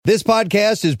This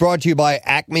podcast is brought to you by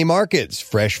Acme Markets,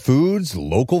 fresh foods,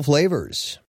 local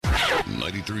flavors.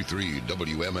 93.3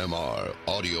 WMMR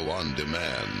Audio on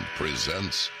Demand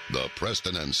presents the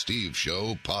Preston and Steve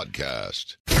Show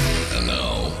podcast. And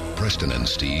now, Preston and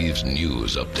Steve's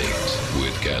news update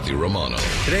with Kathy Romano.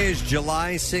 Today is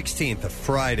July 16th, a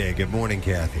Friday. Good morning,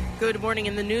 Kathy. Good morning.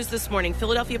 In the news this morning,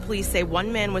 Philadelphia police say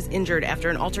one man was injured after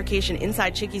an altercation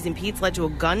inside Chickies and Pete's led to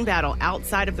a gun battle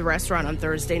outside of the restaurant on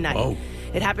Thursday night. Oh.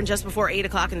 It happened just before 8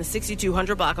 o'clock in the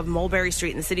 6200 block of Mulberry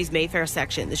Street in the city's Mayfair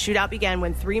section. The shootout began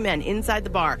when three men inside the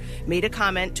bar made a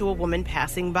comment to a woman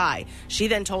passing by. She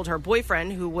then told her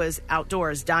boyfriend, who was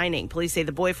outdoors dining. Police say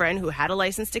the boyfriend, who had a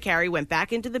license to carry, went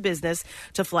back into the business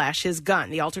to flash his gun.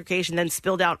 The altercation then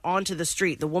spilled out onto the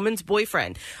street. The woman's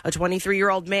boyfriend, a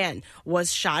 23-year-old man,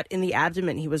 was shot in the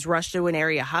abdomen. He was rushed to an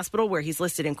area hospital where he's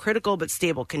listed in critical but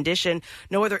stable condition.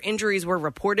 No other injuries were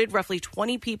reported. Roughly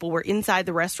 20 people were inside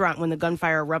the restaurant when the gunfire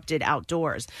erupted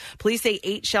outdoors. Police say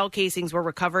 8 shell casings were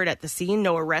recovered at the scene.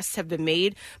 No arrests have been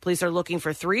made. Police are looking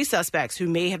for 3 suspects who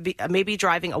may be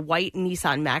driving a white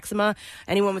Nissan Maxima.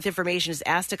 Anyone with information is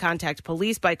asked to contact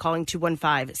police by calling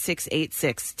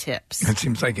 215-686-TIPS. It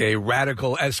seems like a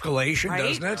radical escalation,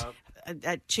 Right? doesn't it?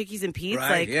 At Chickies and Pete's,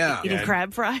 Right, yeah. eating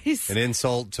crab fries. An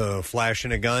insult to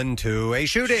flashing a gun to a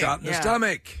shooting. Shot in the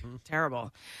stomach.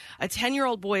 Terrible. A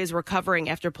 10-year-old boy is recovering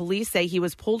after police say he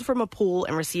was pulled from a pool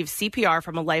and received CPR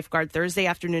from a lifeguard Thursday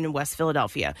afternoon in West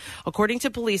Philadelphia. According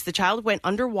to police, the child went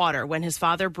underwater when his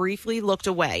father briefly looked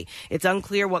away. It's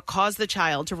unclear what caused the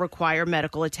child to require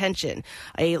medical attention.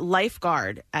 A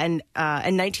lifeguard and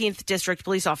 19th District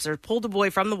police officer pulled the boy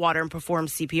from the water and performed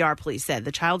CPR, police said.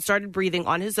 The child started breathing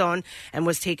on his own and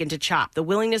was taken to CHOP. The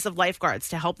willingness of lifeguards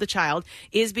to help the child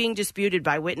is being disputed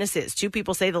by witnesses. 2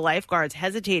 people say the lifeguards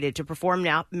hesitated to perform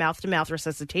mouth-to-mouth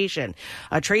resuscitation.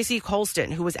 Tracy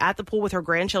Colston, who was at the pool with her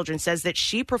grandchildren, says that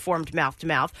she performed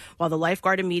mouth-to-mouth while the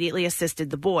lifeguard immediately assisted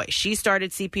the boy. She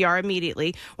started CPR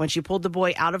immediately. When she pulled the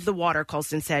boy out of the water,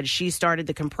 Colston said she started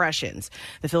the compressions.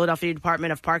 The Philadelphia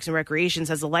Department of Parks and Recreation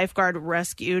says the lifeguard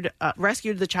rescued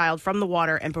the child from the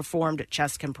water and performed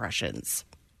chest compressions.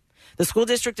 The School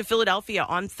District of Philadelphia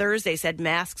on Thursday said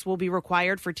masks will be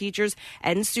required for teachers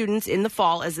and students in the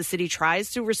fall as the city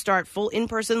tries to restart full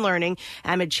in-person learning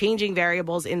amid changing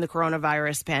variables in the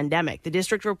coronavirus pandemic. The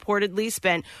district reportedly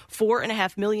spent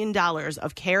 $4.5 million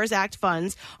of CARES Act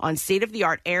funds on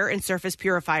state-of-the-art air and surface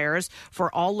purifiers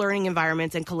for all learning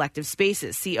environments and collective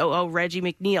spaces. COO Reggie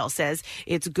McNeil says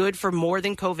it's good for more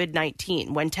than COVID-19.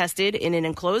 When tested in an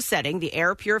enclosed setting, the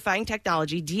air purifying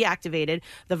technology deactivated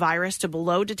the virus to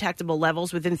below detectable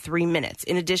levels within 3 minutes.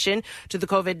 In addition to the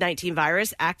COVID-19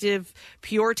 virus, active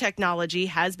pure technology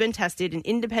has been tested in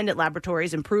independent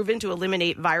laboratories and proven to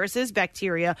eliminate viruses,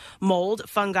 bacteria, mold,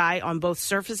 fungi on both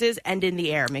surfaces and in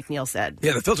the air, McNeil said.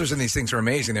 Yeah, the filters in these things are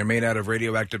amazing. They're made out of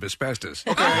radioactive asbestos.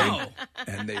 Okay.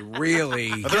 And they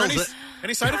really... Are there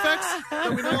any side effects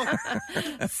that we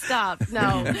know? Stop.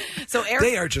 No. So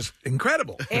they are just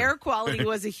incredible. Air quality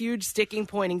was a huge sticking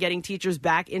point in getting teachers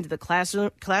back into the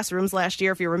classrooms last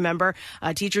year. If you remember,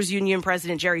 Teachers Union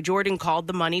President Jerry Jordan called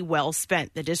the money well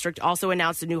spent. The district also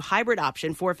announced a new hybrid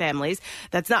option for families.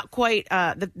 That's not quite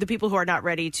the people who are not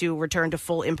ready to return to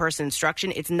full in-person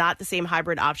instruction. It's not the same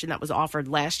hybrid option that was offered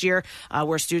last year,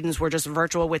 where students were just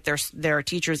virtual with their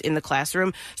teachers in the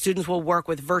classroom. Students will work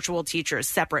with virtual teachers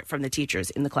separate from the teachers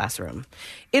in the classroom.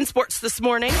 In sports this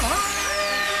morning...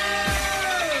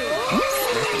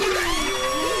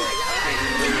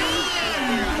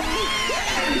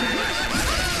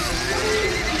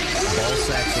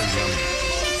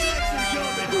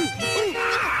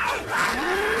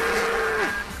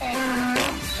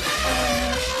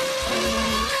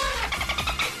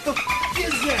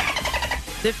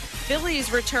 The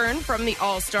Phillies return from the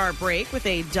All-Star break with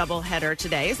a doubleheader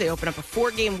today as they open up a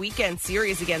 4-game weekend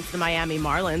series against the Miami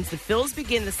Marlins. The Phils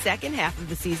begin the second half of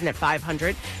the season at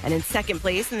 500 and in second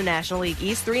place in the National League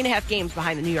East, 3.5 games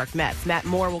behind the New York Mets. Matt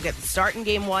Moore will get the start in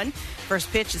Game 1. First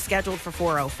pitch is scheduled for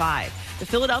 4:05. The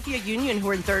Philadelphia Union, who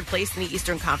are in third place in the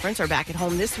Eastern Conference, are back at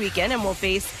home this weekend and will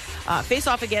face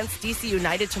off against DC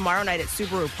United tomorrow night at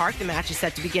Subaru Park. The match is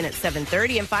set to begin at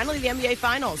 7:30. And finally, the NBA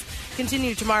Finals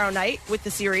continue tomorrow night with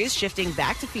the series shifting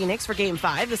back to Phoenix for Game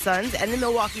 5. The Suns and the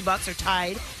Milwaukee Bucks are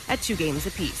tied at 2 games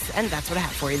apiece. And that's what I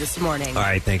have for you this morning. All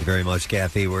right, thank you very much,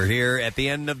 Kathy. We're here at the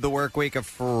end of the work week, a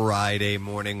Friday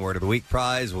morning Word of the Week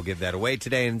prize. We'll give that away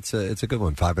today, and it's a good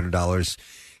one, $500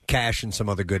 cash and some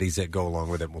other goodies that go along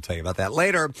with it. We'll tell you about that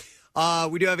later.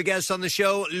 We do have a guest on the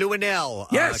show, Luanell.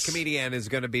 Yes. Comedian is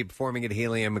going to be performing at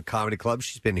Helium Comedy Club.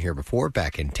 She's been here before,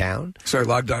 back in town. So I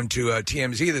logged on to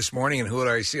TMZ this morning, and who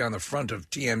did I see on the front of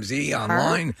TMZ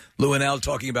online? Luanell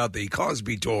talking about the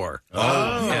Cosby tour.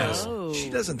 Oh. Yes. She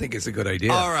doesn't think it's a good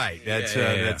idea. All right. That's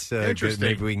good.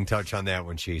 Maybe we can touch on that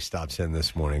when she stops in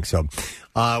this morning. So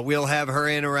we'll have her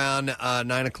in around 9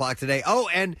 o'clock today. Oh,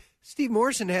 and Steve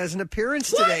Morrison has an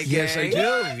appearance today, gang. Yes, I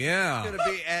do. Yeah. He's going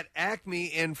to be at Acme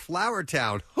in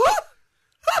Flowertown.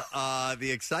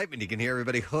 The excitement. You can hear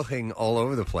everybody hooing all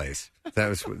over the place. Is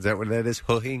that what that is?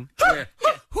 Hooing? Yeah.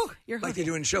 You're like they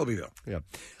do in Shelbyville. Yeah.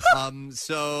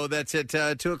 So that's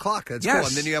at 2 o'clock. That's Yes. cool.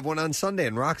 And then you have one on Sunday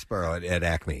in Roxborough at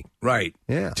Acme. Right.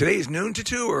 Yeah. Today is noon to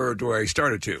 2, or do I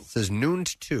start at 2? It says noon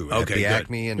to 2 at Okay, the good.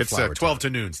 Acme in It's Flowertown. 12 to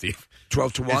noon, Steve.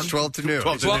 12 to 1? It's 12 to noon.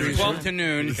 12 to noon. 12 to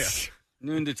noon. Yeah.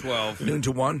 Noon to 12. Noon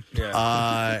to 1?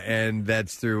 Yeah. And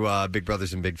that's through Big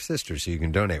Brothers and Big Sisters, so you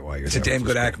can donate while you're It's there. a damn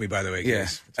good Which is Acme, by the way. Yeah.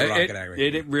 Yes. It's a rocket Acme.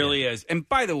 It really is. And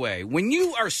by the way, when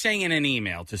you are saying in an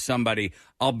email to somebody,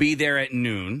 I'll be there at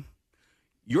noon,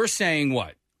 you're saying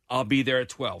what? I'll be there at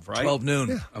 12, right? 12 noon.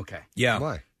 Yeah. Okay. Yeah.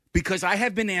 Why? Because I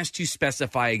have been asked to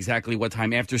specify exactly what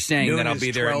time after saying Noon that I'll is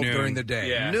be there at 12 noon. during the day.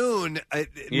 Yeah. Noon.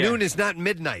 Yeah. Noon is not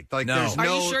midnight. Like No. there's Are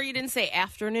no. you sure you didn't say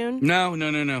afternoon? No.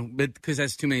 Because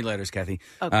that's too many letters, Kathy.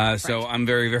 Okay, so I'm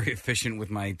very, very efficient with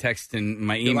my text and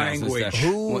my Your emails and language. stuff.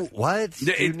 Who? What?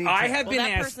 The- You need I to- have Well, been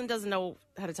that asked. person doesn't know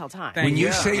how to tell time. Thank When you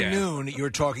Yeah. say Yeah. noon,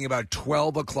 you're talking about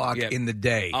 12 o'clock Yeah. in the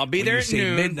day. I'll be When there you at say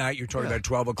noon. midnight, you're talking about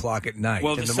 12 o'clock at night.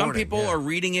 Well, in the some morning, people yeah. are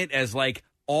reading it as like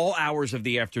all hours of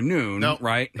the afternoon, No,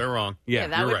 right? they're wrong. Yeah,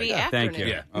 that you're would right. be Yeah. afternoon. Thank you.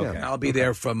 Yeah. Okay. I'll be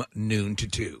there from noon to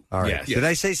 2. All right. Yes. Did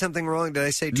I say something wrong? Did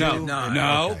I say 2? No. No.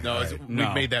 No. No, All right. we've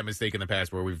No. made that mistake in the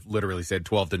past where we've literally said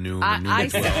 12 to noon I, and noon I,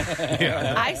 to 12.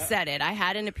 said, I said it. I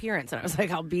had an appearance, and I was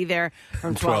like, I'll be there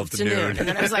from 12 to noon. And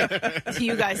then I was like,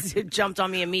 you guys jumped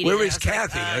on me immediately. Where is I was like,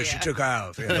 Kathy? oh, She yeah. took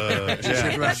out.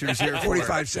 She was here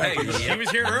 45 seconds. She was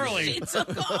here early. She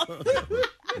took off.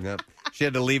 Yep. She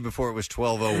had to leave before it was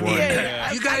 12:01.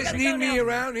 Yeah. You guys need me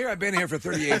around here? I've been here for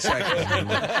 38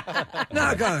 seconds.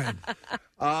 No, go ahead.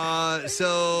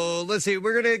 So let's see.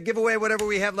 We're going to give away whatever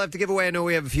we have left to give away. I know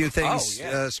we have a few things, Oh,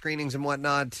 yeah. screenings and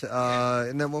whatnot.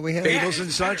 And then what we have? Bagels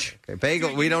and such? Okay,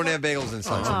 bagel. We don't have bagels and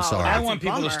such. I'm Oh, sorry. I That's want a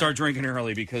people to bummer. start drinking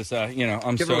early because, I'm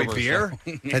Give sober. away beer?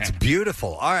 so- That's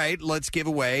beautiful. All right, let's give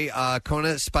away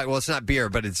Kona Spike. Well, it's not beer,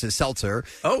 but it's a seltzer.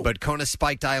 Oh. But Kona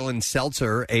Spiked Island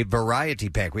Seltzer, a variety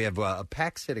pack. We have a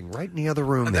pack sitting right in the other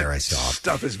room there, I saw.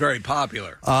 Stuff is very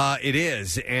popular. It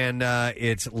is, and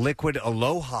it's Liquid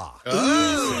Aloha.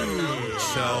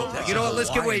 So you know what? Let's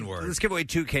give away. Hawaiian word. Let's give away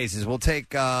 2 cases. We'll take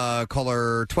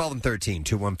caller 12 and 13,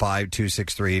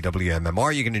 215-263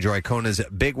 WMMR. You can enjoy Kona's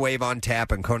Big Wave on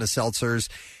Tap and Kona Seltzers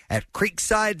at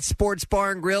Creekside Sports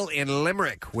Bar and Grill in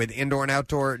Limerick, with indoor and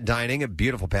outdoor dining, a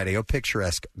beautiful patio,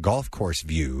 picturesque golf course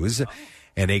views,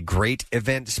 and a great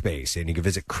event space. And you can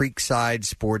visit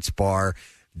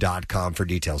creeksidesportsbar.com for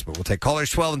details. But we'll take callers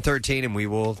 12 and 13, and we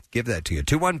will give that to you.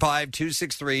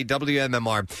 215-263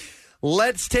 WMMR.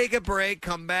 Let's take a break,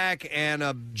 come back, and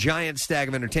a giant stack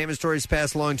of entertainment stories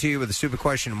passed along to you with a stupid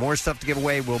question and more stuff to give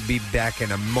away. We'll be back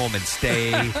in a moment.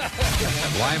 Stay.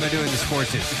 Why am I doing the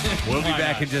sports news? We'll be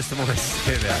back in just a moment.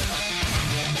 Stay there.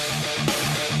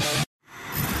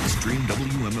 Stream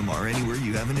WMMR anywhere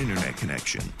you have an internet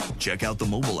connection. Check out the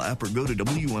mobile app or go to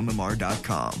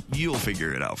WMMR.com. You'll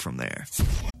figure it out from there.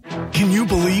 Can you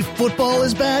believe football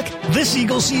is back? This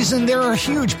Eagle season, there are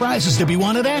huge prizes to be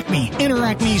won at Acme. Enter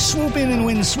Acme's Swoop In and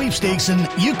Win sweepstakes, and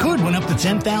you could win up to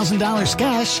 $10,000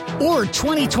 cash or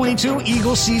 2022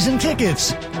 Eagle season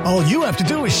tickets. All you have to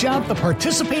do is shop the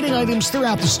participating items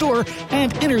throughout the store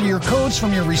and enter your codes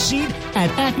from your receipt at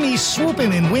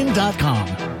acmeswoopinandwin.com.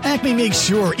 Acme makes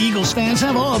sure Eagles fans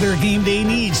have all their game day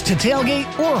needs to tailgate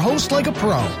or host like a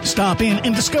pro. Stop in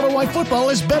and discover why football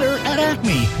is better at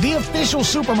Acme, the official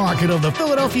supermarket of the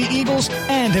Philadelphia Eagles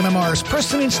and MMR's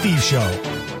Preston and Steve Show.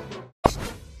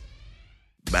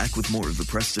 Back with more of the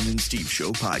Preston and Steve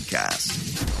Show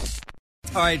podcast.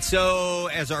 All right, so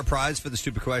as our prize for the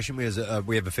stupid question, we have a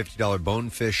 $50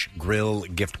 Bonefish Grill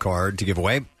gift card to give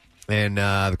away. And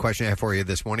the question I have for you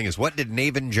this morning is, what did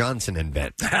Navin Johnson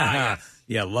invent?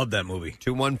 Yeah, love that movie.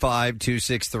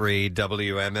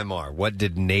 215-263-WMMR. What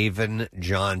did Navin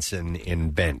Johnson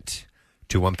invent?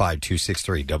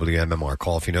 215-263-WMMR.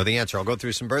 Call if you know the answer. I'll go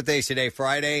through some birthdays today.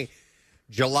 Friday,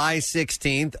 July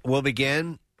 16th. We'll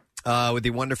begin with the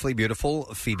wonderfully beautiful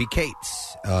Phoebe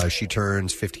Cates. She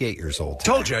turns 58 years old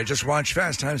today. Told you, I just watched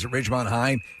Fast Times at Ridgemont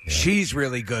High. She's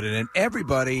really good in it.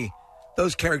 Everybody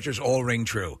those characters all ring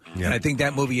true. Yeah. And I think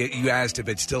that movie, you asked if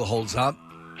it still holds up.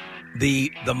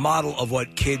 The model of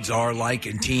what kids are like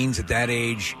and teens at that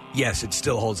age, yes, it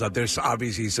still holds up. There's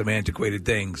obviously some antiquated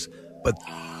things, but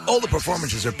all the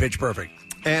performances are pitch perfect.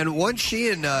 And once she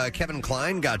and Kevin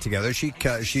Kline got together, she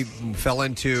fell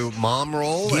into mom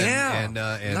role. And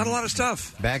not a lot of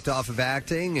stuff. Backed off of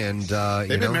acting, and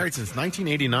they've been married since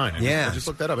 1989. I just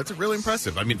looked that up. It's really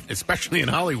impressive. I mean, especially in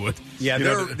Hollywood. Yeah,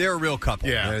 they're a real couple.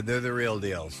 Yeah, they're the real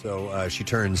deal. So she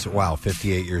turns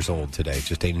 58 years old today.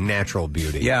 Just a natural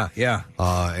beauty. Yeah.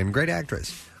 And great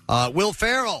actress. Will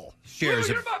Ferrell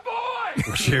shares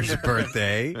a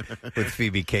birthday with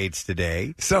Phoebe Cates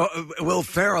today. So Will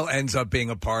Ferrell ends up being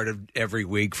a part of every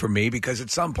week for me because at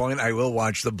some point I will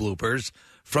watch the bloopers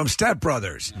from Step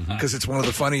Brothers because it's one of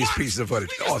the funniest pieces of footage.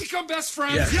 We just become best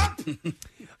friends. Yep.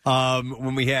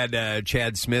 When we had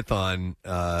Chad Smith on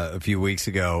a few weeks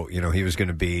ago, he was going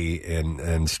to be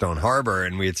in Stone Harbor,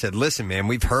 and we had said, "Listen, man,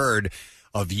 we've heard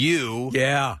of you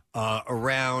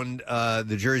around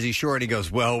the Jersey Shore." And he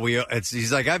goes, "Well,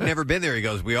 he's like, I've never been there." He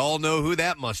goes, "We all know who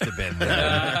that must have been."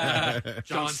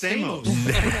 John Stamos.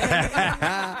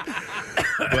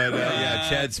 But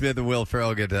Chad Smith and Will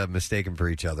Ferrell get mistaken for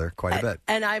each other quite a bit.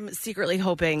 And I'm secretly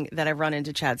hoping that I run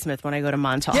into Chad Smith when I go to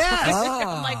Montauk. Yes!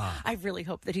 I'm like, I really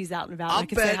hope that he's out and about and I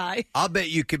can say hi. I'll bet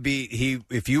you could be,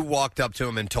 if you walked up to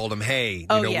him and told him, "Hey,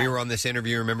 we were on this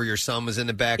interview, remember your son was in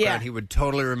the background?" He would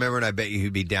totally remember, and I bet you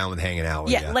he'd be down with hanging out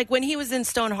with you. Yeah, like when he was in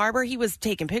Stone Harbor, he was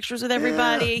taking pictures with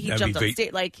everybody. He jumped on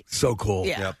stage. So cool.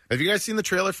 Yeah. Yep. Have you guys seen the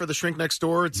trailer for The Shrink Next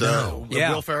Door? It's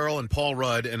Will Ferrell and Paul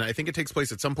Rudd, and I think it takes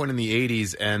place at some point in the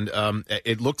 80s, and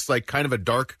it looks like kind of a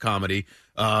dark comedy.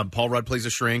 Paul Rudd plays a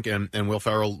shrink, and Will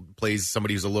Ferrell plays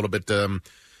somebody who's a little bit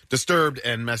disturbed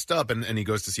and messed up, and he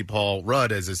goes to see Paul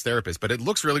Rudd as his therapist. But it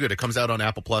looks really good. It comes out on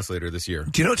Apple Plus later this year.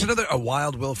 Do you know it's a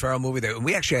wild Will Ferrell movie that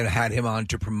we actually had him on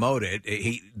to promote it.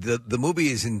 The movie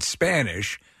is in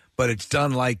Spanish, but it's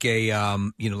done like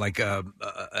an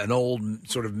old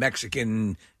sort of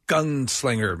Mexican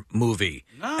gunslinger movie,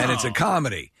 and it's a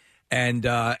comedy. And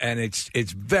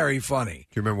it's very funny.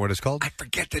 Do you remember what it's called? I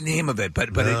forget the name of it, but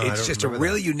it's just a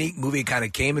really unique movie. It kind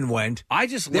of came and went. I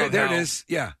just love there it is.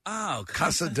 Yeah. Oh,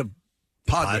 Casa de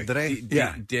Padre.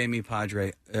 De mi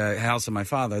Padre, House of My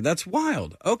Father. That's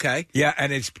wild. Okay. Yeah,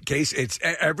 and it's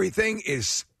everything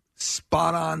is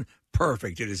spot on.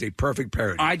 Perfect. It is a perfect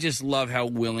parody. I just love how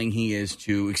willing he is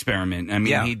to experiment. I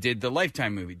mean, he did the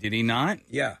Lifetime movie, did he not?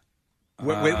 Yeah.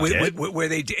 Where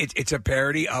they it's a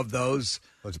parody of those.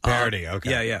 Oh, it's a parody.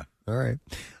 Okay. Yeah. All right.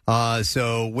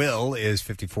 So Will is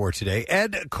 54 today.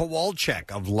 Ed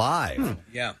Kowalczyk of Live.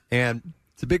 Yeah. And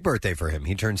it's a big birthday for him.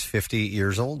 He turns 50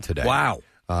 years old today. Wow.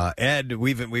 Ed,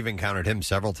 we've encountered him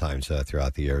several times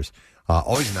throughout the years.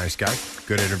 Always a nice guy.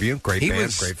 Good interview. Great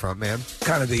band. Great front man.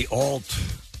 Kind of the alt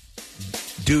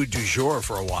dude du jour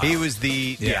for a while. He was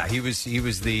the he was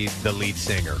the lead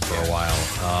singer for a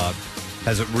while.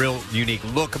 Has a real unique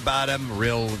look about him,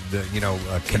 real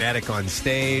kinetic on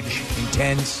stage,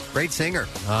 intense, great singer.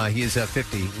 He is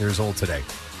 50 years old today.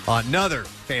 Another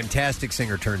fantastic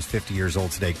singer turns 50 years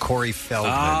old today, Corey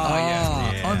Feldman.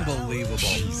 Yeah. Unbelievable.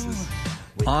 Jesus.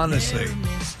 Honestly,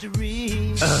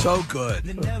 so good.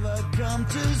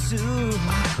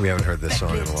 We haven't heard this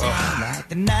song in a while.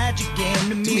 The magic came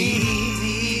to me.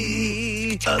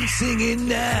 I'm singing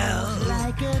now.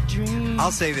 Like a dream.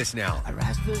 I'll say this now.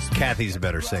 Kathy's a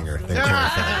better singer than Corey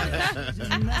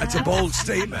Feldman. That's a bold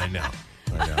statement. I know.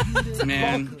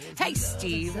 Man. Hey,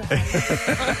 Steve.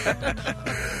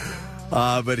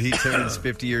 But he turns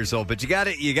 50 years old. But you got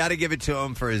to give it to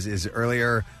him for his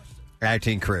earlier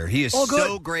acting career. He is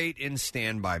so great in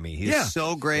Stand By Me. He's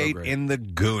so great in The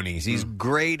Goonies. He's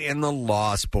great in The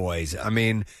Lost Boys. I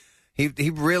mean, he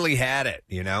really had it,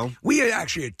 We had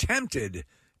actually attempted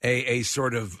a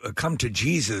sort of come to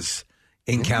Jesus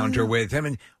encounter with him,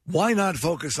 and why not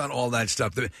focus on all that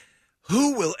stuff?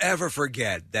 Who will ever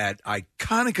forget that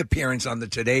iconic appearance on the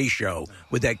Today Show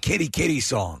with that Kitty Kitty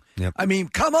song? Yep. I mean,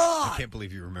 come on! I can't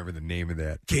believe you remember the name of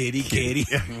that. Kitty Kitty.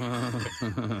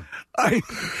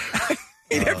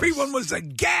 Everyone was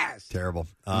aghast. Terrible.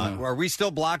 Are we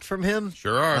still blocked from him?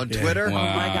 Sure are. On Twitter? Wow.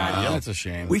 Oh, my God. That's a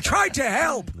shame. We tried to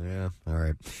help. Yeah, all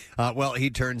right. Well, he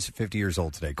turns 50 years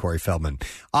old today, Corey Feldman.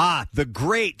 The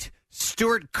great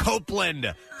Stuart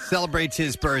Copeland celebrates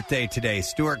his birthday today.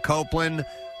 Stuart Copeland,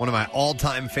 one of my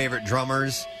all-time favorite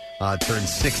drummers,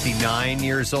 turns 69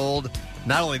 years old.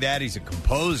 Not only that, he's a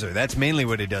composer. That's mainly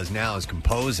what he does now, is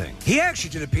composing. He actually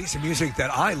did a piece of music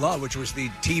that I love, which was the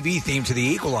TV theme to The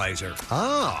Equalizer.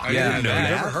 Oh, I didn't know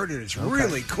that. I've never heard it. It's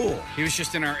really cool. He was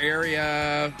just in our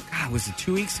area, was it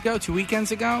 2 weeks ago, 2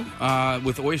 weekends ago,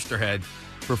 with Oysterhead.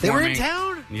 performing. They were in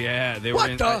town? Yeah, they were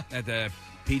at the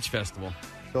Peach Festival.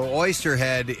 So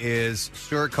Oysterhead is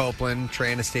Stuart Copeland,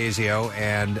 Trey Anastasio,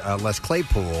 and Les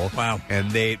Claypool. Wow. And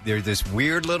they're this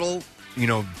weird little,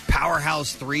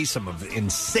 powerhouse threesome of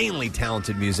insanely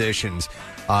talented musicians.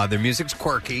 Their music's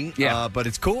quirky, but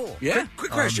it's cool. Yeah.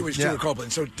 Quick question with Stuart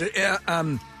Copeland. So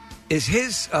is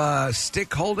his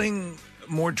stick holding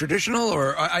more traditional,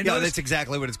 or I know that's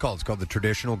exactly what it's called. It's called the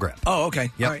traditional grip. Oh,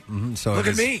 okay. Yep. All right. Mm-hmm. So look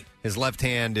at me. His left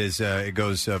hand is it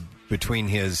goes between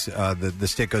his the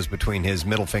stick goes between his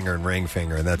middle finger and ring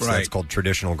finger, and that's called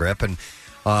traditional grip. And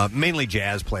mainly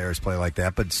jazz players play like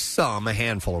that, but a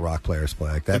handful of rock players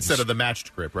play like that instead of the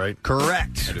matched grip, right?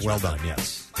 Correct. Well done.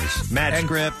 Yes. There's matched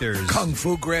grip. There's kung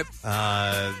fu grip.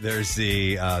 There's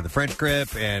the French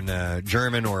grip and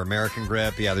German or American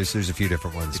grip. Yeah, there's a few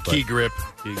different ones. The key grip.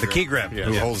 The key grip.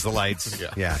 Who holds the lights?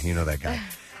 Yeah, you know that guy.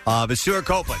 But Stuart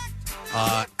Copeland,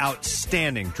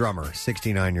 outstanding drummer,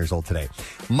 69 years old today.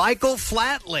 Michael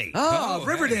Flatley.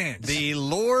 Riverdance. The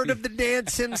Lord of the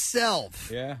Dance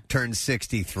himself. Turned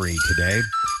 63 today.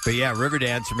 But yeah,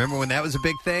 Riverdance. Remember when that was a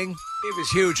big thing? It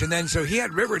was huge. And then, so he had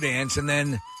Riverdance, and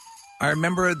then I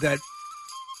remember that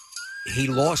he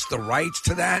lost the rights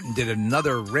to that and did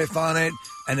another riff on it.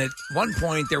 And at one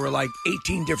point, there were like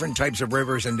 18 different types of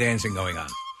rivers and dancing going on.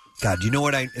 God, you know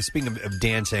what? Speaking of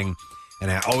dancing,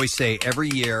 and I always say every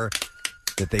year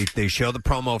that they show the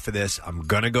promo for this, I'm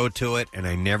going to go to it, and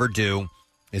I never do.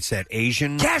 It's that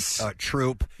Asian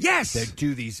troupe that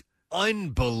do these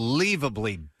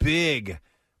unbelievably big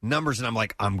numbers, and I'm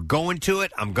like, I'm going to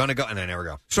it, I'm going to go, and I never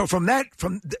go. So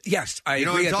yes, I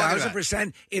agree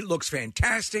 1,000%. It looks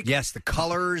fantastic. Yes, the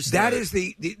colors. That is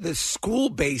the school,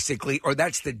 basically, or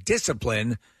that's the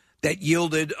discipline that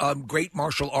yielded great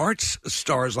martial arts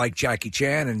stars like Jackie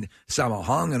Chan and Sammo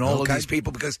Hung and all of these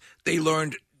people, because they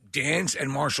learned dance and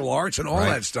martial arts and all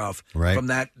that stuff from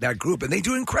that group, and they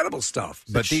do incredible stuff.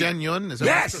 But Shen Yun? Is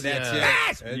yes!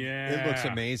 Yes! It looks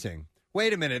amazing.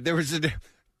 Wait a minute.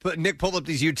 Nick pulled up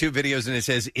these YouTube videos, and it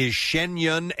says, is Shen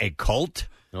Yun a cult?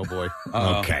 Oh, boy.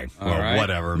 Okay. Well,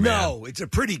 whatever, man. No, it's a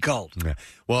pretty cult. Yeah.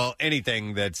 Well,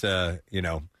 anything that's, where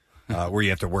you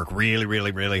have to work really,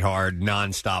 really, really hard,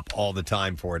 nonstop, all the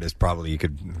time for it is probably, you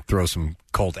could throw some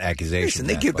cult accusations. Listen,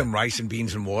 they give them rice and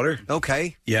beans and water.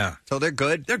 Okay. Yeah. So they're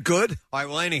good? They're good. All right,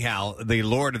 well, anyhow, the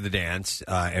Lord of the Dance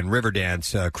and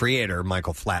Riverdance creator,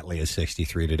 Michael Flatley, is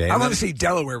 63 today. I want to see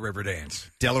Delaware Riverdance.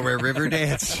 Delaware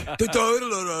Riverdance?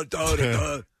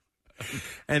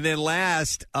 And then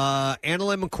last,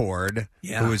 Annalyn McCord,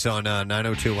 who was on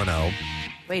 90210.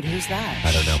 Wait, who's that?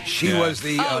 I don't know. She was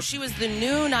the... she was the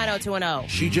new 90210.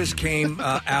 She just came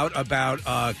out about,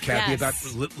 Kathy, about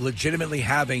legitimately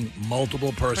having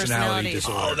multiple personality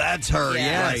disorder. Oh, that's her,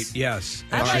 yes. Right, yes.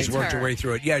 I And she's liked worked her. her way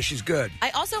through it. Yeah, she's good.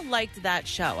 I also liked that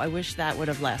show. I wish that would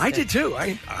have lasted. I did, too.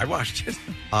 I watched it.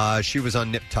 She was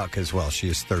on Nip Tuck as well. She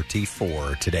is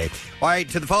 34 today. All right,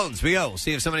 to the phones we go.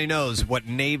 See if somebody knows what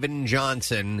Navin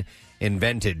Johnson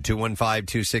invented.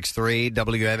 215-263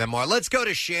 WMMR. Let's go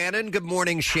to Shannon. Good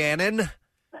morning, Shannon.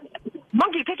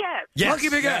 Monkey pickup. Yes. Monkey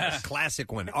pickup.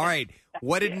 Classic one. All right.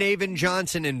 What did Navin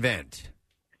Johnson invent?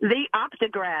 The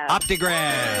optograph.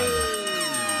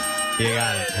 Optograph. You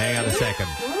got it. Hang on a second.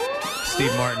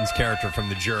 Steve Martin's character from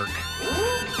The Jerk.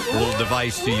 A little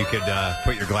device so you could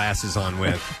put your glasses on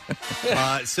with.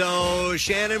 So,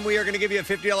 Shannon, we are going to give you a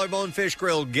 $50 Bonefish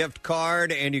Grill gift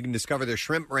card, and you can discover their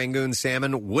shrimp rangoon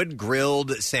salmon,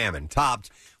 wood-grilled salmon, topped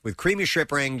with creamy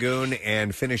shrimp rangoon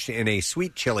and finished in a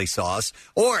sweet chili sauce,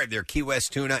 or their Key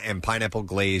West tuna and pineapple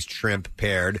glazed shrimp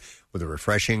paired with a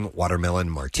refreshing watermelon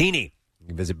martini. You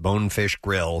can visit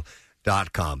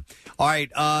bonefishgrill.com. All right,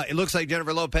 it looks like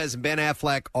Jennifer Lopez and Ben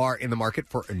Affleck are in the market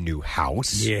for a new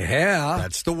house. Yeah.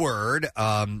 That's the word.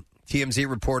 TMZ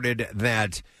reported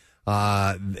that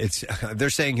they're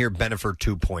saying here Bennifer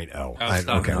 2.0.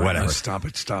 Okay, whatever. Stop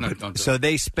it. So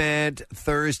they spent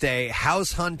Thursday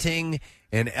house hunting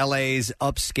in LA's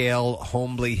upscale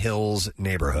Homely Hills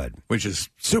neighborhood, which is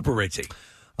super ritzy.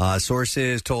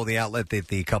 Sources told the outlet that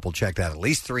the couple checked out at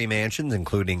least 3 mansions,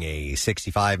 including a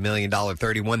 $65 million,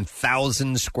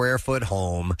 31,000 square foot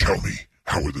home. Tell me,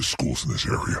 how are the schools in this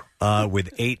area?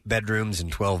 With 8 bedrooms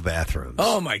and 12 bathrooms.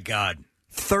 Oh, my God.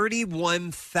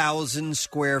 31,000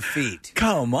 square feet.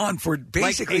 Come on, for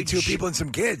basically like 2 people and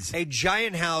some kids. A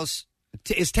giant house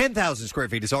is 10,000 square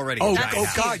feet. It's already a giant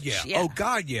house. God, yeah. Oh,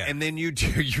 God, yeah. And then you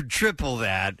triple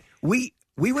that.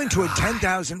 We went to a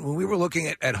 10,000 when we were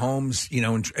looking at homes,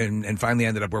 and finally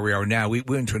ended up where we are now. We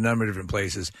went to a number of different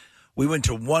places. We went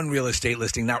to one real estate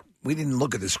listing. Now, we didn't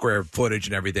look at the square footage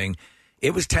and everything.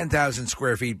 It was 10,000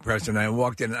 square feet, Preston. And I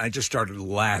walked in and I just started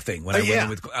laughing when I went in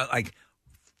with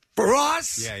For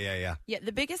us? Yeah. Yeah,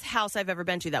 the biggest house I've ever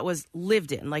been to that was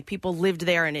lived in, like people lived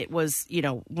there and it was,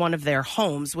 one of their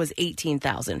homes was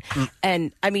 $18,000.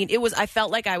 And I mean, I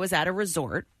felt like I was at a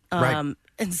resort. Right.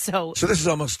 And so this is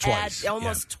almost twice.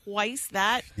 Twice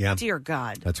that. Yeah. Dear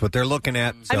God. That's what they're looking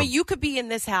at. I mean, you could be in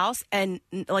this house and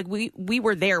like we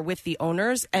were there with the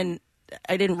owners and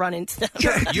I didn't run into them.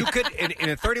 You could, in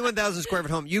a 31,000 square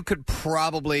foot home, you could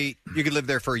live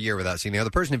there for a year without seeing the other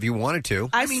person if you wanted to.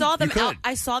 I saw them out.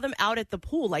 I saw them out at the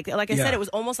pool. Like I said, it was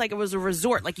almost like it was a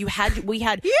resort. Like we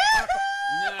had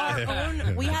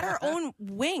our own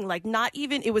wing. Like not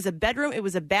even, it was a bedroom, it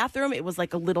was a bathroom, it was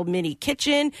like a little mini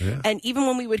kitchen. Yeah. And even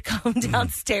when we would come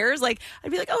downstairs, like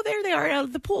I'd be like, oh, there they are out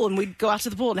of the pool, and we'd go out to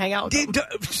the pool and hang out with them.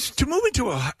 To move into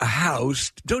a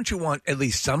house, don't you want at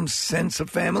least some sense of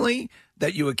family?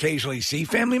 That you occasionally see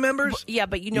family members? Yeah,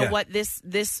 but you know what?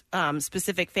 This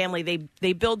specific family,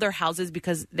 they build their houses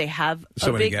because they have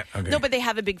a big... No, but they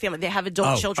have a big family. They have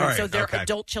adult children, right, so their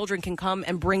adult children can come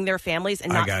and bring their families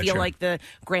and not feel like the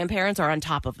grandparents are on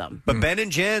top of them. But Ben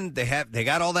and Jen, they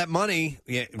got all that money.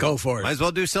 Yeah, go for it. Might as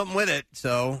well do something with it.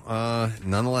 So,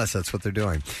 nonetheless, that's what they're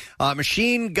doing.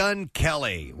 Machine Gun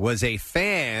Kelly was a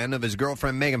fan of his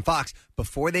girlfriend Megan Fox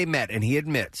before they met, and he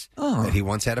admits that he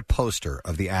once had a poster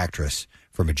of the actress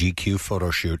from a GQ photo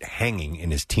shoot hanging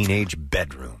in his teenage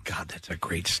bedroom. God, that's a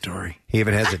great story. He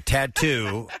even has a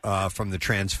tattoo from the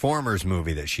Transformers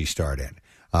movie that she starred in.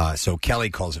 So Kelly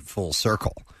calls it full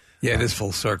circle. Yeah, it is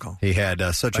full circle. He had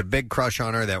such a big crush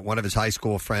on her that one of his high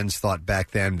school friends thought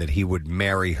back then that he would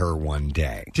marry her one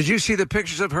day. Did you see the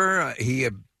pictures of her?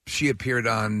 She appeared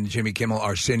on Jimmy Kimmel.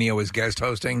 Arsenio was guest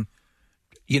hosting.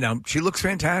 She looks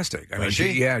fantastic. I mean,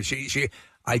 she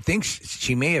I think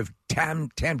she may have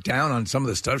tamped down on some of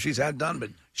the stuff she's had done,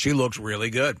 but she looks really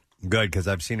good. Good, because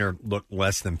I've seen her look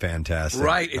less than fantastic.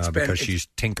 Right. Because she's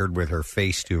tinkered with her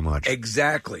face too much.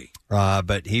 Exactly.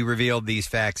 But he revealed these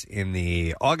facts in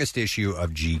the August issue of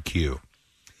GQ.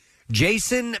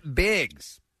 Jason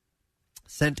Biggs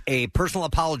sent a personal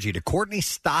apology to Courtney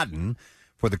Stodden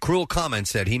for the cruel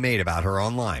comments that he made about her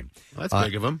online. Well, that's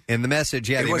big of him. In the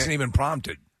message, it wasn't even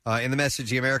prompted. In the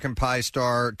message, the American Pie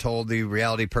star told the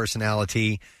reality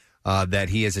personality that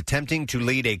he is attempting to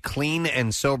lead a clean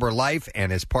and sober life,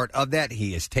 and as part of that,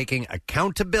 he is taking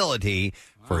accountability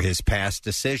for his past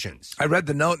decisions. I read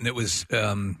the note, and it was,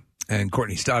 and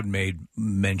Courtney Stodden made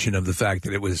mention of the fact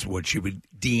that it was what she would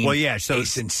deem a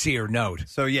sincere note.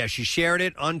 So, she shared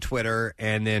it on Twitter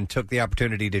and then took the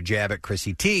opportunity to jab at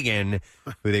Chrissy Teigen,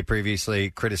 who they previously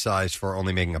criticized for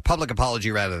only making a public apology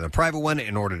rather than a private one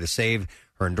in order to save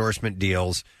her endorsement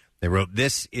deals. They wrote,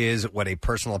 "This is what a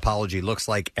personal apology looks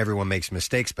like. Everyone makes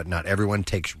mistakes, but not everyone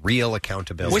takes real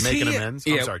accountability." Was making amends?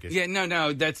 Yeah, I'm sorry, Casey.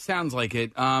 No, that sounds like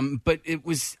it. But it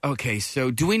was, okay,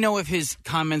 so do we know if his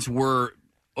comments were,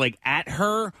 like, at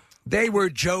her? They were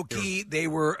jokey. They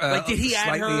were like, did he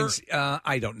add her?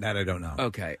 I don't know.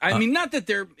 Okay, I mean, not that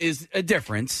there is a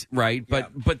difference, right?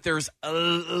 But there's a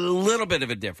little bit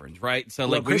of a difference, right? So,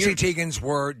 like, Chrissy Teigen's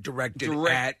were directed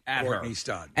at Courtney her.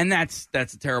 Stodden, and that's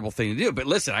a terrible thing to do. But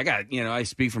listen, I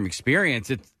speak from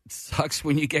experience. It sucks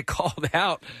when you get called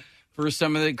out for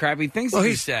some of the crappy things that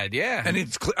he said. Yeah, and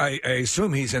it's I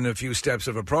assume he's in a few steps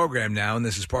of a program now, and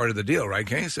this is part of the deal, right,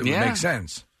 Case? It would make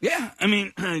sense. Yeah, I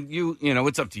mean,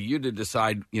 it's up to you to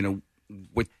decide,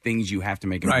 what things you have to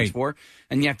make amends for,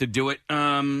 and you have to do it,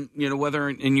 and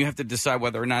you have to decide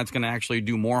whether or not it's going to actually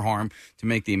do more harm to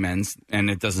make the amends, and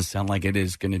it doesn't sound like it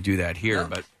is going to do that here,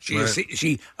 but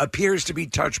she appears to be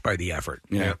touched by the effort.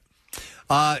 Yeah.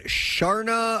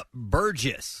 Sharna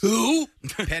Burgess, who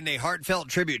penned a heartfelt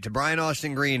tribute to Brian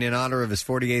Austin Green in honor of his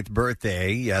 48th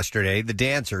birthday yesterday. The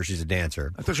dancer, she's a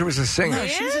dancer. I thought she was a singer. No,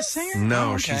 she's a singer?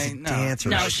 No, she's a dancer.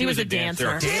 No, she was a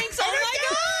dancer. Jinx,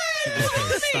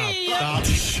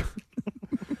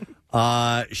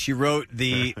 she wrote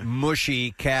the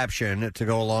mushy caption to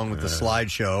go along with the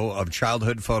slideshow of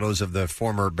childhood photos of the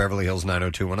former Beverly Hills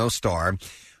 90210 star.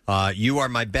 "You are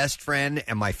my best friend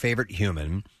and my favorite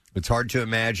human. It's hard to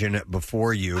imagine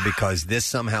before you because this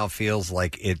somehow feels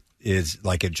like it is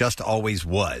like it just always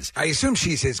was." I assume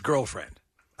she's his girlfriend.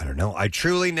 I don't know. "I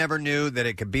truly never knew that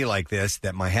it could be like this,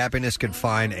 that my happiness could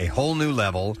find a whole new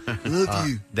level. Love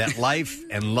you. That life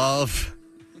and love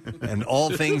and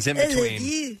all things in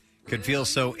between could feel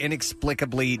so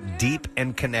inexplicably deep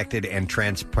and connected and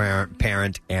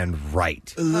transparent and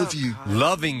right. I love you.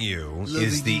 Loving you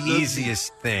is the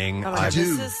easiest thing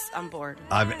I'm bored.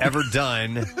 I've ever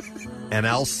done, and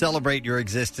I'll celebrate your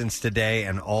existence today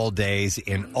and all days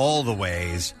in all the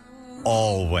ways,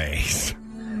 always."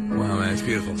 Wow, man, it's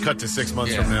beautiful. Cut to 6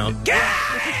 months from now. Get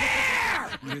out!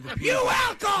 You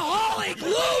alcoholic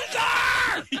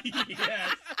loser!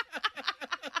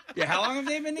 Yeah, how long have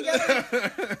they been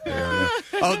together?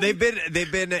 Oh, they've been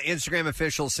Instagram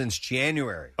officials since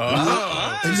January.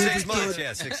 Oh. 6 months.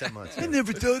 Yeah, 6-7 months. I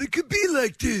never thought it could be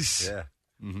like this. Yeah.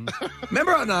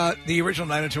 Remember on the original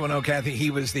 90210, Kathy,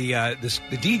 he was the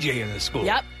DJ in the school.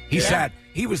 Yep.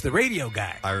 He was the radio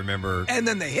guy. I remember. And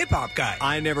then the hip-hop guy.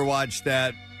 I never watched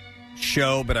that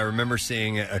show, but I remember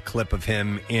seeing a clip of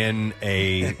him in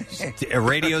a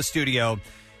radio studio,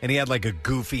 and he had like a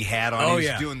goofy hat on. Oh, he was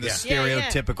yeah. doing the Yeah.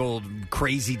 stereotypical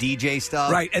crazy DJ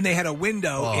stuff. Right, and they had a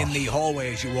window in the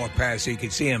hallway as you walk past so you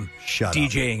could see him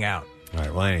DJing out. All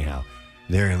right, well, anyhow,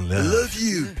 they're in love. I love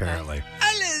you. Apparently.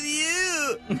 I love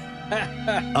you.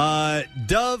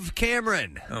 Dove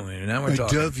Cameron. Oh, man, now we're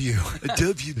talking. I dove you. I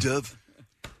dove you, Dove.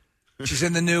 She's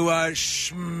in the new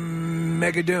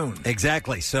Schmegadoon.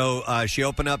 Exactly. So she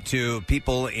opened up to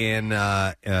People in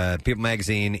People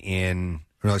magazine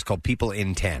it's called People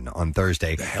in 10 on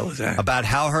Thursday. The hell is that? About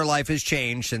how her life has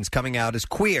changed since coming out as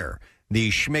queer.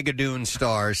 The Schmegadoon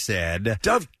star said,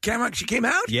 Dove Cameron, she came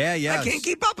out? Yeah. I can't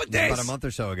keep up with this. About a month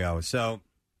or so ago. So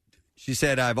she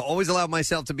said, I've always allowed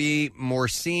myself to be more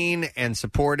seen and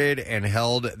supported and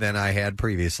held than I had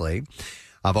previously.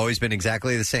 I've always been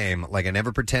exactly the same. Like I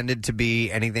never pretended to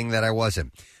be anything that I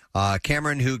wasn't.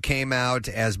 Cameron, who came out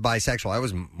as bisexual, I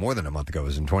was more than a month ago. It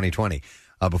was in 2020.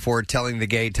 Before telling the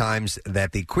Gay Times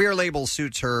that the queer label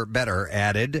suits her better,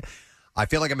 added, I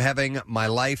feel like I'm having my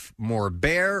life more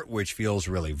bare, which feels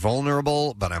really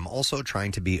vulnerable, but I'm also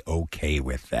trying to be okay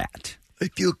with that. I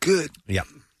feel good. Yep.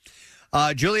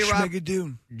 Julia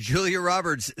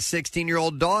Roberts'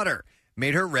 16-year-old daughter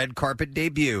made her red carpet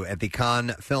debut at the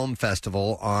Cannes Film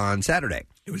Festival on Saturday.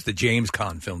 It was the James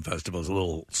Caan Film Festival. It was a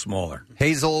little smaller.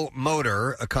 Hazel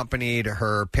Motor accompanied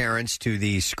her parents to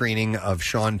the screening of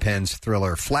Sean Penn's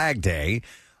thriller Flag Day,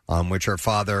 on which her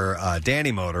father,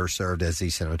 Danny Motor, served as the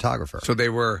cinematographer. So they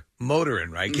were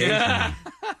motoring, right, Kate? Yeah.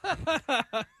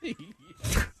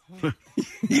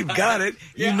 You've got it.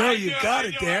 Yeah, You got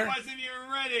it there. I wasn't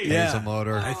even ready. Hazel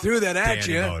Motor. I threw that at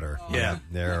Danny you. Motor. Yeah.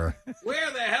 There.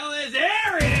 Where the hell is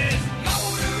Aaron?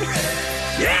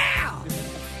 Yeah!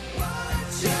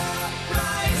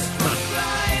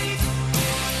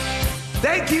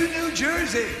 Thank you, New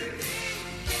Jersey.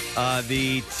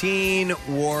 The teen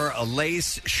wore a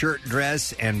lace shirt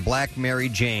dress and black Mary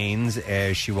Janes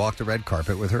as she walked the red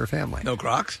carpet with her family. No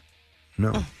Crocs?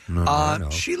 No. No.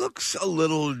 She looks a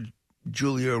little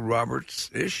Julia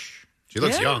Roberts-ish. She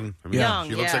looks young. I mean, Young,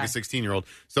 she looks yeah. like a 16-year-old.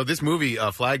 So this movie,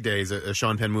 Flag Day, is a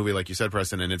Sean Penn movie, like you said,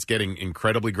 Preston, and it's getting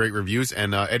incredibly great reviews.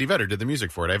 And Eddie Vedder did the music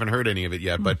for it. I haven't heard any of it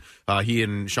yet, but he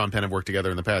and Sean Penn have worked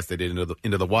together in the past. They did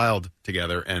Into the Wild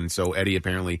together, and so Eddie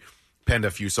apparently penned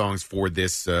a few songs for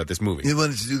this movie. He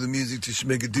wanted to do the music to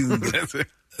Schmegadoon.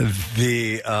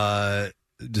 The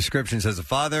description says the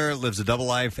father lives a double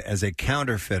life as a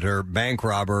counterfeiter, bank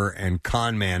robber, and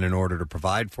con man in order to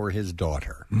provide for his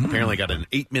daughter. Apparently got an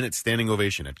 8-minute standing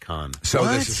ovation at Cannes. So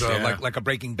What? this is like a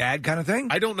Breaking Bad kind of thing?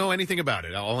 I don't know anything about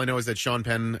it. All I know is that Sean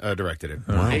Penn directed it.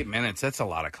 8 minutes. That's a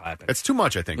lot of clapping. That's too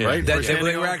much, I think, right? That, For they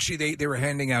standing were on- actually they were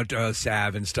handing out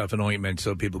salve and stuff and ointment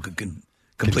so people could complete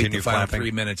Continue the final clapping. 3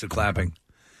 minutes of clapping.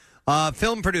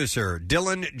 Film producer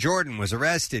Dylan Jordan was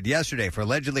arrested yesterday for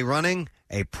allegedly running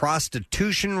a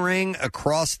prostitution ring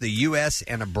across the U.S.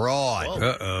 and abroad.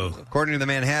 Uh-oh. According to the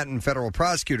Manhattan Federal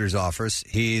Prosecutor's Office,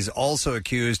 he's also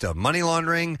accused of money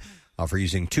laundering for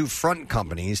using two front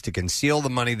companies to conceal the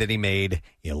money that he made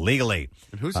illegally.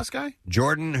 And who's this guy?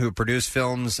 Jordan, who produced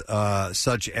films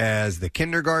such as The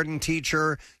Kindergarten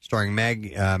Teacher, starring Maggie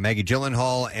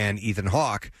Gyllenhaal and Ethan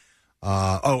Hawke.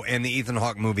 And the Ethan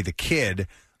Hawke movie The Kid,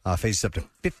 faces up to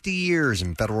 50 years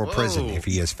in federal prison if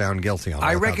he is found guilty on all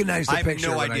I counts. recognize the I have picture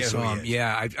no when idea I saw who he him. is.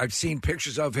 Yeah, I've seen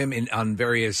pictures of him on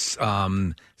various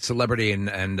celebrity and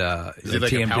Is he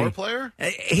like TMZ. a power player?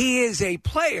 He is a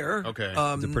player. Okay.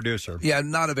 The producer. Yeah,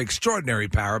 not of extraordinary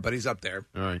power, but he's up there.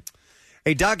 All right.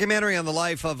 A documentary on the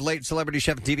life of late celebrity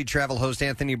chef and TV travel host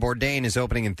Anthony Bourdain is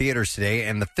opening in theaters today,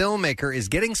 and the filmmaker is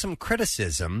getting some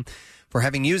criticism for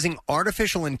having using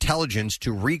artificial intelligence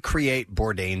to recreate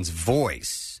Bourdain's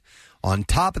voice. On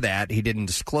top of that, he didn't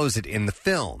disclose it in the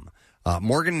film.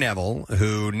 Morgan Neville,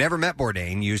 who never met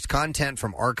Bourdain, used content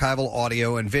from archival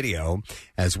audio and video,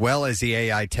 as well as the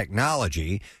AI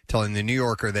technology, telling The New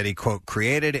Yorker that he, quote,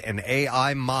 created an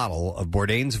AI model of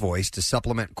Bourdain's voice to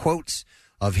supplement quotes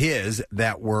of his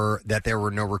that there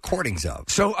were no recordings of.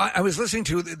 So I was listening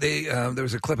to there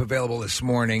was a clip available this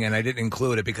morning, and I didn't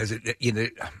include it because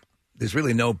there's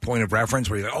really no point of reference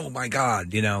where you're like, oh my God,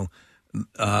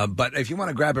 But if you want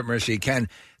to grab it, Mercy, you can.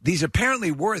 These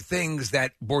apparently were things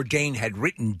that Bourdain had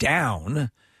written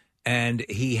down and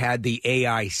he had the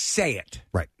AI say it.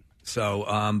 Right. So,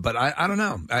 but I don't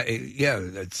know.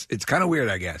 It's kind of weird,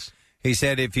 I guess. He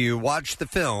said if you watch the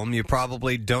film, you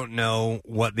probably don't know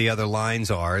what the other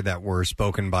lines are that were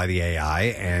spoken by the AI,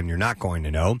 and you're not going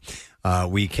to know.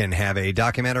 We can have a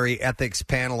documentary ethics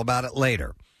panel about it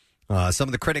later. Some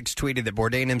of the critics tweeted that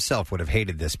Bourdain himself would have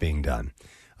hated this being done.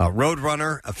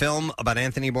 Roadrunner, a film about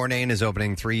Anthony Bourdain, is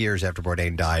opening 3 years after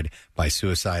Bourdain died by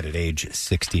suicide at age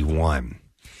 61.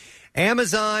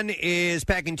 Amazon is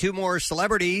packing 2 more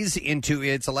celebrities into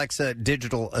its Alexa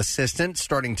digital assistant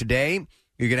starting today.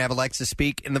 You can have Alexa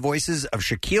speak in the voices of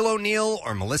Shaquille O'Neal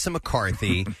or Melissa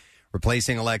McCarthy,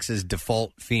 replacing Alexa's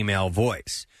default female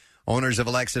voice. Owners of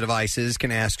Alexa devices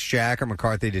can ask Shaq or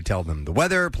McCarthy to tell them the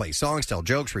weather, play songs, tell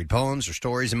jokes, read poems or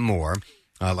stories, and more,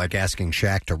 like asking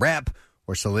Shaq to rap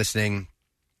or soliciting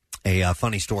a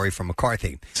funny story from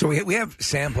McCarthy. So we have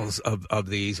samples of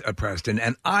these, Preston,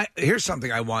 and here's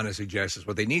something I want to suggest is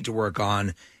what they need to work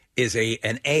on is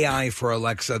an AI for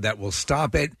Alexa that will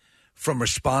stop it from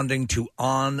responding to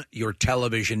on your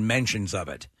television mentions of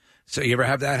it. So you ever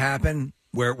have that happen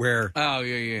where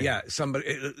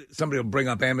somebody will bring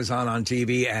up Amazon on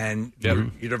TV and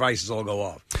your devices all go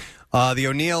off. The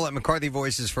O'Neill and McCarthy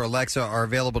voices for Alexa are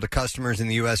available to customers in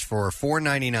the U.S. for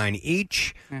 $4.99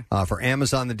 each. For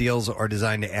Amazon, the deals are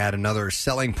designed to add another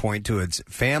selling point to its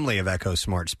family of Echo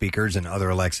smart speakers and other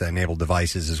Alexa-enabled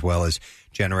devices, as well as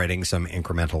generating some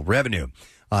incremental revenue.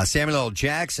 Samuel L.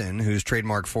 Jackson, whose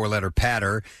trademark 4-letter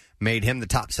patter made him the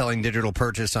top-selling digital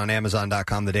purchase on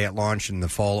Amazon.com the day it launched in the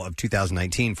fall of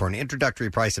 2019 for an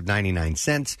introductory price of 99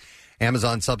 cents.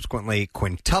 Amazon subsequently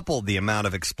quintupled the amount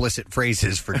of explicit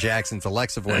phrases for Jackson's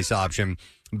Alexa voice option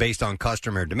based on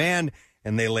customer demand,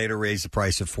 and they later raised the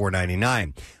price of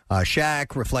 $4.99.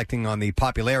 Shaq, reflecting on the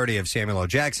popularity of Samuel L.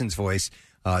 Jackson's voice,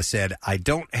 said, "I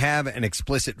don't have an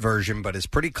explicit version, but it's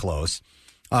pretty close."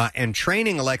 And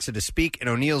training Alexa to speak in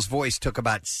O'Neill's voice took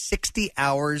about 60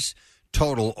 hours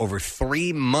total over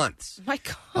 3 months. Oh my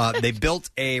God. They built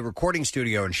a recording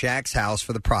studio in Shaq's house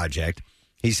for the project.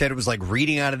 He said it was like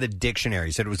reading out of the dictionary.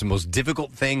 He said it was the most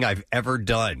difficult thing I've ever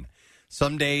done.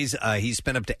 Some days he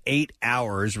spent up to 8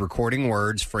 hours recording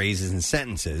words, phrases, and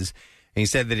sentences. And he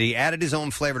said that he added his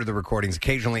own flavor to the recordings,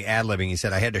 occasionally ad-libbing. He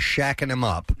said, I had to shacken him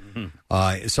up.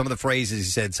 Some of the phrases,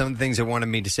 he said, some of the things they wanted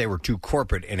me to say were too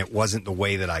corporate, and it wasn't the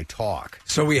way that I talk.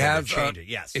 So we have, change it.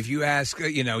 Yes. If you ask,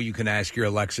 you can ask your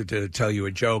Alexa to tell you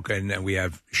a joke, and we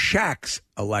have Shaq's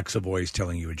Alexa voice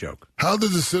telling you a joke. How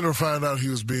did the center find out he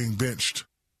was being benched?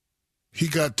 He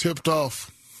got tipped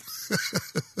off.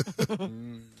 It's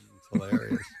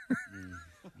hilarious.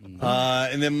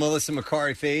 And then Melissa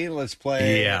McCarthy. Let's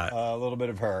play a little bit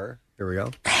of her. Here we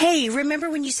go. Hey, remember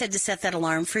when you said to set that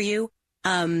alarm for you?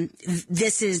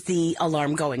 This is the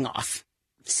alarm going off.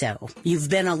 So you've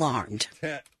been alarmed.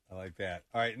 I like that.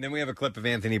 All right, and then we have a clip of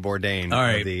Anthony Bourdain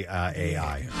of the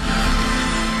AI.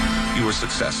 You were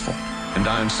successful, and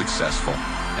I'm successful,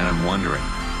 and I'm wondering,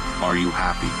 are you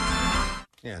happy?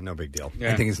 Yeah, no big deal.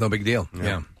 I think it's no big deal.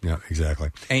 Yeah, exactly.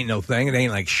 Ain't no thing. It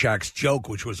ain't like Shaq's joke,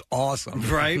 which was awesome.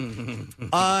 Right?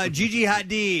 Gigi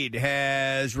Hadid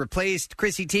has replaced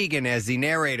Chrissy Teigen as the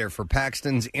narrator for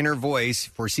Paxton's inner voice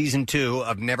for Season 2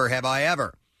 of Never Have I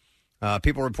Ever.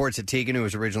 People reports that Teigen, who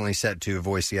was originally set to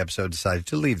voice the episode, decided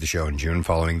to leave the show in June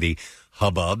following the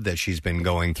hubbub that she's been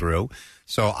going through.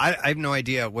 So I have no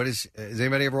idea. Has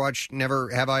anybody ever watched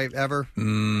Never Have I Ever?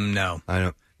 No. I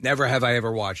don't. Never have I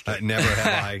ever watched it. Never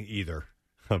have I either.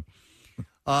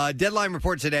 Deadline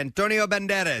reports that Antonio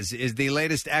Banderas is the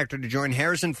latest actor to join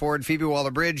Harrison Ford, Phoebe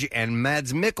Waller-Bridge, and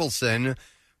Mads Mikkelsen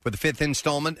for the 5th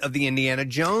installment of the Indiana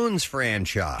Jones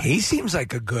franchise. He seems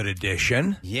like a good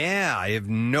addition. Yeah, I have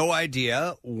no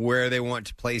idea where they want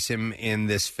to place him in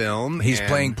this film. He's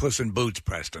playing Puss in Boots,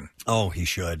 Preston. Oh, he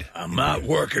should. I'm not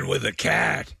working with a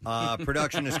cat.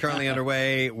 Production is currently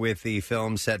underway with the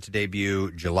film set to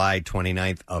debut July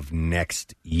 29th of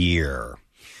next year.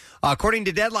 According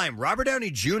to Deadline, Robert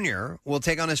Downey Jr. will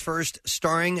take on his first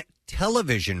starring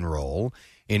television role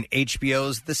in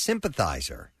HBO's The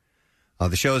Sympathizer.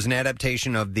 The show is an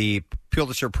adaptation of the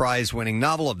Pulitzer Prize-winning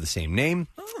novel of the same name.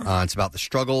 It's about the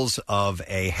struggles of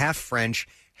a half-French,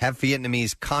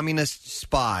 half-Vietnamese communist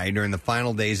spy during the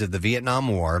final days of the Vietnam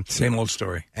War. Same old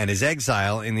story. And his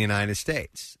exile in the United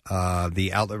States.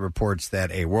 The outlet reports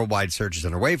that a worldwide search is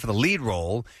underway for the lead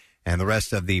role and the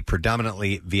rest of the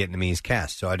predominantly Vietnamese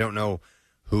cast. So I don't know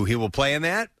who he will play in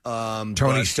that.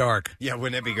 Tony Stark. Yeah,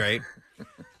 wouldn't that be great?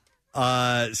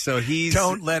 So he's...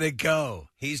 Don't let it go.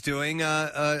 He's doing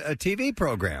a TV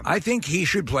program. I think he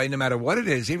should play no matter what it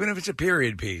is, even if it's a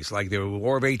period piece, like the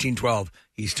War of 1812.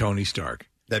 He's Tony Stark.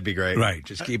 That'd be great. Right.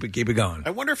 Just keep it going. I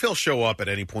wonder if he'll show up at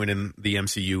any point in the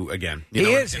MCU again. He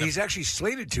is. He's actually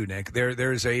slated to, Nick.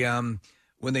 There's a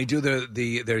when they do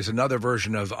there's another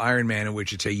version of Iron Man in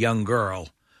which it's a young girl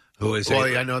who is.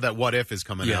 Well, I know that What If is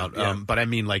coming out, but I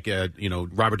mean, like,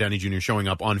 Robert Downey Jr. showing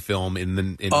up on film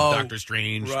in Doctor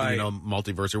Strange,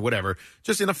 multiverse or whatever,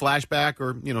 just in a flashback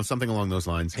or something along those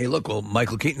lines. Hey, look, well,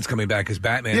 Michael Keaton's coming back as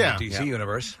Batman in the DC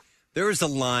universe. There was a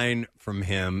line from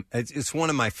him. It's one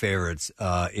of my favorites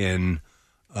I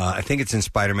think it's in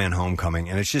Spider-Man Homecoming,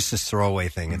 and it's just a throwaway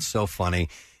thing. It's so funny.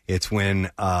 It's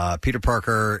when Peter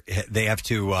Parker, they have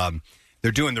to,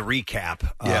 they're doing the recap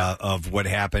of what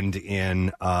happened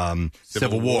in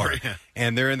Civil War. Yeah.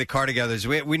 And they're in the car together. So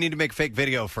we need to make a fake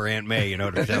video for Aunt May,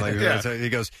 to pretend like So he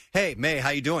goes, "Hey, May, how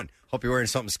you doing? Hope you're wearing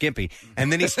something skimpy."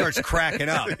 And then he starts cracking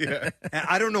up. And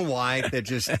I don't know why. That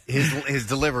just his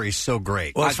delivery is so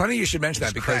great. Well, it's funny you should mention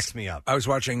that because cracks me up. I was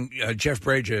watching Jeff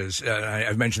Bridges.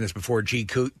 I've mentioned this before.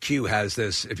 GQ has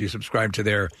this. If you subscribe to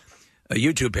their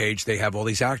YouTube page, they have all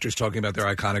these actors talking about their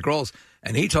iconic roles.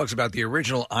 And he talks about the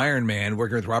original Iron Man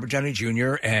working with Robert Downey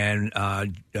Jr. and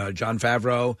Jon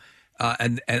Favreau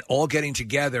and all getting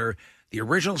together. The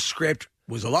original script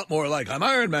was a lot more like, "I'm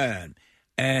Iron Man."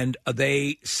 And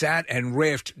they sat and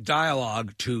riffed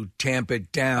dialogue to tamp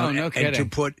it down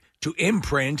and to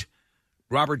imprint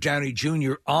Robert Downey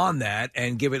Jr. on that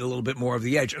and give it a little bit more of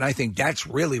the edge. And I think that's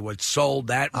really what sold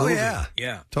that movie. Oh,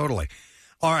 yeah. Totally.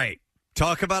 All right.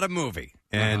 Talk about a movie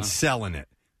and selling it.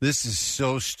 This is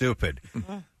so stupid.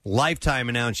 Lifetime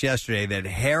announced yesterday that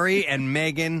Harry and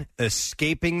Meghan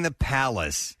Escaping the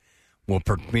Palace will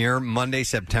premiere Monday,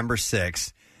 September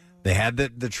 6th. They had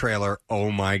the trailer.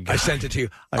 Oh, my God. I sent it to you.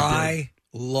 I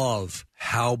love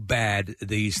how bad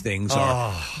these things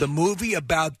are. The movie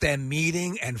about them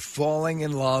meeting and falling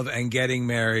in love and getting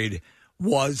married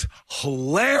was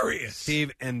hilarious.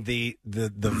 Steve, and the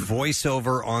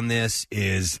voiceover on this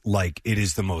is like, it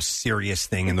is the most serious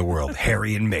thing in the world.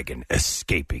 Harry and Meghan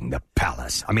escaping the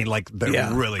palace. I mean, like,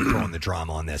 they're really throwing the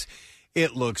drama on this.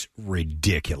 It looks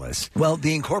ridiculous. Well,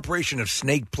 the incorporation of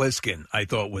Snake Plissken, I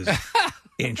thought, was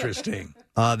interesting.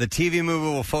 The TV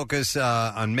movie will focus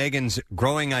on Meghan's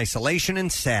growing isolation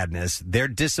and sadness, their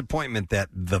disappointment that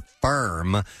the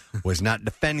firm was not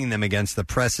defending them against the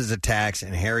press's attacks,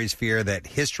 and Harry's fear that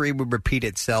history would repeat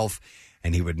itself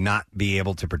and he would not be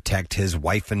able to protect his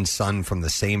wife and son from the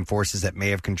same forces that may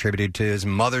have contributed to his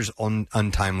mother's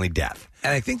untimely death.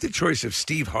 And I think the choice of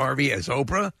Steve Harvey as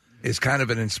Oprah is kind of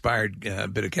an inspired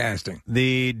bit of casting.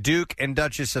 The Duke and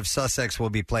Duchess of Sussex will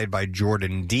be played by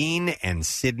Jordan Dean and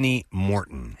Sidney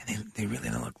Morton. And they really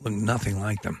don't look nothing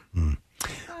like them.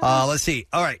 Let's see.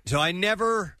 All right, so I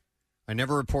never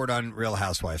report on Real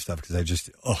Housewives stuff because I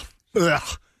just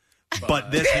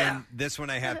But this one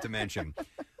I have to mention.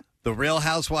 The Real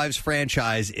Housewives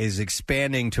franchise is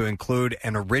expanding to include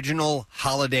an original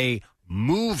holiday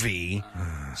movie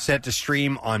set to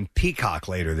stream on Peacock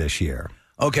later this year.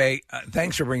 Okay,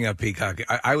 thanks for bringing up Peacock.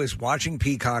 I was watching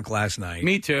Peacock last night.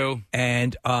 Me too.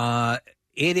 And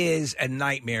it is a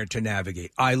nightmare to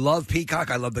navigate. I love Peacock.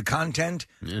 I love the content.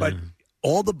 But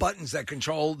all the buttons that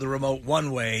control the remote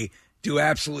one way do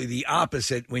absolutely the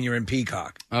opposite when you're in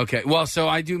Peacock. Okay. Well, so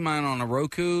I do mine on a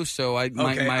Roku, so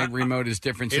my remote is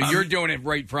different. So you're doing it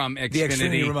right from Xfinity. The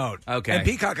Xfinity remote. Okay. And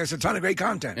Peacock has a ton of great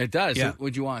content. It does. Yeah.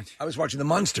 What'd you watch? I was watching The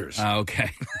Munsters. Okay.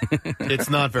 It's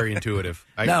not very intuitive.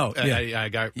 I got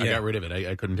rid of it.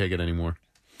 I couldn't take it anymore.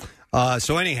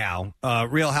 So anyhow,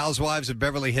 Real Housewives of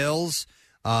Beverly Hills.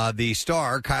 The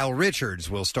star, Kyle Richards,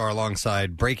 will star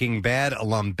alongside Breaking Bad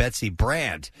alum Betsy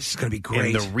Brandt. This is going to be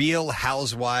great. In the Real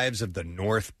Housewives of the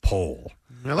North Pole.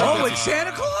 It's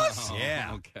Santa Claus?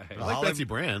 Yeah. Okay. I like Betsy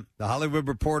Brandt. The Hollywood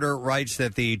Reporter writes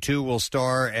that the two will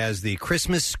star as the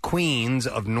Christmas queens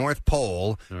of North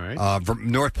Pole,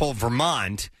 North Pole,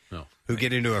 Vermont, who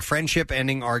get into a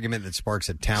friendship-ending argument that sparks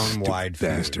a town-wide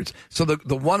feud. Bastards. So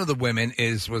the one of the women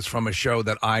was from a show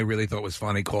that I really thought was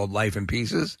funny called Life in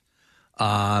Pieces.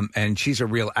 And she's a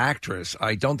real actress.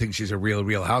 I don't think she's a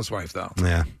real housewife, though.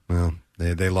 Yeah, well,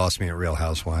 they lost me at Real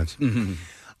Housewives.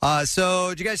 So,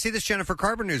 did you guys see this? Jennifer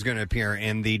Carpenter is going to appear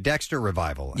in the Dexter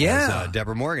revival as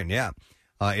Deborah Morgan. Yeah.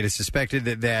 It is suspected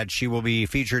that she will be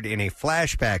featured in a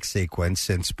flashback sequence,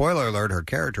 and spoiler alert, her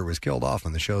character was killed off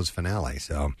in the show's finale.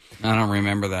 So I don't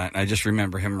remember that. I just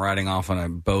remember him riding off on a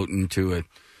boat into a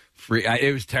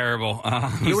it was terrible.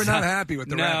 You were not happy with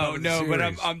the wrap-up of the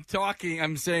series. But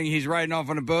I'm saying he's riding off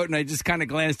on a boat, and I just kind of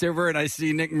glanced over and I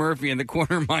see Nick Murphy in the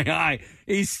corner of my eye.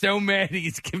 He's so mad.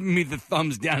 He's giving me the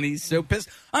thumbs down. He's so pissed.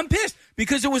 I'm pissed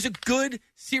because it was a good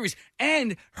series,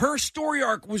 and her story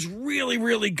arc was really,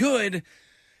 really good.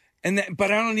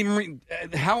 But I don't even.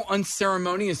 How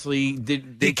unceremoniously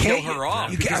did they kill her off?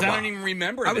 Because I don't even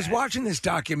remember. I was watching this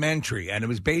documentary, and it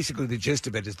was basically the gist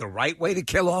of it is the right way to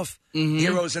kill off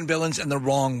heroes and villains, and the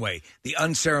wrong way, the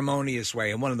unceremonious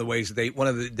way. And one of the ways one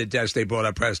of the deaths they brought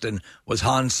up, Preston, was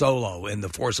Han Solo in The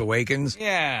Force Awakens.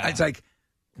 Yeah, it's like.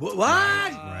 What?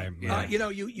 Right. Yeah.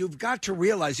 You've got to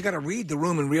realize, you got to read the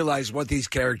room and realize what these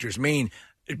characters mean.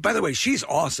 By the way, she's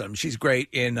awesome. She's great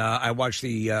in. I watched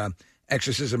the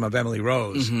Exorcism of Emily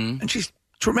Rose, and she's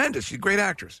tremendous. She's a great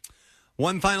actress.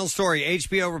 One final story.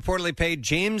 HBO reportedly paid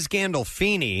James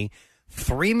Gandolfini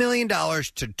 $3 million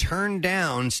to turn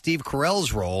down Steve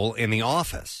Carell's role in The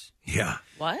Office. Yeah.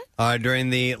 What?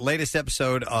 During the latest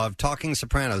episode of Talking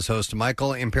Sopranos, host Michael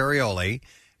Imperioli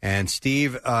and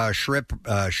Steve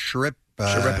Sciarippa?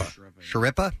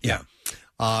 Yeah.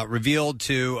 Revealed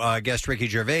to guest Ricky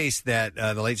Gervais that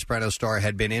the late Sopranos star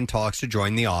had been in talks to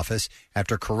join The Office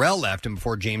after Carell left and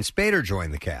before James Spader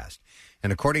joined the cast.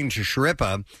 And according to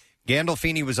Sciarippa,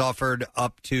 Gandolfini was offered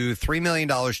up to $3 million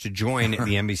to join the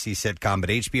NBC sitcom, but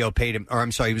HBO paid him,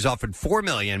 he was offered $4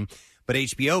 million, but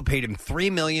HBO paid him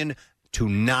 $3 million to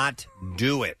not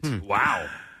do it. Wow.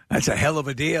 That's a hell of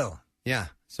a deal. Yeah.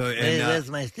 So,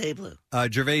 where's my stapler?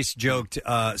 Gervais joked,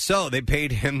 so they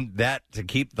paid him that to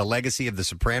keep the legacy of The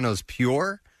Sopranos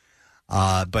pure.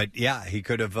 But yeah, he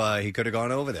could have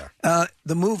gone over there.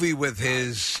 The movie with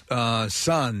his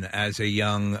son as a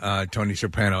young Tony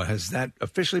Soprano, has that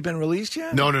officially been released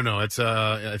yet? No. It's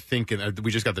I think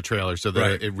we just got the trailer, so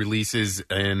it releases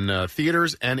in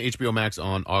theaters and HBO Max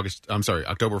on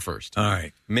October 1st. All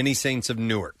right, Many Saints of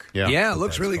Newark. Yeah, it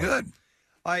looks really good.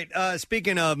 All right,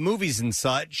 speaking of movies and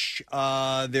such,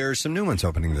 there's some new ones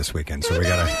opening this weekend, so we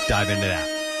got to dive into that.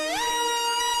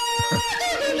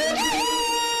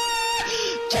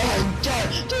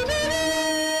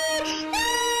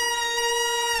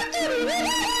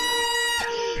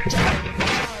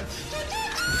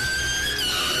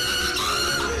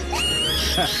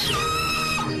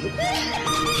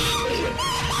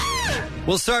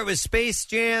 We'll start with Space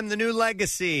Jam: The New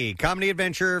Legacy, comedy,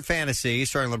 adventure, fantasy,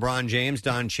 starring LeBron James,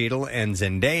 Don Cheadle, and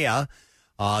Zendaya.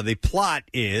 The plot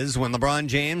is when LeBron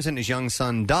James and his young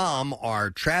son Dom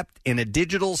are trapped in a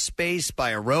digital space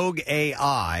by a rogue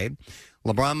AI,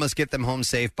 LeBron must get them home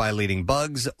safe by leading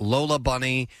Bugs, Lola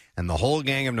Bunny, and the whole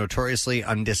gang of notoriously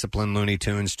undisciplined Looney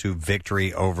Tunes to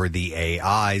victory over the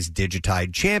AI's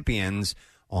digitized champions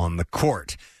on the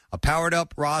court. A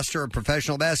powered-up roster of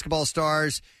professional basketball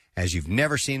stars as you've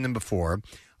never seen them before.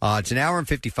 It's an hour and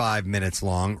 55 minutes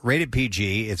long, rated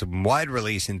PG. It's a wide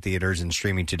release in theaters and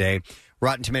streaming today.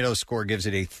 Rotten Tomatoes score gives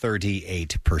it a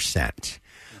 38%.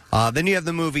 Then you have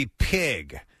the movie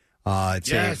Pig.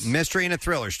 It's a mystery and a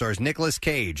thriller. Stars Nicolas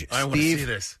Cage,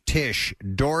 Steve Tisch,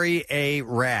 Dory A.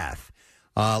 Rath.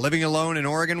 Living alone in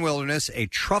Oregon wilderness, a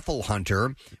truffle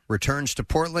hunter returns to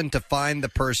Portland to find the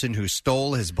person who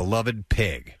stole his beloved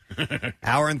pig.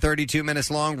 Hour and 32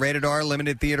 minutes long, rated R,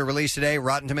 limited theater release today.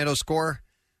 Rotten Tomatoes score,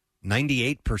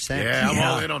 98%. Yeah, I'm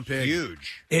all in on Pig.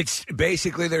 Huge. It's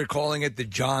basically, they're calling it the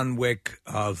John Wick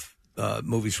of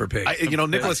movies for pigs.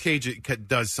 Nicolas Cage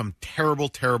does some terrible,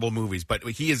 terrible movies, but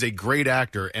he is a great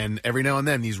actor, and every now and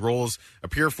then these roles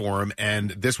appear for him,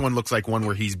 and this one looks like one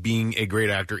where he's being a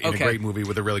great actor in a great movie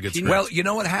with a really good script. Well, you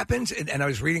know what happens? And I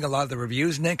was reading a lot of the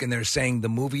reviews, Nick, and they're saying the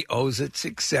movie owes its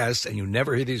success, and you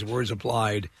never hear these words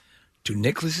applied, to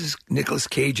Nicolas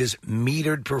Cage's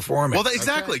metered performance. Well,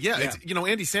 exactly, yeah. It's,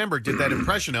 Andy Samberg did that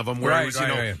impression of him where he was,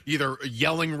 either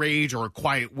yelling rage or a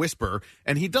quiet whisper,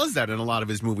 and he does that in a lot of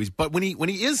his movies. But when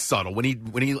he is subtle, when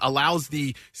he allows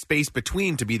the space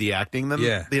between to be the acting,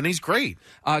 then he's great.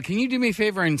 Can you do me a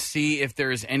favor and see if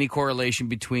there's any correlation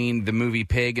between the movie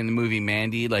Pig and the movie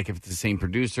Mandy? Like if it's the same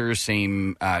producer,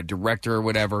 same director, or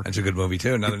whatever. That's a good movie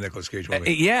too. Another Nicolas Cage movie.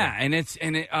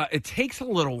 It takes a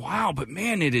little while, but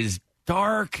man, it is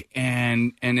dark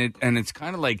and it's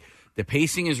kind of like the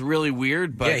pacing is really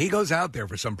weird. But he goes out there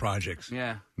for some projects.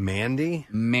 Yeah, Mandy.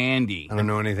 I don't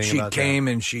know anything about that. She came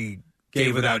and she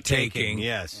gave without taking.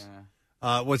 Yes.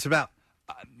 Yeah. What's it about?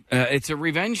 It's a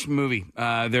revenge movie.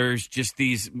 There's just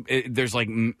there's like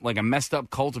a messed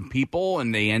up cult of people,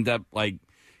 and they end up like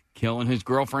killing his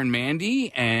girlfriend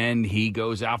Mandy, and he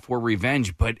goes out for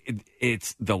revenge. But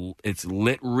it's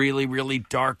lit really, really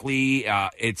darkly.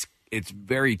 It's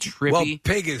very trippy. Well,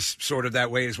 Pig is sort of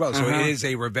that way as well. So it is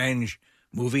a revenge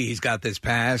movie. He's got this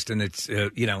past, and it's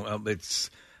it's.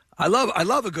 I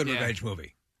love a good revenge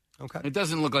movie. Okay. It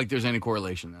doesn't look like there's any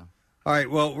correlation though. All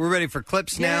right. Well, we're ready for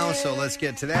clips now, so let's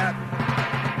get to that.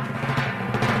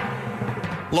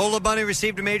 Lola Bunny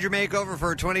received a major makeover for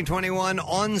her 2021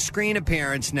 on-screen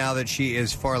appearance now that she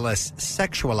is far less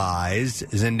sexualized.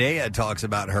 Zendaya talks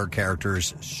about her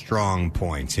character's strong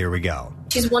points. Here we go.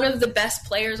 She's one of the best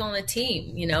players on the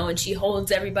team, and she holds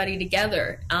everybody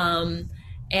together. And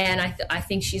I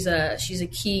think she's a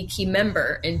key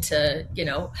member into,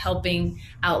 helping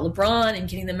out LeBron and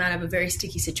getting them out of a very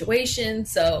sticky situation.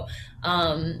 So,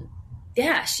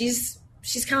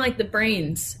 she's kind of like the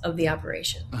brains of the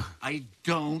operation. I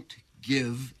don't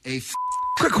give a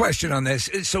Quick question on this.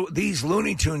 So these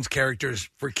Looney Tunes characters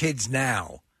for kids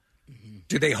now,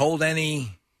 do they hold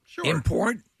any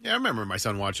import? Yeah, I remember my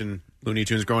son watching Looney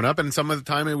Tunes growing up, and some of the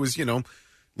time it was,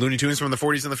 Looney Tunes from the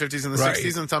 40s and the 50s and the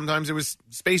 60s, and sometimes it was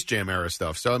Space Jam era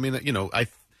stuff. So, I mean,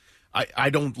 I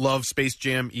don't love Space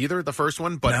Jam either, the first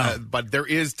one, but there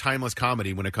is timeless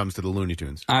comedy when it comes to the Looney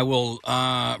Tunes. I will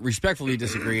respectfully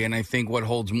disagree, and I think what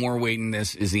holds more weight in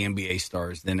this is the NBA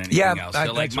stars than anything else.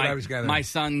 So, that's what I was gathering. My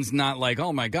son's not like,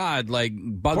 oh my God, like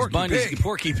Bugs Bunny,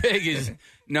 Porky Pig is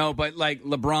no, but like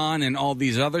LeBron and all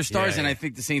these other stars, and I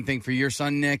think the same thing for your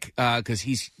son Nick, because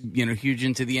he's huge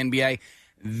into the NBA.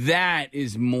 That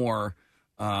is more,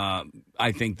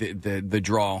 I think, the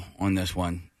draw on this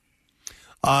one.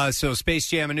 So Space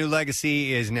Jam: A New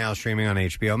Legacy is now streaming on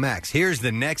HBO Max. Here's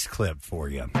the next clip for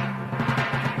you.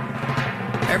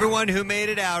 Everyone who made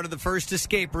it out of the first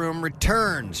escape room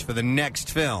returns for the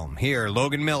next film. Here,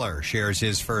 Logan Miller shares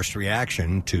his first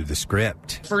reaction to the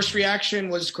script. First reaction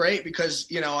was great because,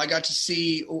 I got to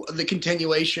see the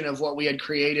continuation of what we had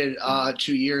created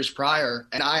 2 years prior.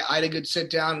 And I had a good sit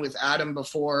down with Adam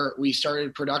before we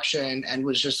started production and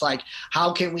was just like,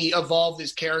 how can we evolve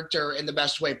this character in the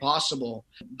best way possible?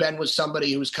 Ben was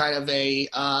somebody who was kind of a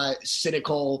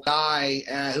cynical guy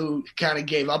who kind of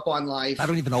gave up on life. I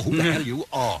don't even know who the hell you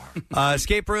are.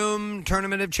 Escape Room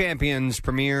Tournament of Champions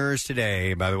premieres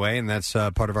today, by the way, and that's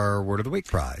part of our Word of the Week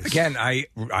prize. Again,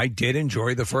 I did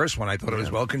enjoy the first one. I thought it was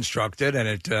well constructed, and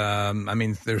it.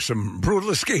 There's some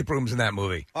brutal escape rooms in that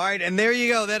movie. All right, and there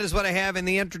you go. That is what I have in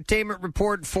the entertainment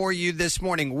report for you this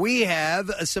morning. We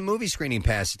have some movie screening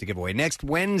passes to give away. Next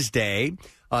Wednesday,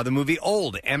 the movie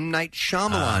Old, M. Night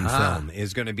Shyamalan film,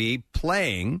 is going to be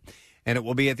playing. And it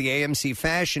will be at the AMC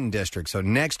Fashion District. So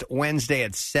next Wednesday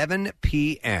at 7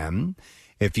 p.m.,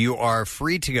 if you are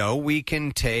free to go, we can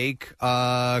take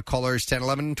callers 10,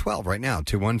 11, and 12 right now.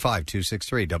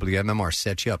 215-263. WMMR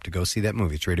sets you up to go see that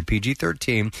movie. It's rated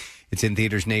PG-13. It's in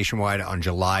theaters nationwide on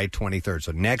July 23rd.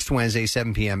 So next Wednesday,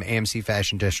 7 p.m., AMC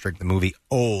Fashion District, the movie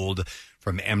Old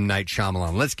from M. Night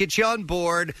Shyamalan. Let's get you on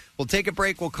board. We'll take a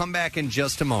break. We'll come back in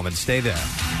just a moment. Stay there.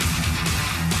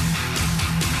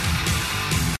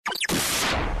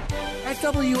 At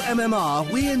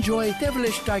WMMR, we enjoy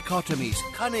devilish dichotomies,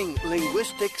 cunning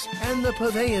linguistics, and the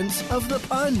purveyance of the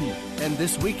pun. And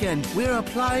this weekend, we're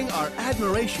applying our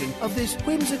admiration of this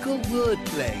whimsical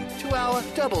wordplay to our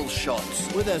double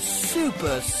shots with a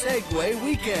super segue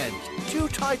weekend. Two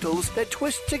titles that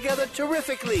twist together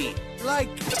terrifically, like...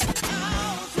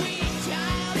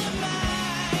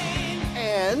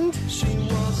 And... She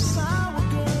was a sour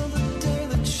girl the day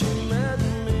that she met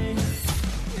me.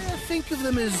 Think of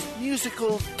them as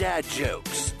musical dad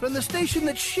jokes from the station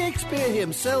that Shakespeare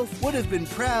himself would have been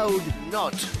proud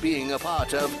not being a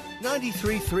part of.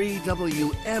 93.3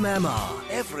 WMMR.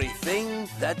 Everything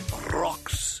that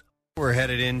rocks. We're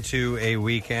headed into a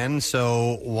weekend,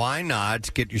 so why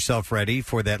not get yourself ready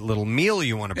for that little meal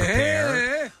you want to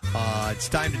prepare? It's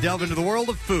time to delve into the world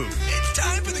of food. It's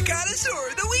time for the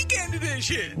Connoisseur, the weekend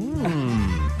edition.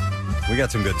 We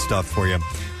got some good stuff for you.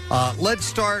 Let's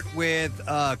start with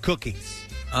cookies.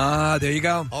 There you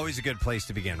go. Always a good place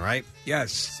to begin, right?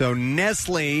 Yes. So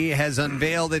Nestle has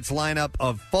unveiled its lineup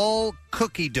of fall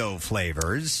cookie dough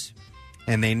flavors,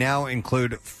 and they now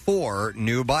include 4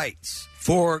 new bites.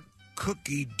 4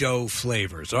 cookie dough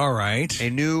flavors. All right. A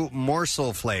new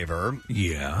morsel flavor.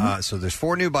 Yeah. So there's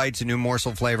 4 new bites, a new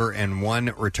morsel flavor, and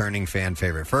 1 returning fan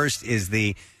favorite. First is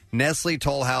the Nestle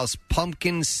Toll House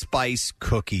Pumpkin Spice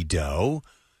Cookie Dough.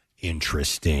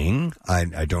 Interesting. I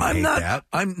don't hate that.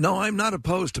 I'm not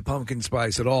opposed to pumpkin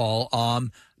spice at all.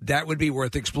 That would be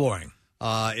worth exploring.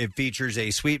 It features a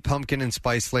sweet pumpkin and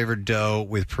spice flavored dough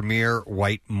with premier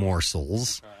white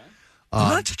morsels.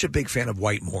 I'm not such a big fan of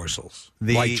white morsels.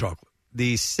 White chocolate.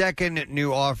 The second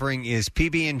new offering is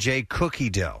PB&J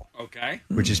cookie dough. Okay.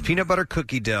 Which is peanut butter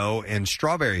cookie dough and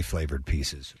strawberry flavored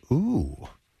pieces. Ooh,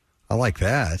 I like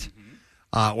that.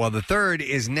 Well, the third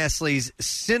is Nestle's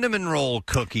cinnamon roll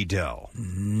cookie dough.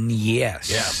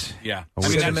 Yes. Yeah.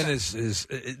 Cinnamon is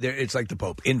it's like the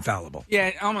Pope, infallible. Yeah,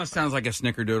 it almost sounds like a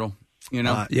snickerdoodle. You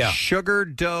know, sugar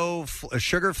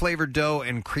flavored dough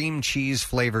and cream cheese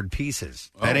flavored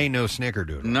pieces. That ain't no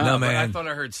snickerdoodle. No, man. I thought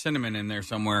I heard cinnamon in there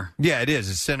somewhere. Yeah, it is.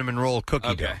 It's cinnamon roll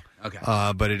cookie dough. Okay.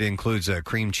 But it includes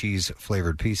cream cheese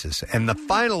flavored pieces. And the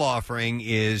final offering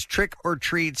is Trick or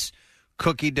Treats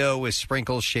cookie dough with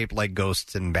sprinkles shaped like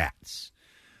ghosts and bats.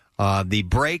 The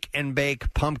Break and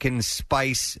Bake pumpkin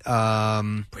spice.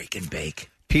 Break and Bake.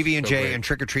 PB&J and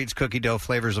Trick or Treats cookie dough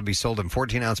flavors will be sold in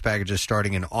 14-ounce packages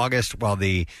starting in August, while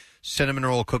the cinnamon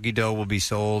roll cookie dough will be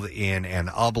sold in an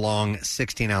oblong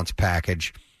 16-ounce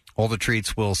package. All the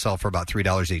treats will sell for about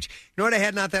 $3 each. You know what I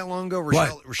had not that long ago?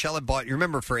 Rochelle had bought, you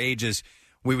remember for ages,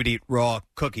 we would eat raw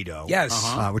cookie dough. Yes.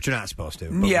 Which you're not supposed to.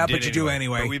 But you do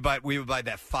anyway. But we would buy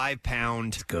that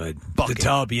 5-pound bucket. The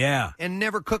tub, yeah. And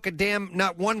never cook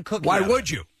not one cookie. Why would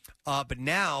you? But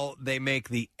now they make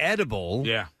the edible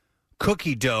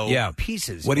cookie dough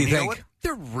pieces. What do you And think? know what?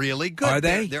 They're really good. Are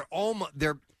they? They're almost.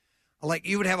 They're like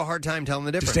you would have a hard time telling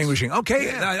the difference. Distinguishing. Okay,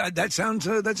 Yeah. that sounds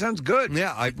good.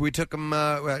 Yeah, we took them.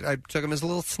 I took them as a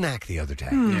little snack the other day.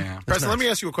 Yeah. Preston, let me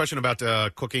ask you a question about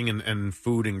cooking and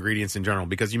food ingredients in general,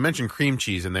 because you mentioned cream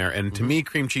cheese in there, and to me,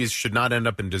 cream cheese should not end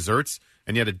up in desserts,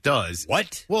 and yet it does.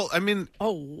 What? Well, I mean,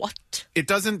 what? It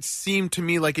doesn't seem to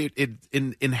me like it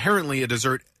inherently a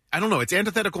dessert. I don't know. It's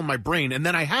antithetical in my brain, and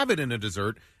then I have it in a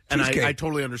dessert, and I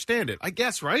totally understand it. I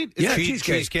guess, right?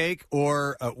 Cheesecake.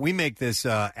 Or we make this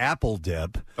apple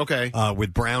dip. Okay.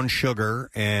 With brown sugar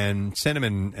and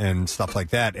cinnamon and stuff like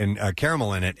that, and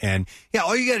caramel in it. And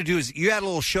all you got to do is you add a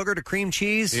little sugar to cream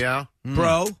cheese. Yeah.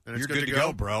 Bro, And it's you're good to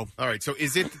go, bro. All right. So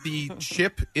is it the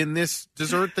chip in this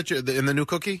dessert in the new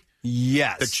cookie?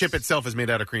 Yes. The chip itself is made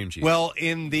out of cream cheese. Well,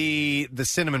 in the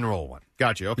cinnamon roll one.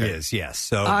 Gotcha. Okay. Yes.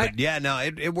 So,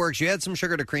 it works. You add some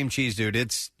sugar to cream cheese, dude.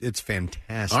 It's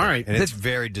fantastic. All right. And it's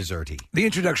very desserty. The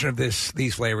introduction of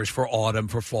these flavors for autumn,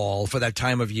 for fall, for that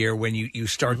time of year when you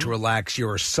start to relax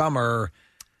your summer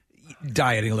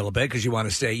dieting a little bit because you want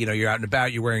to stay, you're out and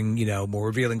about, you're wearing, more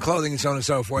revealing clothing and so on and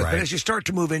so forth. Right. But as you start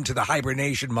to move into the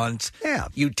hibernation months,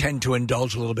 you tend to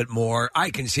indulge a little bit more.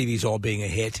 I can see these all being a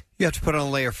hit. You have to put on a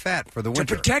layer of fat for the winter.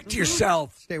 To protect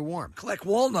yourself. Stay warm. Collect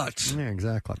walnuts. Yeah,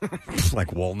 exactly.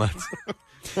 Like walnuts.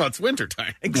 Well, it's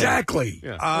wintertime. Exactly.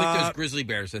 Yeah. Like those grizzly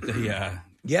bears that they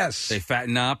yes, they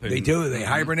fatten up. And, they do. They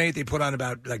hibernate. They put on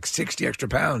about 60 extra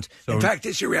pounds. In fact,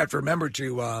 this year we have to remember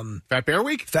to Fat Bear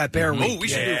Week. Fat Bear Week. Oh, we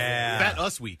should do Fat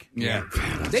Us Week. Yeah,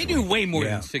 they do way more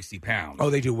than 60 pounds.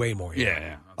 Oh, they do way more.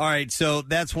 Yeah. All right, so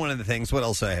that's one of the things. What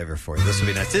else do I have here for you? This will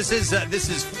be nice. This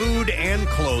is food and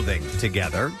clothing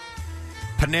together.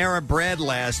 Panera Bread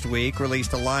last week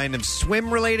released a line of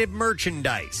swim-related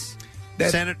merchandise.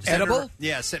 Edible?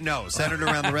 Centered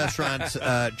around the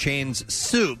restaurant chain's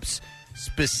soups,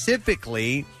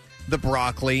 specifically the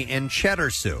broccoli and cheddar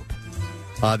soup.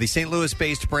 The St.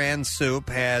 Louis-based brand soup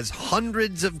has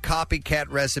hundreds of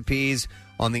copycat recipes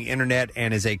on the internet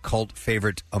and is a cult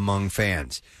favorite among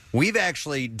fans. We've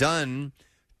actually done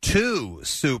 2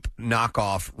 soup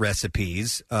knockoff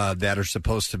recipes that are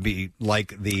supposed to be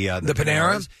like the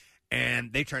Panera,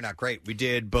 and they turned out great. We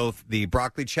did both the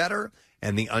broccoli cheddar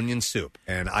and the onion soup,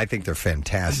 and I think they're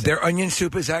fantastic. Their onion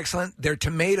soup is excellent. Their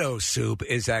tomato soup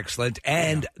is excellent,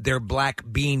 and their black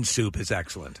bean soup is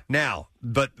excellent. Now,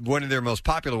 but one of their most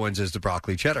popular ones is the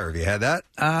broccoli cheddar. Have you had that?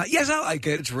 Yes, I like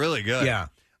it. It's really good. Yeah.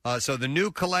 So the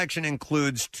new collection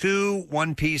includes 2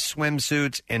 one-piece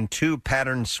swimsuits and 2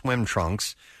 patterned swim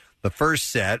trunks. The first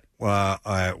set,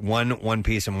 one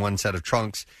piece and 1 set of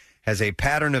trunks, has a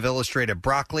pattern of illustrated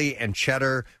broccoli and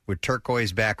cheddar with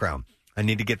turquoise background. I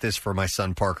need to get this for my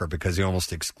son Parker because he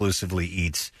almost exclusively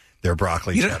eats their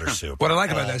broccoli cheddar soup. What I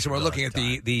like about this, and we're looking at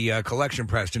the collection,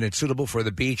 Preston, it's suitable for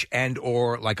the beach and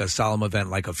or like a solemn event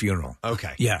like a funeral.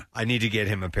 Okay. Yeah. I need to get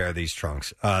him a pair of these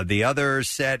trunks. The other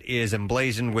set is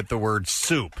emblazoned with the word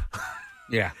soup.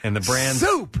 Yeah. And the brand's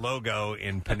soup logo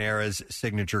in Panera's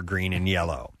signature green and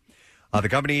yellow. The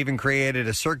company even created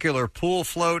a circular pool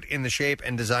float in the shape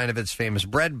and design of its famous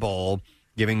bread bowl,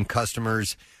 giving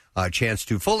customers a chance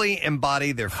to fully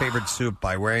embody their favorite soup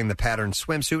by wearing the patterned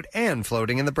swimsuit and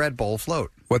floating in the bread bowl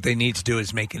float. What they need to do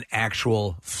is make an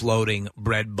actual floating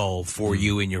bread bowl for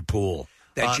you in your pool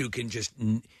that you can just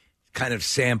kind of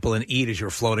sample and eat as you're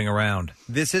floating around.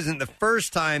 This isn't the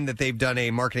first time that they've done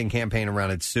a marketing campaign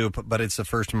around its soup, but it's the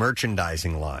first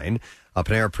merchandising line.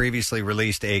 Panera previously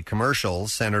released a commercial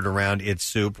centered around its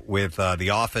soup with The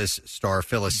Office star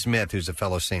Phyllis Smith, who's a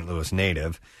fellow St. Louis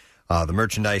native. The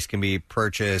merchandise can be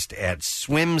purchased at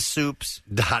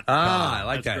swimsoups.com. I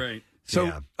like That's that. great.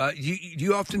 So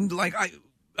you often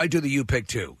I do the you pick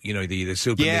too. You know, the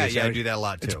soup. Yeah, and the I do that a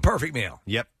lot too. It's a perfect meal.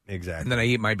 Yep, exactly. And then I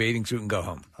eat my bathing suit and go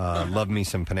home. Love me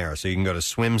some Panera. So you can go to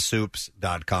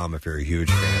swimsoups.com if you're a huge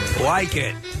fan. Like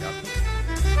it.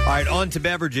 All right, on to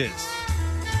beverages.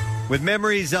 With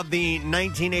memories of the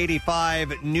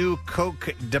 1985 new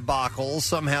Coke debacle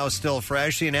somehow still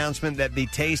fresh, the announcement that the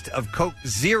taste of Coke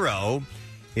Zero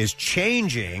is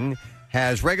changing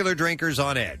has regular drinkers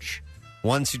on edge.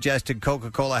 One suggested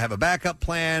Coca-Cola have a backup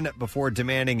plan before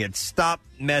demanding it stop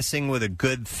messing with a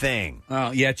good thing.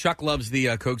 Oh, yeah, Chuck loves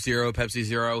the Coke Zero, Pepsi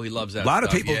Zero. He loves that A lot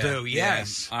of stuff. people Yeah. do,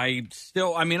 yes. Yeah.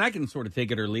 I can sort of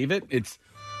take it or leave it.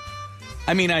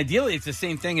 Ideally, it's the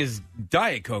same thing as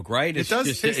Diet Coke, right? It does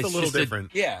taste a little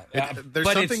different. There's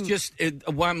but something... it's just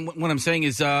what I'm saying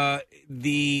is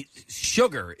the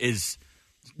sugar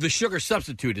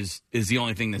substitute is the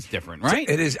only thing that's different, right?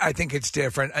 It is. I think it's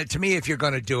different. To me, if you're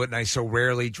going to do it, and I so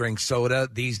rarely drink soda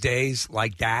these days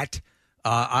like that,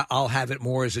 I'll have it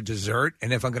more as a dessert.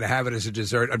 And if I'm going to have it as a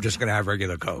dessert, I'm just going to have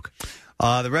regular Coke.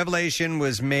 The revelation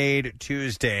was made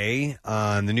Tuesday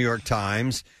on the New York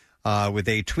Times. With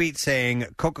a tweet saying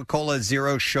Coca-Cola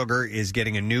Zero Sugar is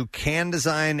getting a new can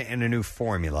design and a new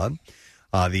formula.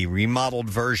 The remodeled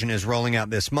version is rolling out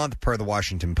this month per the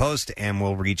Washington Post and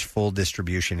will reach full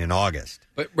distribution in August.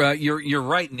 But you're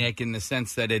right, Nick, in the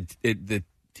sense that the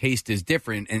taste is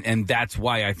different, and that's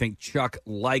why I think Chuck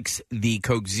likes the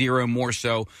Coke Zero more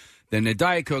so than the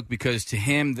Diet Coke, because to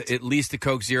him, at least the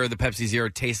Coke Zero, the Pepsi Zero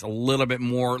tastes a little bit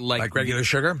more like regular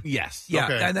sugar. Yes, yeah,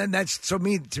 okay. And then that's to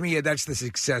me that's the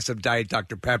success of Diet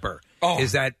Dr. Pepper.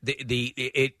 Is that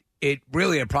it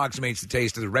really approximates the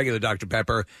taste of the regular Dr.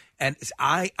 Pepper, and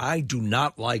I do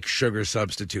not like sugar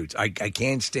substitutes. I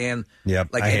can't stand. Yep,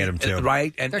 I hate them too.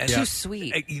 Right, they're too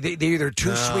sweet. They're either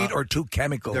too sweet or too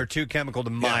chemical. They're too chemical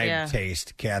to my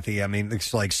taste, Kathy. I mean,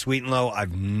 it's like Sweet and Low.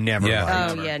 I've never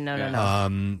liked. Oh yeah, no.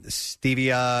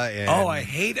 Stevia. And, I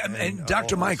hate them. And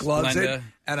Dr. Mike loves Splenda. it.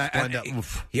 And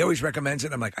he always recommends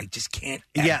it. I'm like, I just can't.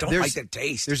 I don't like the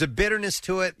taste. There's a bitterness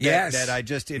to it that I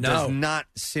just does not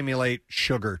simulate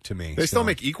sugar to me. They still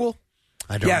make Equal?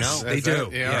 I don't know. They do.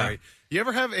 Yeah. All right. You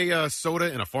ever have a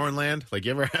soda in a foreign land? Like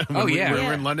you ever have when we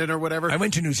were in London or whatever? I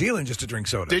went to New Zealand just to drink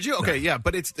soda. Did you? Okay, yeah,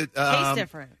 but it's tastes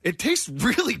different. It tastes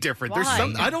really different. Why? There's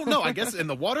some I don't know. I guess in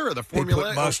the water or the formula. They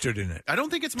put mustard in it. I don't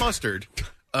think it's mustard.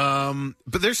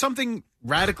 But there's something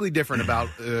radically different about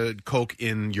Coke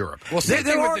in Europe. Well, same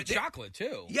thing with the chocolate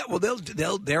too. Yeah, well,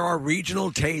 there are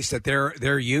regional tastes that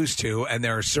they're used to, and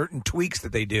there are certain tweaks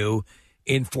that they do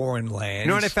in foreign lands. You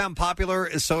know what I found popular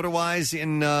soda-wise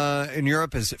in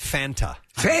Europe is Fanta.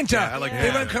 Fanta. Yeah, I like they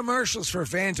Fanta. run commercials for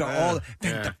Fanta.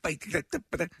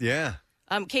 Yeah.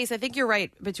 Case, I think you're right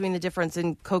between the difference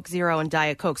in Coke Zero and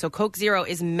Diet Coke. So Coke Zero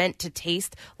is meant to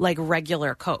taste like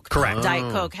regular Coke. Correct.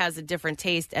 Diet Coke has a different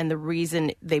taste, and the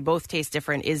reason they both taste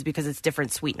different is because it's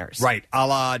different sweeteners. Right, a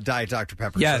la Diet Dr.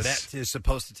 Pepper. Yes. So that is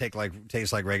supposed to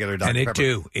taste like regular Dr. And it Pepper.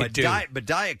 do. But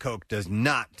Diet Coke does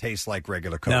not taste like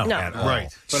regular Coke No. at all. Right.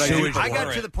 But Sewage I got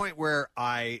water. to the point where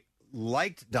I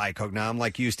liked Diet Coke. Now, I'm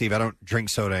like you, Steve. I don't drink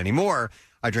soda anymore.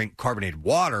 I drink carbonated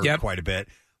water quite a bit.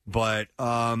 But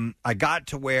I got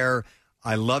to where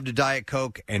I loved a Diet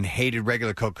Coke and hated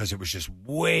regular Coke because it was just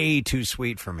way too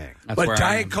sweet for me. But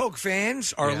Diet Coke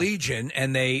fans are legion,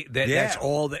 and that's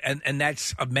all. And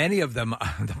that's many of them.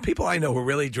 The people I know who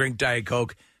really drink Diet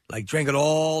Coke drink it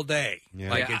all day. Yeah.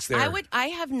 Like it's their. I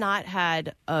have not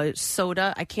had a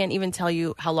soda. I can't even tell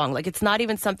you how long. Like it's not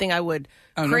even something I would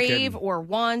crave or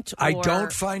want. I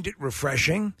don't find it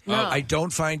refreshing. No. I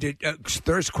don't find it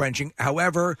thirst quenching.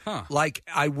 However,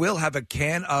 I will have a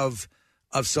can of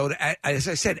soda, as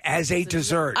I said, as a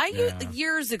dessert.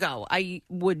 Years ago, I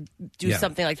would do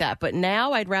something like that, but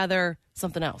now I'd rather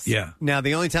something else. Yeah. Now,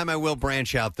 the only time I will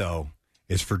branch out, though,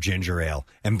 is for ginger ale.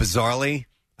 And bizarrely,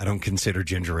 I don't consider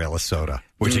ginger ale a soda,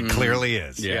 which it clearly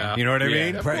is. Yeah. You know what I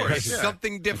mean? Of course, It's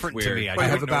something different to me. I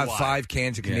have about 5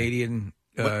 cans of Canadian.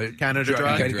 Canada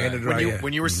Dry. Canada Dry,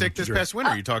 when you were sick this past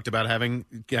winter, you talked about having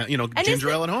ginger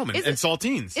ale at home and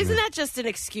saltines. Isn't that just an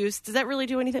excuse? Does that really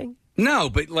do anything? No,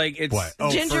 but it's what?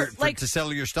 Oh, ginger, to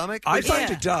settle your stomach. I find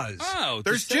it does. Oh,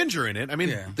 there's ginger in it. I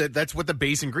mean, that's what the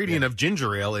base ingredient of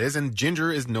ginger ale is, and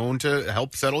ginger is known to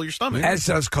help settle your stomach. As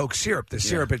does Coke syrup. The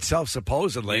syrup itself,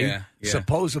 supposedly. Yeah.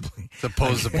 Supposedly.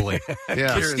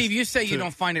 Yeah. Steve, you say you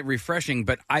don't find it refreshing,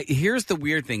 but here's the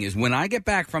weird thing is when I get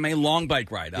back from a long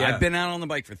bike ride, I've been out on the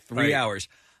bike for 3 hours,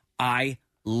 I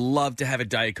love to have a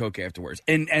Diet Coke afterwards.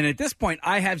 And at this point,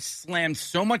 I have slammed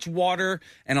so much water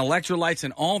and electrolytes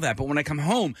and all that. But when I come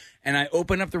home and I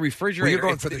open up the refrigerator... Well, you're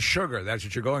going for the sugar. That's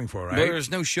what you're going for, right? There's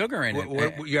no sugar in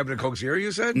it. You having a Coke Zero,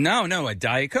 you said? No, a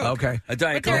Diet Coke. Okay. A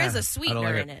Diet But Coke. there is a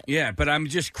sweetener in it. Yeah, but I'm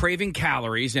just craving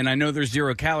calories, and I know there's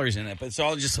 0 calories in it. But so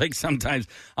I'll just sometimes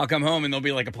I'll come home and there'll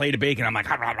be like a plate of bacon. I'm like,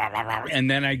 and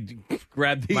then I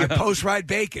grab the... My post-ride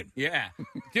bacon. Yeah.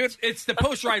 Dude, it's the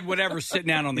post-ride whatever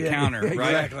sitting out on the counter,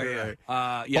 right? Exactly, yeah.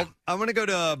 Yeah. Well, I'm going to go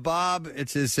to Bob.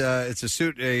 It's his. It's a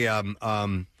suit.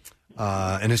 An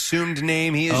assumed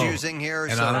name he is using here.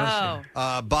 Anonymous.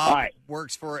 Bob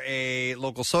works for a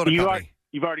local soda company.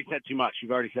 You've already said too much.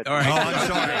 You've already said too All much. right. Oh, I'm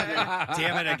sorry.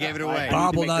 Damn it! I gave it away.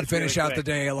 Bob will not finish out the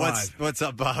day alive. What's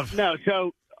up, Bob? No,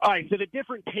 so all right. So the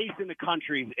different taste in the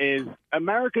countries is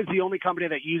America's the only company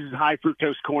that uses high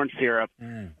fructose corn syrup,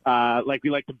 like we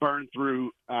like to burn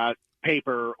through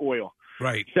paper or oil.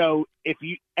 Right. So if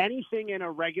you anything in a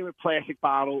regular plastic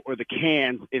bottle or the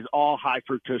cans is all high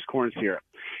fructose corn syrup.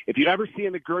 If you ever see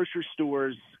in the grocery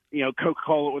stores,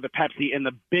 Coca-Cola or the Pepsi in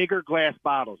the bigger glass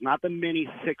bottles, not the mini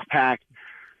 6-pack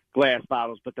glass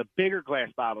bottles, but the bigger glass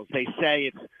bottles, they say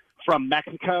it's from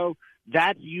Mexico.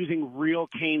 That's using real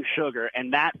cane sugar,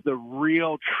 and that's the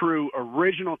real, true,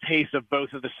 original taste of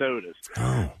both of the sodas.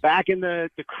 Oh. Back in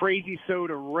the crazy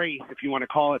soda race, if you want to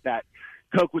call it that,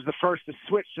 Coke was the first to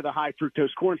switch to the high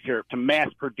fructose corn syrup to mass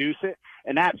produce it,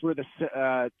 and that's where the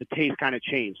taste kind of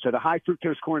changed. So the high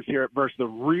fructose corn syrup versus the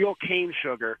real cane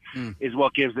sugar is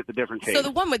what gives it the different taste. So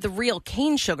the one with the real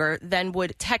cane sugar then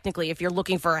would technically, if you're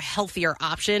looking for a healthier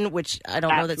option, which I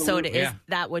don't know that soda is,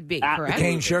 that would be, correct? The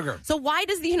cane sugar. So why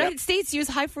does the United States use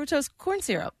high fructose corn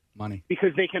syrup? Money.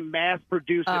 Because they can mass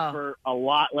produce it for a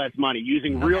lot less money.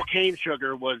 Using real cane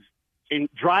sugar was in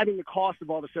driving the cost of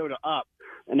all the soda up,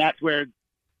 and that's where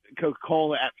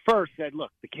Coca-Cola at first said,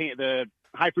 look, the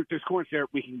high fructose corn syrup,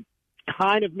 we can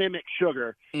kind of mimic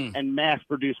sugar and mass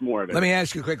produce more of it. Let me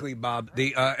ask you quickly, Bob,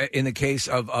 in the case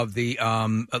of the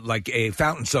like a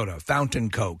fountain soda, fountain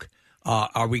Coke,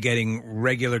 are we getting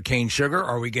regular cane sugar or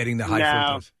are we getting the high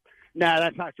fructose? No,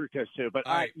 that's high fructose too, but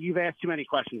you've asked too many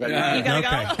questions. You gotta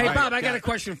go. Hey, Bob, I got a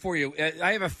question for you.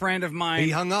 I have a friend of mine. He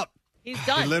hung up. He's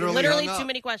done. Literally too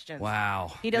many questions.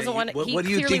 Wow. He doesn't want to. What do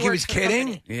you think? He was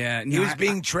kidding? Yeah. He was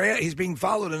being he's being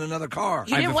followed in another car.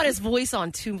 He didn't want his voice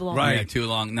on too long. Right. Yeah, too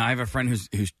long. Now, I have a friend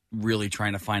who's really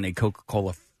trying to find a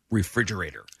Coca-Cola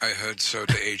refrigerator. I heard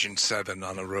Soda Agent 7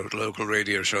 on a local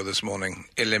radio show this morning.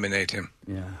 Eliminate him.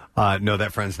 Yeah. No,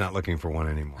 that friend's not looking for one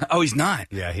anymore. Oh, he's not?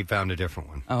 Yeah, he found a different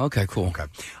one. Oh, okay, cool. Okay.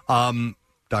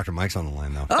 Dr. Mike's on the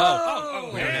line, though.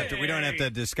 We don't have to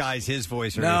disguise his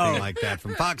voice or anything like that.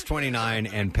 From Fox 29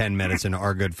 and Penn Medicine,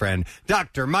 our good friend,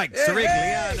 Dr. Mike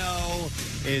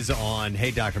Sirigliano is on.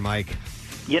 Hey, Dr. Mike.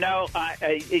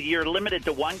 You're limited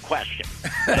to one question.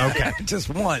 Okay. Just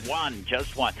one.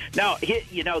 Just one. Now,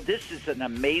 this is an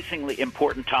amazingly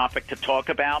important topic to talk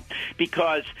about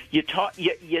because you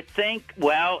think,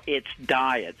 well, it's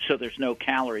diet, so there's no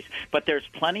calories. But there's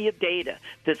plenty of data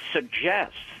that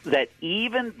suggests that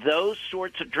even those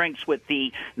sorts of drinks with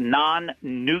the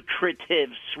non-nutritive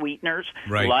sweeteners,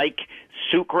 like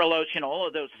sucralose, all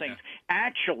of those things,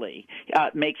 actually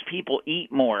makes people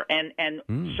eat more. And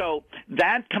so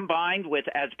that combined with,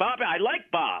 as Bob, I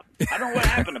like Bob. I don't know what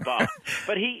happened to Bob.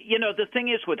 But the thing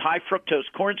is with high fructose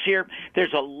corn syrup,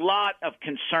 there's a lot of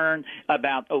concern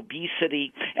about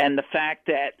obesity and the fact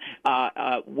that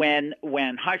when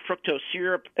high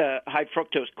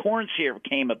fructose corn syrup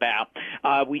came about,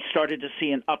 we started to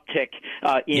see an uptick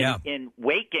in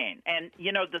weight gain. And,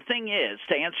 the thing is,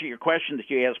 to answer your question that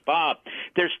you asked Bob,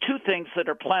 there's two things that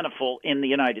are plentiful in the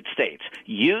United States: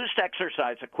 used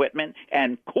exercise equipment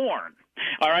and corn.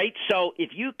 All right, so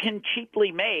if you can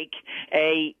cheaply make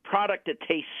a product that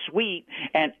tastes sweet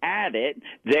and add it,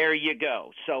 there you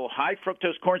go. So high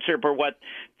fructose corn syrup, or what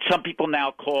some people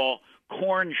now call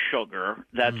corn sugar,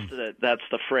 that's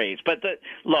the phrase. But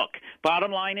look,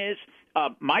 bottom line is,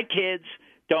 my kids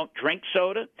don't drink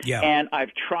soda, and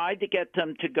I've tried to get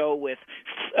them to go with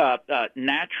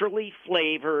naturally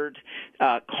flavored,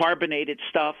 carbonated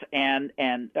stuff and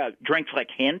drinks like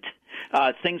Hint,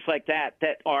 things like that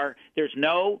there's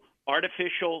no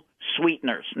artificial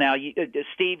sweeteners. Now,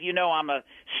 Steve, I'm a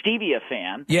stevia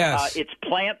fan. Yes. It's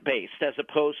plant-based as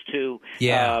opposed to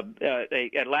a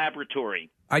laboratory.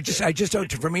 I just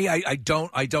don't. For me, I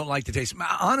don't like the taste.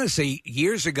 Honestly,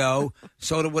 years ago,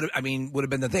 soda would have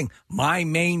been the thing. My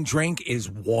main drink is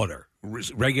water,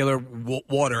 regular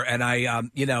water, and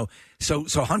so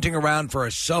hunting around for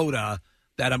a soda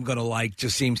that I'm going to like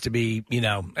just seems to be,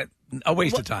 a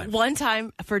waste of time. One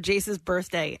time for Jace's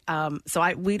birthday,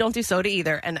 we don't do soda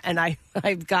either, and I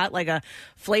got like a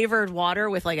flavored water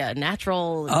with like a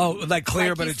natural like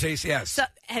clear, but it tastes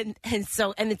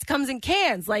So it comes in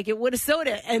cans like it would a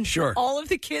soda, and all of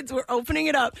the kids were opening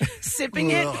it up,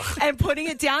 sipping it, and putting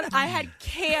it down. I had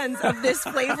cans of this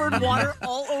flavored water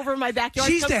all over my backyard.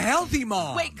 She's the healthy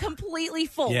mom. Wait, completely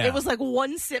full. Yeah. It was like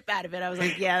one sip out of it. I was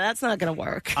like, yeah, that's not going to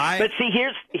work. But see,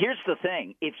 here's the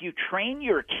thing: if you train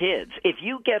your kids, if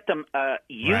you get them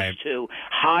used to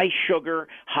high sugar,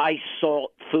 high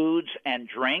salt foods and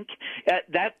drink,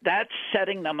 that's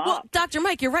setting them Well, up. Dr.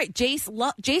 Mike, you're right. Jace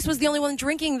was the only one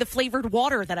drinking the flavored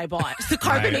water that I bought, the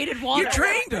carbonated water. You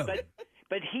trained him.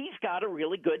 But he's got a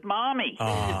really good mommy.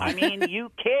 I mean,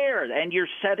 you care, and you're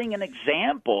setting an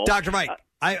example. Dr. Mike,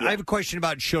 I have a question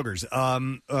about sugars.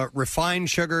 Refined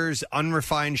sugars,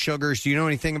 unrefined sugars. Do you know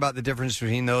anything about the difference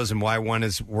between those and why one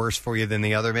is worse for you than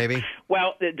the other, maybe?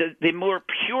 Well, the more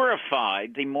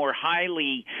purified, the more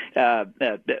highly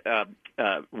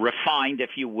refined,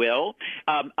 if you will,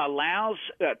 allows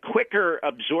quicker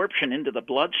absorption into the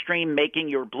bloodstream, making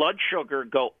your blood sugar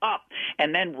go up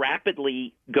and then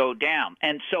rapidly go down.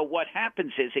 And so what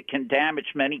happens is it can damage,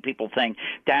 many people think,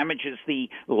 damages the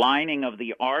lining of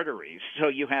the arteries. So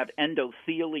you have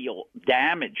endothelial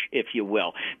damage, if you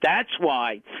will. That's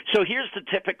why. So here's the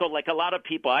typical, like a lot of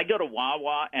people, I go to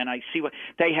Wawa and I see what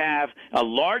they have: a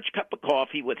large cup of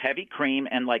coffee with heavy cream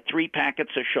and like 3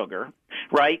 packets of sugar,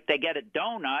 right? They get a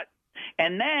donut,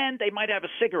 and then they might have a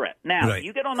cigarette. Now,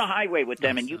 you get on the highway with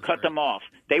them and you cut them off,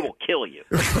 they will kill you.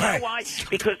 You know why?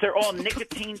 Because they're all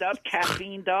nicotined up,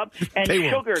 caffeined up, and They will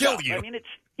sugared kill up. you. I mean, it's,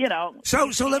 you know. So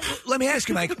let me ask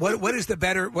you, Mike. What is the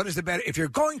better? If you're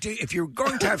going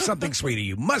to have something sweeter,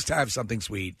 you must have something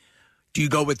sweet. Do you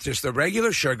go with just the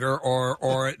regular sugar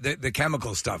or the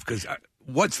chemical stuff? Because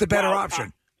what's the better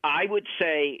option? I would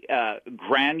say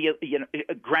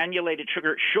granulated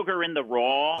sugar in the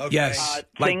raw, Yes.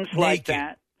 things Like like naked.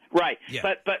 that. Right, Yeah.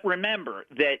 but remember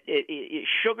that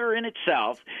sugar in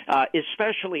itself,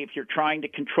 especially if you're trying to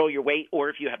control your weight, or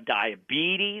if you have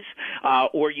diabetes,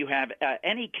 or you have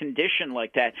any condition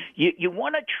like that, you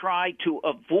want to try to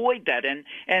avoid that.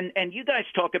 And you guys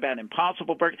talk about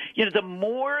Impossible Burger. You know, the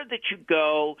more that you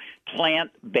go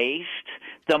plant-based,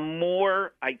 the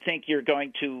more I think you're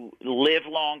going to live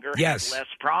longer, Yes. have less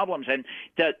problems. And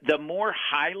the more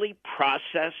highly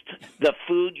processed the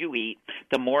food you eat,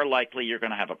 the more likely you're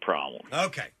going to have a problem.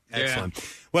 Okay. Excellent.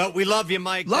 Well, we love you,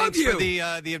 Mike. Love Thanks you. for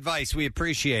the advice. We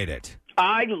appreciate it.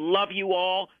 I love you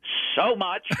all so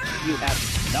much. You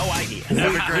have no idea.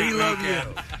 Have a great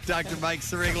weekend. Dr. Mike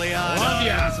Sirigliano. Love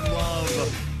ya. Some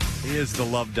love. He is the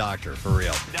love doctor, for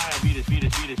real.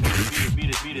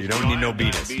 You don't need no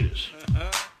beatus.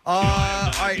 All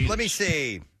right, let me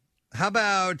see. How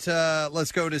about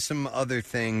let's go to some other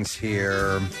things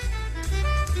here.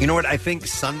 You know what? I think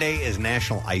Sunday is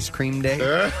National Ice Cream Day.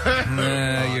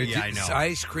 I know.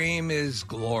 Ice cream is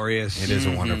glorious. It is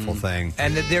a wonderful thing.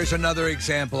 And there's another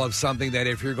example of something that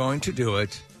if you're going to do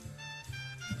it,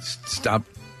 stop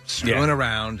screwing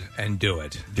around and do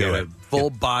it. Do it.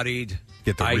 Full-bodied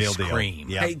Get the ice real deal. cream.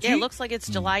 Yeah. Hey, Yeah, it looks like it's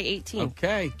July 18th.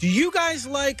 Okay. Do you guys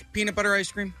like peanut butter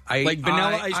ice cream? Like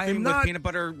vanilla ice cream with peanut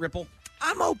butter ripple?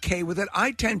 I'm okay with it.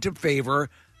 I tend to favor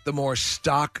the more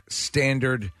stock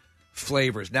standard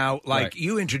flavors. Now, like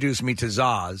you introduced me to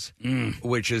Zaz,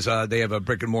 which is they have a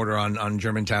brick and mortar on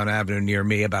Germantown Avenue near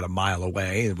me, about a mile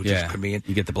away, which is convenient.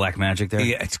 You get the black magic there?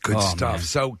 Yeah, it's good Oh, stuff. man.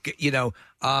 So,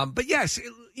 but yes,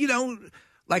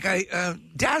 like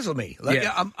dazzle me. Like,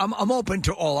 Yeah. I'm open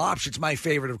to all options. My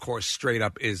favorite, of course, straight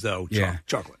up is though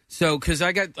chocolate. So, because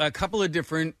I got a couple of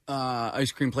different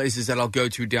ice cream places that I'll go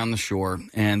to down the shore,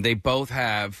 and they both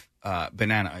have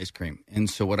banana ice cream. And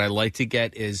so what I like to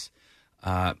get is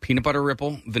peanut butter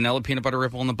ripple, vanilla peanut butter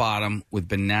ripple on the bottom with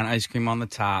banana ice cream on the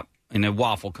top in a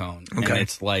waffle cone. Okay. And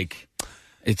it's like,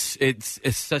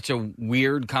 it's such a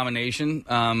weird combination,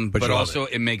 but you love also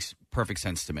it makes perfect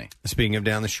sense to me. Speaking of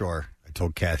down the shore, I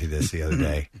told Kathy this the other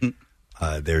day.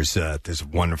 There's a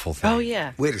wonderful thing. Oh,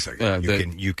 yeah. Wait a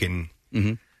second. You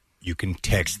can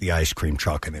text the ice cream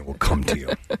truck and they will come to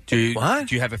you. Do you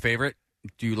have a favorite?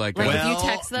 Do you like Like if you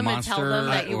text them and tell them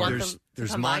that you want them to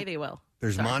there's come by, they will.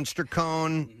 There's Monster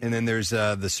Cone, and then there's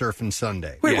the Surf and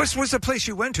Sundae. Wait, what's the place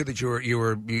you went to that you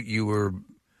were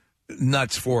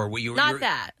nuts for?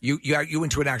 That. You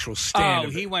went to an actual stand. Oh,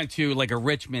 he went to like a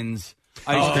Richmond's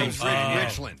ice cream stand.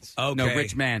 Richlands. Okay. No,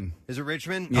 Richman. Is it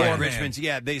Richmond? Yeah. Richmond's.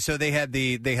 Yeah, they had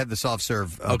the soft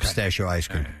serve pistachio ice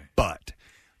cream, but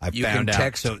I You found can out.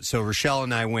 text- So Rochelle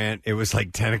and I went. It was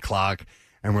like 10 o'clock,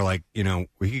 and we're like,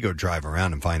 we could go drive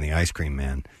around and find the ice cream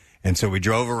man. And so we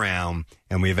drove around,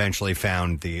 and we eventually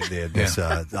found this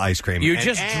ice cream. You And-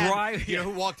 just and drive. You know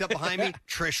who walked up behind me?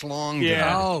 Trish Long.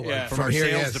 Yeah. From our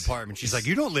sales department. She's like,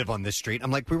 "You don't live on this street." I'm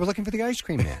like, "We were looking for the ice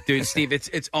cream man." Dude, Steve,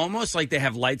 it's almost like they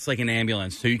have lights like an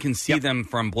ambulance, so you can see them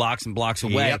from blocks and blocks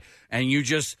away, Yep. and you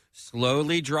just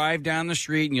slowly drive down the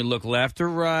street, and you look left or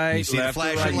right. You see the left or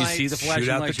flashing right, lights. You see the flashing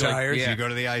shoot out lights. the tires. Like, You go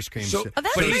to the ice cream. So,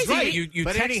 but he's right. You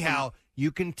but text anyhow, them.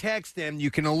 you can text them.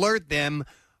 You can alert them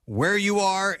where you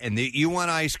are and that you want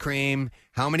ice cream,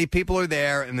 how many people are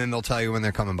there, and then they'll tell you when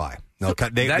they're coming by.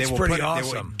 That's will pretty put it-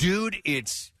 awesome. Dude,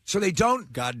 it's so they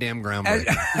don't goddamn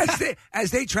groundbreaking.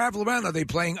 as they travel around. Are they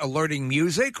playing alerting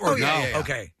music or Oh, yeah, no? yeah, yeah.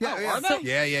 Okay,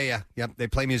 Yeah. Yep, they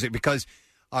play music because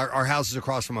our house is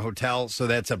across from a hotel, so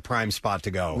that's a prime spot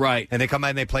to go. Right. And they come by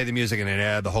and they play the music, and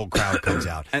then the whole crowd comes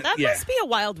out. That must be a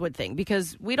Wildwood thing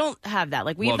because we don't have that.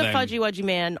 Like we Well, have the then- Fudgy Wudgy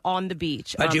Man on the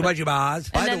beach. Fudgy Wudgy bars.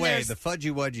 By the then way, there's- the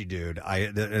Fudgy Wudgy dude,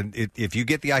 if you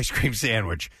get the ice cream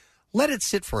sandwich, let it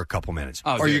sit for a couple minutes,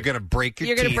 Oh, or dude. you're going to break your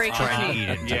You're gonna teeth break your trying teeth.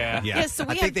 to eat it. Yeah. Yeah, so we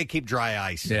I have- think they keep dry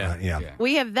ice. Yeah.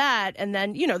 We have that, and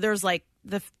then there's like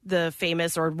the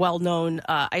famous or well-known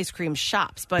ice cream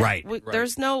shops, but Right.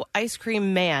 there's no ice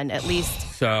cream man, at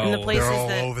least So in the places they're all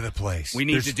that. over the place. We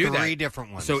need There's to do three that.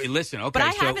 different ones. So listen, okay. But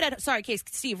I so, have it at Case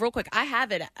Steve, real quick. I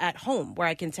have it at home where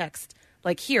I can text.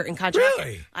 Like here in Contra,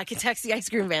 Really? I can text the ice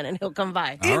cream man and he'll come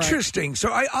by. Interesting. So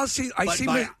I'll see. I But see.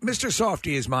 by- Mr.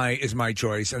 Softy is my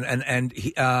choice, and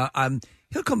he,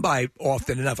 he'll come by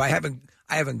often enough. I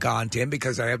haven't gone to him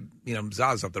because I have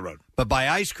Zaz up the road. But by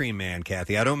ice cream man,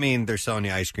 Kathy, I don't mean they're selling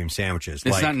you ice cream sandwiches.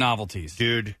 It's like, not novelties.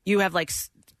 dude. You have like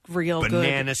real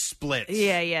Banana good splits.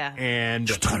 Yeah. And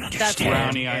That's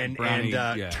brownie, and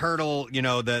yeah. turtle,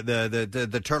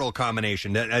 the turtle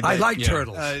combination. I like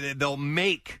turtles. They'll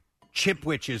make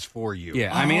chipwiches for you.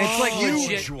 Yeah, I mean it's like Huge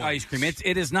legit ones. ice cream.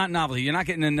 It is not novelty. You're not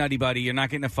getting a Nutty Buddy. You're not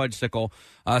getting a fudge sickle.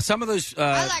 Some of those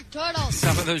I like turtles.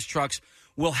 some of those trucks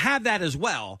will have that as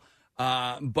well.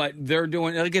 But they're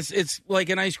doing it's like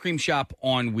an ice cream shop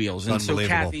on wheels. And so,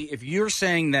 Unbelievable. Kathy, if you're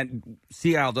saying that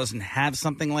Seattle doesn't have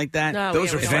something like that, No,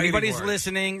 Those yeah, are we if don't. anybody's words.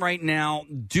 listening right now,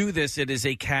 do this. It is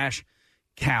a cash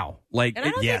cow. Like And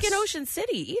I don't yes. think in Ocean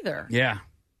City either. yeah,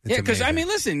 It's because I amazing.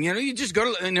 mean, listen, you just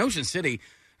go to in Ocean City.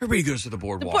 Everybody goes to the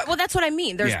boardwalk. Well, that's what I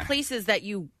mean. There's Yeah. places that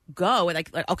you go and like,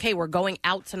 okay, we're going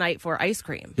out tonight for ice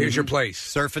cream. Here's your place.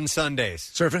 Surfing Sundays.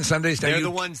 Surfing Sundays. Now They're you,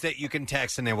 the ones that you can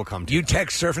text and they will come to you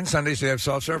text Surfing Sundays. Do they have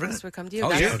soft serve in This it? would come to you. Oh,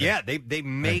 That's- Yeah, they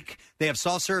make they have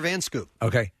soft serve and scoop.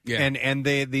 Okay. Yeah. And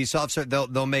the soft serve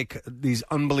they'll make these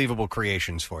unbelievable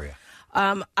creations for you.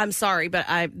 I'm sorry, but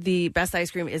the best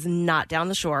ice cream is not down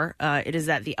the shore. It is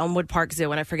at the Elmwood Park Zoo,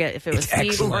 and I forget if it was It's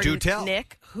Steve excellent. or Do tell.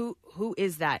 Nick. Who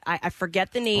is that? I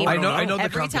forget the name. I know the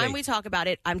Every company. time we talk about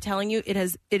it, I'm telling you, it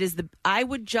is the. I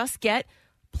would just get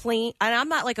plain, and I'm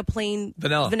not like a plain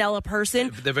Vanilla.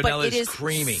 person. The vanilla but it is is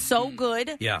creamy. so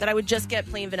good Yeah. that I would just get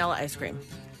plain vanilla ice cream.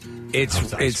 It's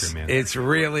Loves ice cream, man. it's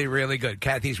really really good.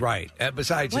 Kathy's right.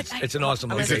 Besides, What? it's an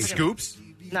awesome I'm Is location. it scoops?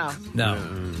 No. No.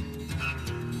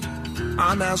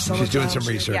 She's doing some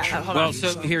research. Yeah, hold well, on.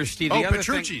 so here's Steve. Oh, The other thing,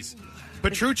 Petrucci's.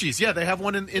 Petrucci's, yeah, they have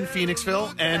one in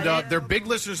Phoenixville, and they're big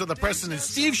listeners of the Preston and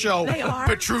Steve show. They are?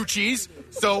 Petrucci's.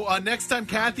 So next time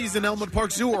Kathy's in Elmwood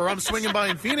Park Zoo or I'm swinging by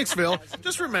in Phoenixville,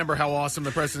 just remember how awesome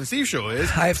the Preston and Steve show is.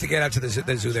 I have to get out to the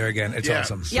zoo there again. It's Yeah,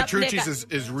 awesome. Yep, Petrucci's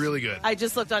Nick, is really good. I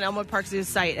just looked on Elmwood Park Zoo's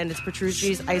site, and it's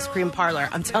Petrucci's Ice Cream Parlor.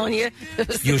 I'm telling you, it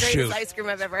was the You'll greatest shoot. ice cream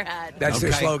I've ever had. That's their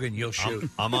Okay. slogan. You'll shoot.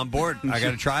 I'm on board. I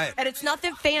got to try it. And it's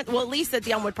nothing fancy. Well, at least at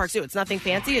the Elmwood Park Zoo, it's nothing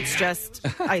fancy. It's just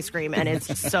ice cream, and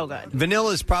it's so good.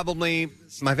 Vanilla is probably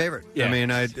my favorite. Yeah. I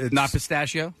mean, it's, not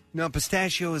pistachio. no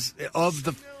pistachio is of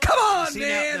the. Come on, See,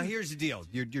 man. Now here's the deal.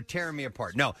 You're tearing me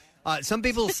apart. No, some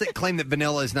people claim that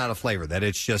vanilla is not a flavor. That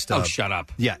it's just. Oh, shut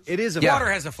up. Yeah, it is a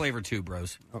Water has a flavor too,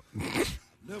 bros.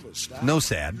 No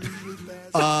sad.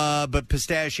 But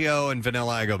pistachio and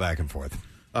vanilla, I go back and forth.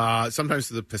 Sometimes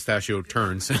the pistachio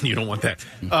turns, and you don't want that.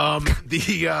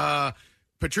 The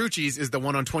Petrucci's is the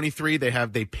one on 23.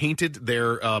 They painted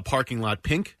their parking lot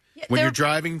pink. Yeah, When they're- you're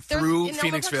driving they're through in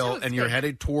Elmwood Park Zoo, Phoenixville it's and you're pink.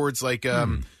 headed towards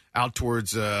out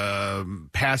towards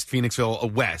past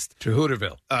Phoenixville west To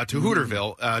Hooterville. to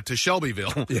Hooterville to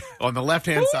Shelbyville on the left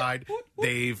hand side,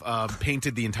 they've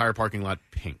painted the entire parking lot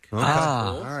pink. Okay.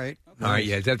 All right. All right,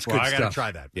 yeah, that's Well, good I got to stuff.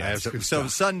 try that. Yeah, I have it's to- good so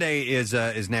stuff. Sunday is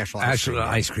National Ice Cream National Day.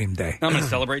 Ice Cream Day. I'm going to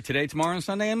celebrate today, tomorrow, and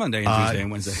Sunday, and Monday, and Tuesday, and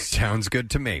Wednesday. Sounds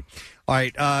good to me. All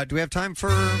right. Do we have time for?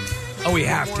 Oh, we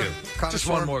have to. Connoisseur? Just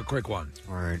one more quick one.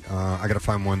 All right. I got to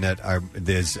find one that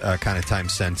is kind of time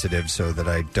sensitive, so that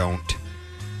I don't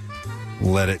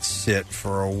let it sit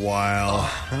for a while.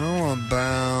 How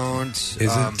about?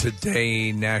 Isn't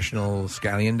today National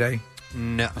Scallion Day?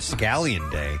 No,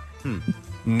 Scallion Day.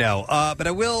 No, but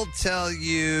I will tell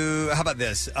you. How about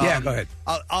this? Yeah, go ahead.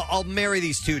 I'll marry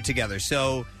these two together.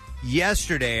 So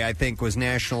yesterday, I think, was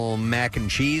National Mac and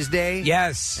Cheese Day.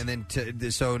 Yes, and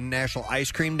then so National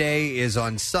Ice Cream Day is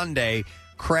on Sunday.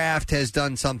 Kraft has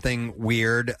done something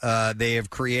weird. They have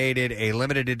created a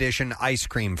limited edition ice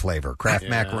cream flavor, Kraft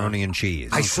macaroni and cheese.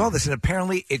 I saw this, and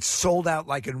apparently it sold out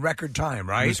like in record time,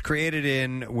 right? It was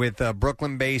created with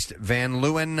Brooklyn-based Van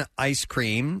Leeuwen ice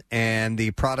cream, and the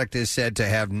product is said to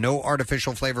have no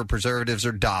artificial flavor preservatives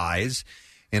or dyes.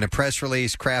 In a press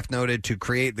release, Kraft noted to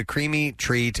create the creamy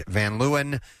treat, Van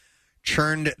Leeuwen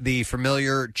churned the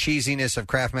familiar cheesiness of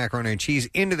Kraft macaroni and cheese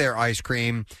into their ice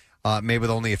cream, made with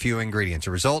only a few ingredients.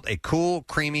 A result, a cool,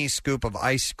 creamy scoop of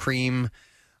ice cream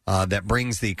that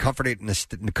brings the comforting,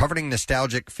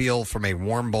 nostalgic feel from a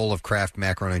warm bowl of Kraft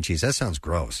macaroni and cheese. That sounds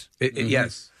gross.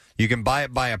 Yes. You can buy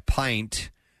it by a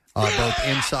pint, both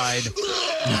inside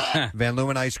Van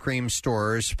Leeuwen ice cream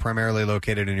stores, primarily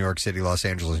located in New York City, Los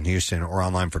Angeles, and Houston, or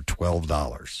online for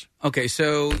 $12. Okay,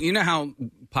 so you know how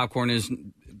popcorn is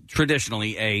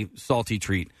traditionally a salty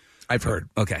treat. I've heard.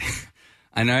 Okay.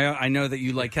 I know that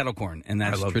you like kettle corn, and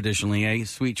that's traditionally a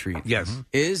sweet treat. Yes.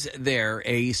 Is there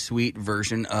a sweet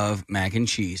version of mac and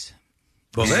cheese?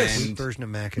 Well, sweet version of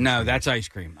mac and cheese. No, that's ice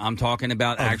cream. I'm talking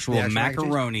about actual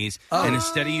macaronis. And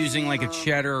instead of using like a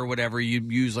cheddar or whatever, you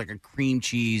use like a cream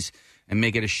cheese and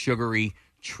make it a sugary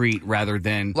treat rather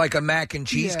than... Like a mac and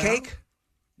cheese cake?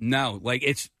 No, like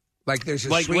it's... Like there's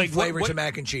a sweet flavor to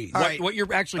mac and cheese. What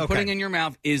you're actually putting in your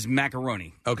mouth is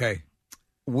macaroni. Okay.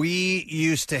 We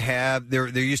used to have there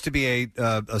used to be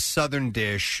a southern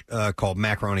dish called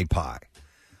macaroni pie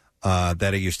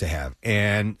that I used to have,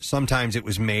 and sometimes it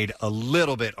was made a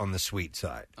little bit on the sweet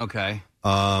side. Okay.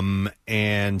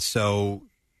 And so,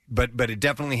 but it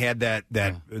definitely had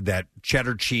that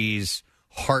cheddar cheese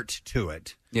heart to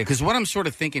it. Yeah, because what I'm sort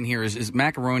of thinking here is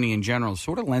macaroni in general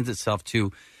sort of lends itself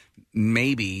to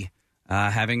maybe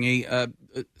having a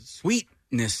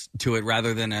sweetness to it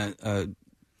rather than a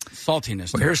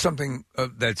saltiness. Well, here's something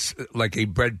that's like a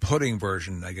bread pudding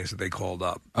version, I guess, that they called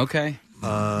up. Okay.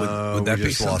 Would that we be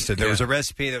just lost it. There Yeah. was a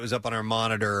recipe that was up on our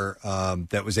monitor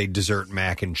that was a dessert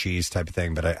mac and cheese type of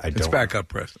thing, but I don't. It's back up,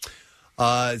 Preston.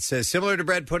 It says similar to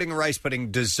bread pudding or rice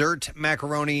pudding, dessert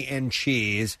macaroni and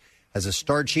cheese has a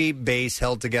starchy base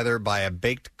held together by a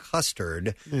baked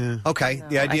custard. Okay,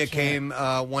 the idea came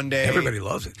one day. Everybody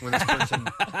loves it. When this person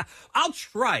I'll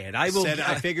try it. I will. said,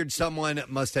 I figured someone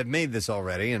must have made this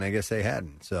already, and I guess they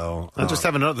hadn't. So I'll just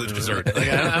have another dessert. Like,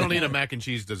 I don't need a mac and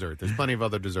cheese dessert. There's plenty of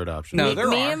other dessert options. No,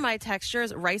 Me and my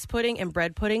textures, rice pudding and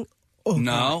bread pudding. Oh,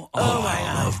 no. Oh, my God.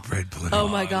 I love bread pudding. Oh,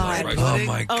 my God. Oh,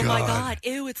 my God. Oh, my God.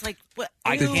 Ew, it's like... What?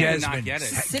 I Ew. can't not get it.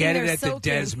 Sitting Get there it at the soaking.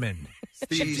 Desmond.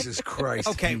 Jesus Christ.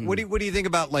 Okay, what do you think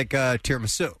about like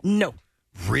tiramisu? No.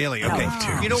 Really? No. Okay.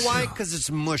 Wow. You know why? Because it's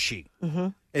mushy. Mm-hmm.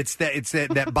 It's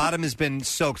that bottom has been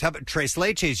soaked. How about tres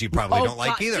leches? You probably don't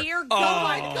like God, either. Dear God. Oh,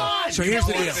 my God. So here's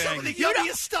the deal. Some of the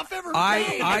yummiest stuff ever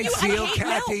I made. feel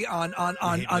Kathy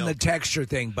on the texture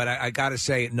thing, but I got to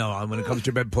say no. When it comes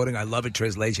to bread pudding, I love it.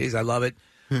 Tres leches, I love it.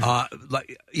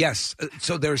 Yes.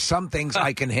 So there's some things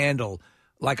I can handle.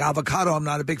 Like avocado, I'm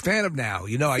not a big fan of now.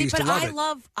 You know, I used to love it.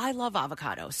 I love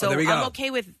avocado, so there we go. I'm okay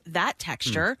with that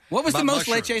texture. What was the most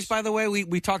mushrooms? leches, by the way?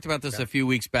 We talked about this a few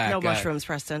weeks back. No mushrooms,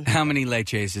 Preston. How many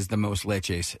leches is the most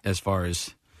leches as far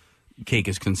as cake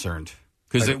is concerned?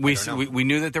 Because we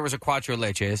knew that there was a cuatro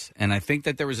leches, and I think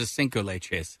that there was a cinco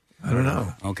leches. I don't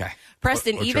know. Okay.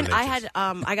 Preston, Or even tres I leches. had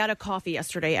I got a coffee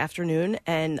yesterday afternoon,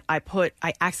 and I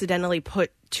accidentally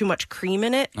put too much cream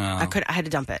in it. Oh. I had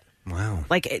to dump it. Wow.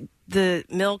 Like the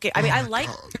milk. I mean, I like.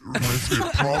 Reminds me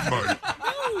of prom night.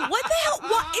 Oh, what the hell?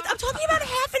 What? I'm talking about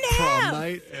half and half.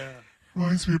 Night? Yeah.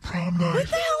 Reminds me of prom night. What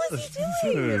the hell is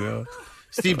he doing?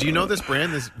 Steve, do you know this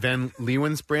brand, this Van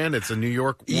Leeuwen's brand? It's a New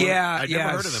York one. Yeah, I'd never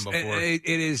heard of them before. It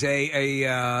is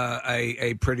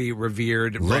a pretty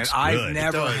revered brand. Looks I've good.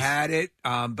 never It does. had it,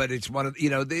 but it's one of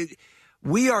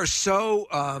we are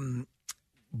so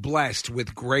blessed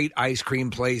with great ice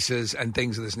cream places and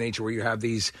things of this nature where you have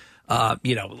these.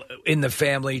 In the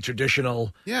family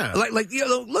traditional, like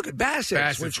look at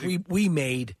Bassett's, which we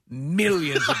made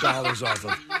millions of dollars off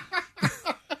of.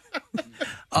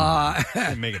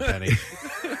 Make a penny.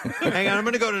 Hang on, I'm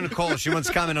going to go to Nicole. She wants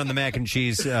to comment on the mac and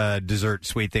cheese dessert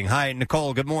sweet thing. Hi,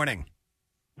 Nicole. Good morning.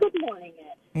 Good morning,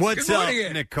 Ed. What's Good morning,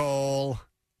 up, Ed. Nicole?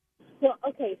 Well,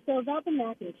 okay, so about the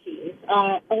mac and cheese.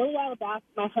 A little while back,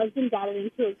 my husband got it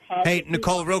into his head. Hey,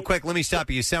 Nicole, real quick, let me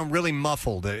stop you. You sound really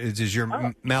muffled. Is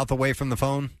your mouth away from the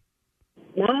phone?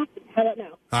 No? How about now?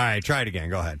 All right, try it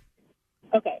again. Go ahead.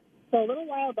 Okay. So a little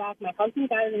while back, my husband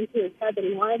got it into his head that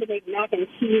he wanted to make mac and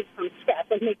cheese from scratch,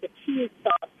 like make the cheese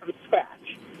sauce from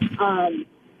scratch.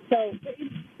 So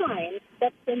it's fine.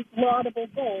 That's the laudable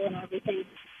goal and everything.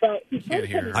 But he Can't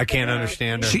hear her. I can't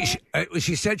understand her.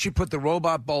 She said she put the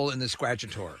robot bowl in the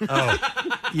Scratchator.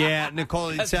 Oh, yeah, Nicole,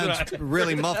 it sounds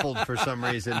really muffled for some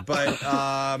reason. But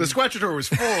the Scratchator was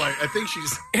full. I think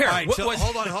she's... All right, so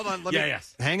hold on.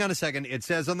 Hang on a second. It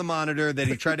says on the monitor that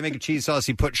he tried to make a cheese sauce.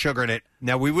 He put sugar in it.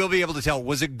 Now, we will be able to tell.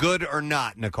 Was it good or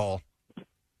not, Nicole?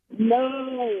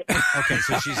 No. Okay,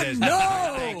 so she says no.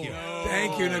 Thank you.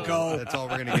 Thank you, Nicole. That's all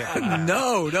we're going to get from that.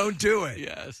 No, don't do it.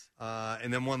 Yes.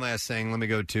 And then one last thing. Let me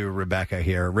go to Rebecca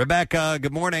here. Rebecca,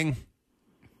 good morning.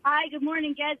 Hi, good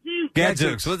morning, Gadzooks.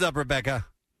 Gadzooks. What's up, Rebecca?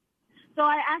 So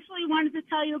I actually wanted to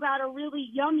tell you about a really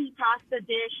yummy pasta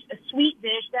dish, a sweet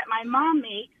dish that my mom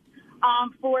makes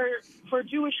for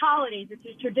Jewish holidays. It's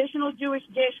a traditional Jewish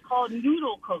dish called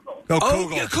noodle kugel. Oh,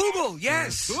 kugel. Yeah, kugel,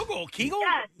 yes. Kugel, Kegel?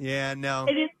 Yes. Yeah, no.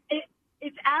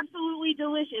 It's absolutely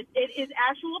delicious. It is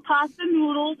actual pasta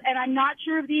noodles, and I'm not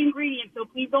sure of the ingredients, so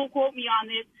please don't quote me on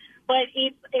this. But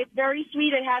it's very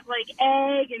sweet. It has like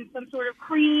egg and some sort of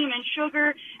cream and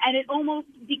sugar, and it almost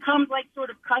becomes like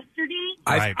sort of custardy.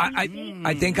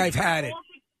 I think I've had it.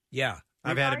 Yeah.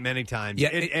 I've had it many times.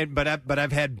 Yeah, but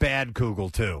I've had Bad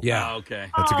Kugel too. Yeah. Oh, okay.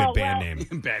 That's a good band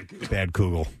name. Bad Kugel. Bad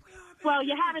Kugel. Well,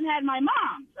 you haven't had my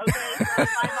mom's, okay? So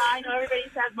I know everybody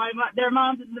says their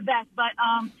mom's is the best, but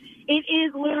it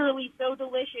is literally so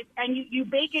delicious. And you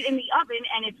bake it in the oven,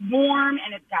 and it's warm,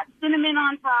 and it's got cinnamon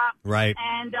on top. Right.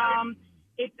 And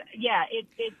it's.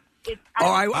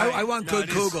 I want good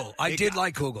kugel. I did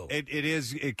like kugel.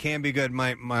 It can be good.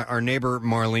 Our neighbor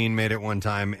Marlene made it one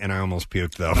time, and I almost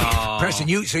puked though. Preston,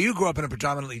 you grew up in a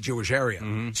predominantly Jewish area,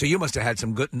 so you must have had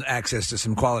some good access to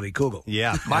some quality kugel.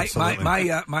 Yeah,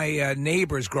 my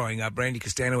neighbors growing up, Randy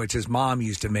Kostanowitz, his mom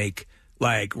used to make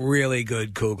like really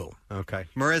good kugel. Okay,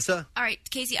 Marissa. All right,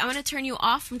 Casey, I want to turn you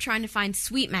off from trying to find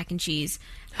sweet mac and cheese,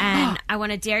 and I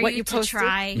want to dare you to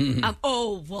try.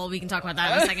 We can talk about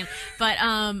that in a second. But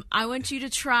I want you to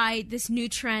try this new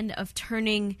trend of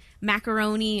turning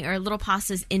macaroni or little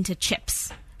pastas into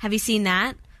chips. Have you seen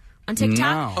that on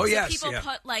TikTok? No. Oh, yes. People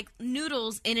put like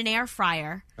noodles in an air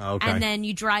fryer, and then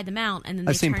you dry them out, and then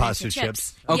I've they seen turn pasta into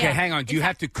chips. Okay, Yeah. hang on. Do you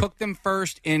have to cook them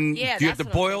first? Do you have to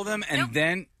boil them and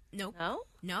then? Nope.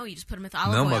 No, you just put them with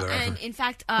olive oil. And in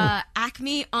fact,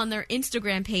 Acme on their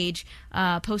Instagram page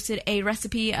posted a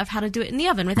recipe of how to do it in the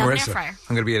oven without an air fryer.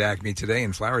 I'm going to be at Acme today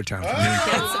in Flowertown.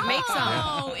 Make some.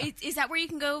 Oh, is that where you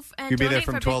can go and You'll be there donate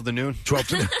from for 12 to noon? 12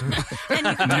 to noon.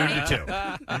 Noon to 2.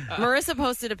 Marissa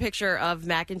posted a picture of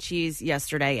mac and cheese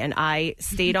yesterday, and I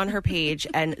stayed on her page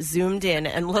and zoomed in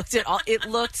and looked at all. It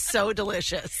looked so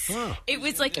delicious. It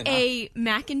was like a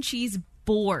mac and cheese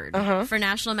board for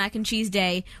National Mac and Cheese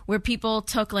Day, where people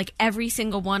took like every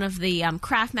single one of the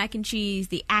Kraft mac and cheese,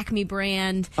 the Acme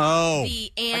brand,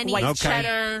 the Annie white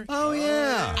cheddar,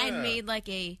 and made like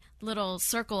a little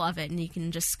circle of it, and you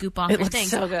can just scoop off It your looks thing.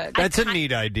 so good. That's a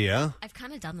neat idea. I've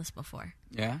kind of done this before.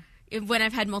 Yeah. When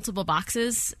I've had multiple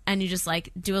boxes, and you just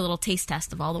like do a little taste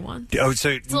test of all the ones. Oh, so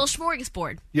It's a little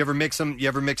smorgasbord. you ever mix them? You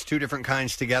ever mix two different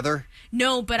kinds together?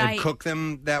 No, but and I cook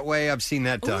them that way. I've seen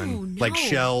that done, Ooh, no. like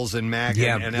shells and mac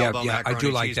and elbow macaroni I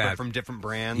do like cheese, that but from different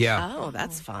brands. Yeah. Oh,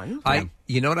 that's fun.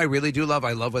 You know what I really do love?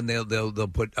 I love when they'll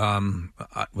put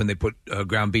when they put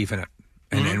ground beef in it,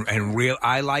 and real.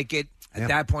 I like it. At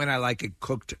that point, I like it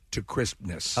cooked to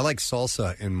crispness. I like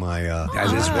salsa in my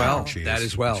that as well. cheese. That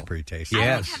as well. It's pretty tasty.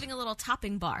 I like having a little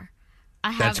topping bar.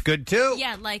 That's good too.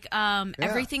 Yeah, like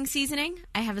everything seasoning.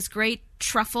 I have this great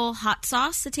truffle hot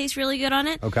sauce that tastes really good on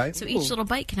it. Okay. So each little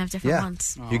bite can have different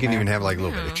ones. You can even have like a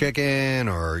little bit of chicken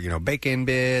or bacon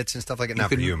bits and stuff like that. Not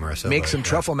for you, Marissa. Make but, some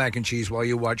truffle mac and cheese while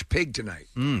you watch Pig tonight.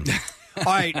 All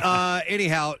right.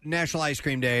 Anyhow, National Ice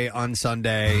Cream Day on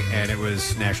Sunday, and it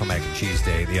was National Mac and Cheese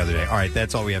Day the other day. All right,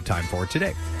 that's all we have time for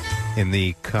today in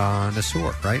the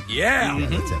Connoisseur, right? Yeah.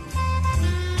 That's it.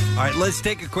 All right, let's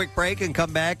take a quick break and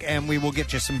come back, and we will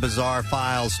get you some bizarre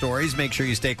file stories. Make sure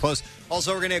you stay close.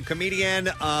 Also, we're going to have comedian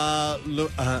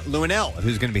Luanell,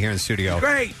 who's going to be here in the studio.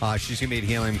 Great. She's going to be at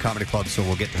Helium Comedy Club, so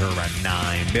we'll get to her around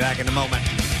 9. Be back in a moment.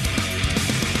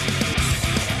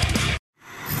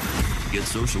 Get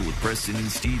social with Preston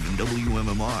and Steve and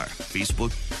WMMR.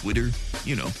 Facebook, Twitter,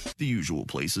 the usual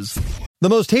places. The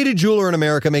most hated jeweler in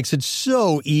America makes it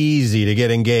so easy to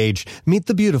get engaged. Meet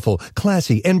the beautiful,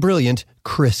 classy, and brilliant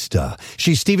Krista.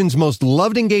 She's Steven's most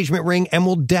loved engagement ring and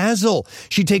will dazzle.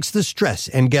 She takes the stress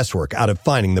and guesswork out of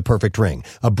finding the perfect ring.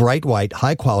 A bright white,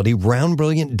 high-quality, round,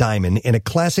 brilliant diamond in a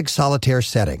classic solitaire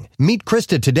setting. Meet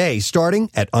Krista today, starting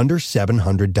at under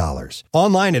 $700.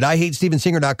 Online at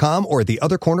IHateStevenSinger.com or at the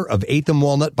other corner of 8th and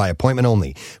Walnut by appointment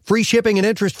only. Free shipping and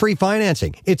interest-free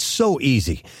financing. It's so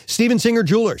easy. Steven Singer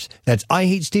Jewelers. That's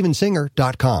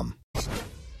IHateStevenSinger.com.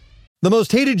 The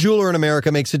most hated jeweler in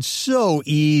America makes it so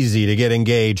easy to get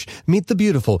engaged. Meet the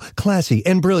beautiful, classy,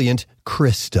 and brilliant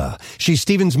Krista. She's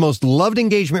Steven's most loved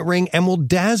engagement ring and will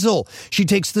dazzle. She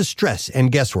takes the stress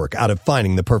and guesswork out of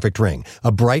finding the perfect ring.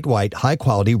 A bright white,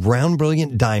 high-quality, round,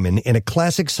 brilliant diamond in a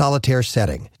classic solitaire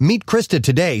setting. Meet Krista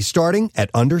today, starting at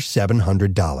under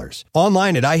 $700.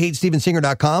 Online at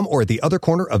IHateStevenSinger.com or at the other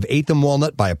corner of 8th and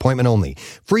Walnut by appointment only.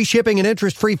 Free shipping and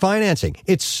interest-free financing.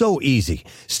 It's so easy.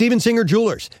 Steven Singer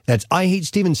Jewelers. That's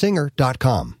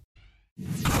IHateStevenSinger.com.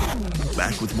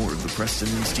 Back with more of the Preston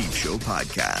and Steve Show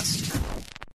podcast.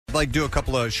 I'd like to do a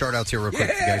couple of shout-outs here real quick,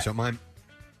 if you guys don't mind.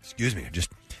 Excuse me, I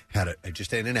just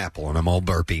ate an apple and I'm all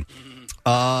burpy.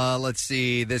 Let's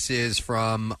see. This is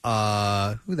from,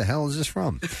 who the hell is this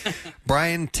from?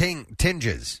 Brian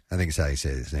Tinges, I think is how you say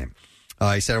his name.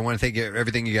 He said, I want to thank you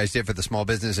everything you guys did for the small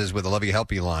businesses with the Love You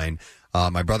Help You line.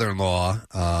 My brother-in-law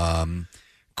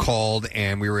called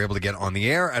and we were able to get on the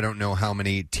air. I don't know how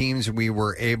many teams we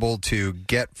were able to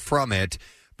get from it,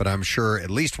 but I'm sure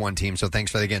at least one team. So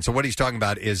thanks for that again. So what he's talking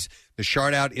about is the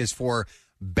shout out is for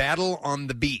Battle on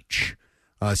the Beach.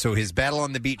 So his Battle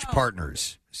on the Beach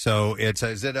partners. So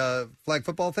is it a flag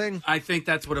football thing? I think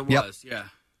that's what it was. Yeah.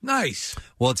 Nice.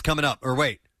 Well, it's coming up. Or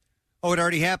wait. Oh, it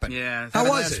already happened. Yeah. How was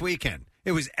it? Last weekend.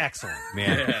 It was excellent,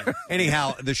 man. Yeah.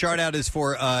 Anyhow, the shout out is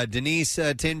for Denise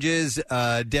Tinges,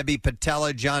 Debbie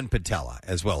Patella, John Patella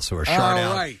as well. So a shout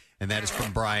out. Right. And that is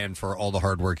from Brian for all the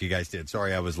hard work you guys did.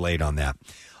 Sorry I was late on that.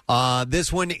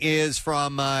 This one is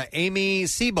from Amy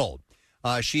Siebold.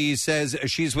 She says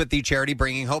she's with the charity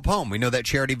Bringing Hope Home. We know that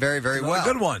charity very, very well. A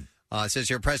good one. Says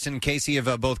here, Preston and Casey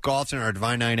have both golfed in our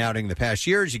Divine Nine outing the past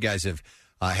years. You guys have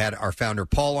had our founder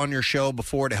Paul on your show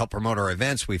before to help promote our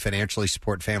events. We financially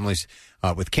support families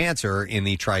with cancer in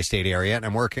the tri-state area, and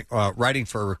I'm writing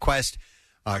for a request.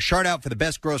 Shout out for the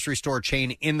best grocery store chain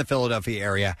in the Philadelphia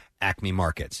area, Acme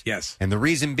Markets. Yes. And the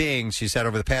reason being, she said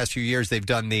over the past few years, they've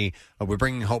done the We're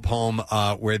Bringing Hope Home,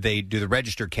 where they do the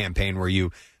register campaign where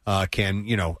you can,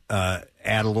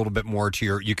 add a little bit more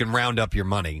to you can round up your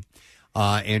money.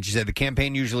 And she said the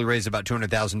campaign usually raises about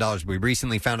 $200,000. We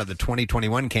recently found out the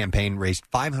 2021 campaign raised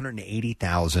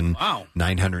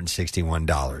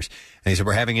 $580,961. And he said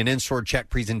we're having an in-store check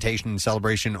presentation and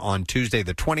celebration on Tuesday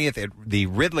the 20th at the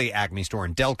Ridley Acme store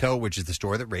in Delco, which is the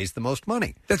store that raised the most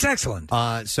money. That's excellent.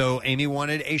 So Amy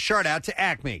wanted a shout out to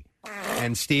Acme.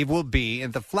 And Steve will be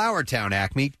at the Flowertown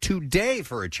Acme today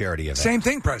for a charity event. Same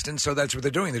thing, Preston. So that's what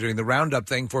they're doing. They're doing the roundup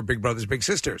thing for Big Brothers Big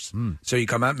Sisters. So you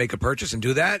come out, make a purchase, and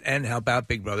do that, and help out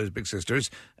Big Brothers Big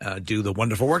Sisters do the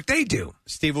wonderful work they do.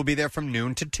 Steve will be there from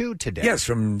noon to 2 today. Yes,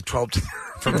 from 12 to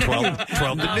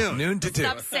 12 to noon. Noon to 2.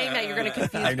 Stop saying that. You're going to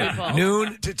confuse people.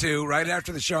 Noon to 2. Right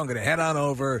after the show, I'm going to head on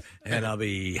over, and I'll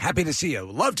be happy to see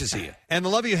you. Love to see you. And the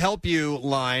Love You Help You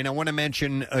line, I want to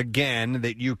mention again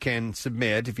that you can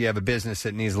submit if you have a business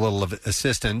that needs a little of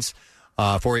assistance.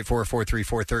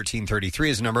 484-434-1333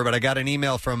 is the number. But I got an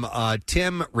email from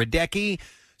Tim Radecki.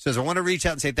 Says, I want to reach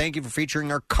out and say thank you for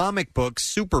featuring our comic book,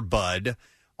 Super Bud,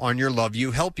 on your Love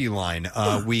You Help You line.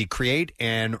 We create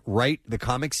and write the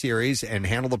comic series and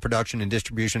handle the production and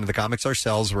distribution of the comics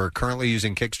ourselves. We're currently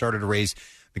using Kickstarter to raise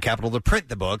the capital to print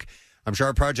the book. I'm sure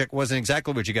our project wasn't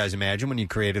exactly what you guys imagined when you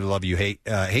created the Love You Hate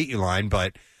You line,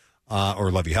 but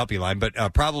or Love You Help You line,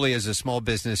 but probably as a small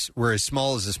business, we're as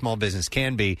small as a small business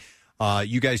can be.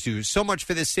 You guys do so much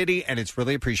for this city, and it's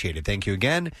really appreciated. Thank you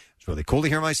again. It's really cool to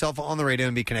hear myself on the radio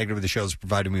and be connected with the shows,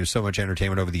 providing me with so much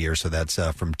entertainment over the years. So that's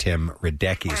from Tim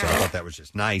Radecki. So I thought that was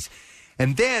just nice.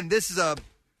 And then this is let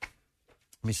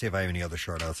me see if I have any other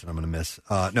shout-outs that I'm going to miss.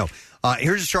 No.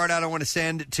 Here's a shout-out I want to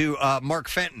send to Mark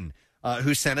Fenton.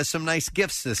 Who sent us some nice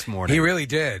gifts this morning. He really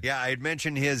did. Yeah, I had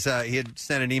mentioned he had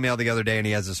sent an email the other day, and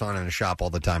he has this on in a shop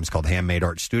all the time. It's called Handmade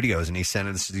Art Studios, and he sent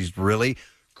us these really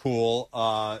cool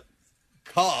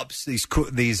cups. These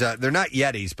they're not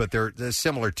Yetis, but they're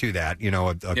similar to that.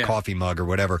 A coffee mug or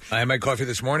whatever. I had my coffee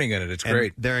this morning in it. It's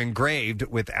great. They're engraved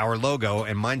with our logo,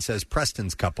 and mine says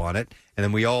Preston's Cup on it. And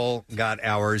then we all got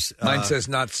ours. Mine says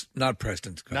not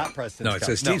Preston's Cup. Not Preston's Cup. No, it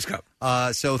says Steve's Cup.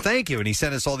 So thank you. And he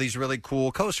sent us all these really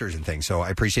cool coasters and things. So I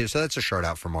appreciate it. So that's a shout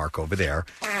out for Mark over there.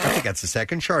 I think that's the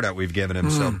second shout out we've given him.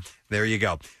 So there you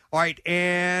go. All right,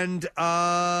 and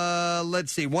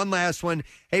let's see. One last one.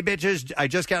 Hey, bitches, I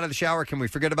just got out of the shower. Can we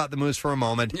forget about the moose for a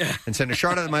moment? And send a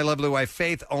shout out to my lovely wife,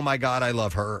 Faith. Oh, my God, I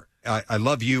love her. I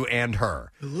love you and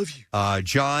her. I love you.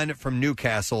 John from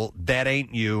Newcastle, that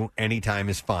ain't you. Anytime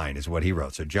is fine, is what he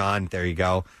wrote. So, John, there you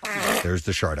go. There's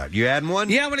the shout out. You adding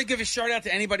one? Yeah, I want to give a shout out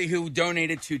to anybody who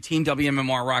donated to Team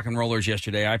WMMR Rock and Rollers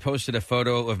yesterday. I posted a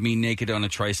photo of me naked on a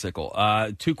tricycle.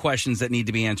 2 questions that need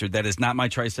to be answered. That is not my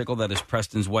tricycle. That is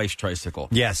Preston's wife's tricycle.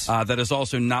 Yes. That is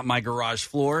also not my garage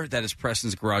floor. That is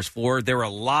Preston's garage floor. There were a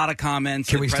lot of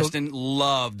comments that Preston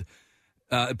loved.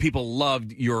 People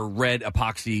loved your red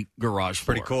epoxy garage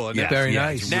floor. Pretty cool, isn't it? Very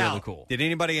nice. It's Now, really cool. did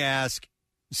anybody ask?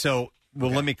 So,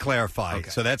 let me clarify.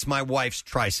 So that's my wife's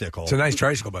tricycle. It's a nice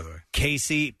tricycle, by the way.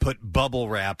 Casey put bubble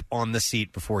wrap on the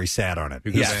seat before he sat on it.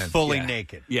 You're He's good man. fully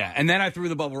naked. Yeah, and then I threw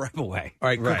the bubble wrap away. All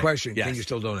right, good question. Yes. Can you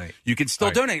still donate? You can still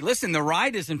All right. donate. Listen, the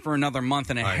ride isn't for another month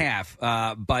and a half,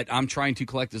 but I'm trying to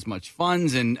collect as much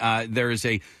funds, and there is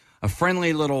a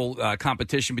friendly little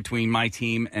competition between my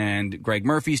team and Greg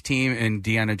Murphy's team, and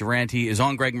Deanna Durante is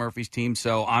on Greg Murphy's team,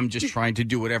 so I'm just trying to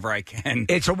do whatever I can.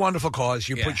 It's a wonderful cause.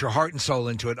 You put your heart and soul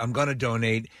into it. I'm going to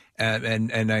donate,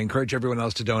 and I encourage everyone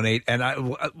else to donate. And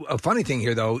a funny thing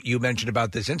here, though, you mentioned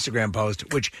about this Instagram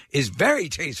post, which is very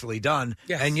tastefully done,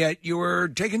 and yet you were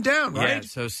taken down, right?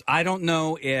 Yeah, so I don't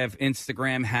know if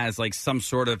Instagram has like some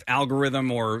sort of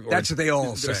algorithm or That's what they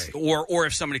all say. Or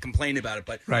if somebody complained about it,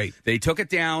 but they took it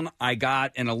down. I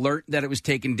got an alert that it was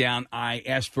taken down. I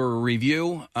asked for a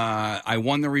review. I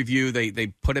won the review. They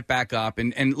put it back up.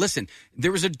 And listen,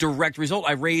 there was a direct result.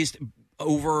 I raised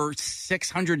over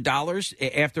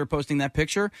 $600 after posting that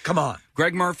picture. Come on.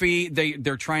 Greg Murphy,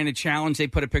 they're trying to challenge. They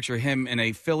put a picture of him in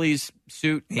a Phillies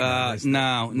suit. No.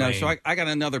 So I got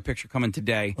another picture coming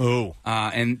today. Oh.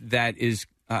 And that is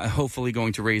hopefully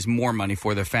going to raise more money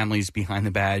for the Families Behind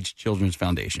the Badge Children's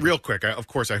Foundation. Real quick, of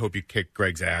course, I hope you kick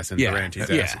Greg's ass and Durante's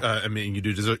ass. I mean, you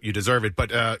deserve it.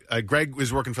 But Greg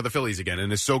is working for the Phillies again,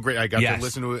 and it's so great. I got to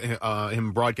listen to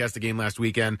him broadcast the game last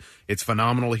weekend. It's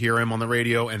phenomenal to hear him on the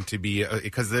radio and to be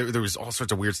because there was all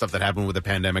sorts of weird stuff that happened with the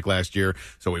pandemic last year.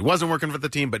 So he wasn't working for the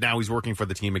team, but now he's working for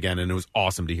the team again, and it was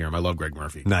awesome to hear him. I love Greg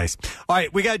Murphy. Nice. All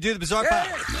right, we got to do the Bizarre File.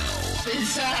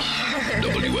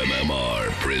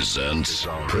 WMMR presents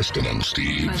Preston and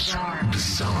Steve's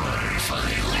Bizarre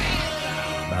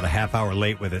File. About a half hour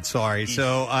late with it. Sorry.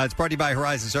 So it's brought to you by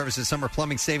Horizon Services Summer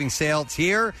Plumbing Savings Sale. It's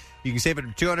here. You can save up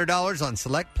to $200 on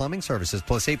select plumbing services,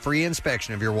 plus a free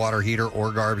inspection of your water heater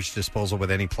or garbage disposal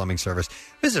with any plumbing service.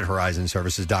 Visit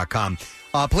horizonservices.com.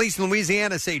 Police in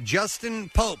Louisiana say Justin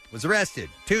Pope was arrested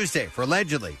Tuesday for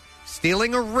allegedly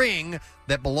stealing a ring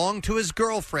that belonged to his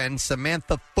girlfriend,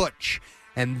 Samantha Futch.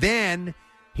 And then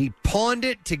he pawned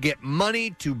it to get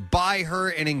money to buy her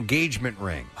an engagement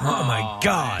ring. Oh, my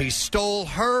God. He stole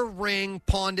her ring,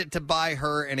 pawned it to buy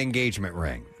her an engagement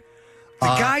ring. The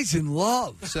guy's in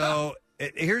love. So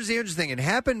here's the interesting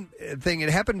thing. It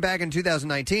happened back in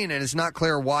 2019, and it's not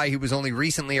clear why he was only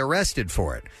recently arrested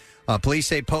for it. Police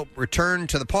say Pope returned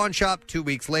to the pawn shop 2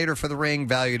 weeks later for the ring,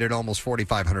 valued at almost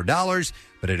 $4,500,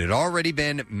 but it had already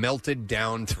been melted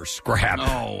down for scrap.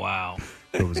 Oh, wow.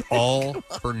 It was all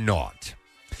for naught.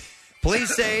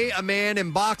 Police say a man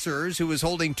in boxers who was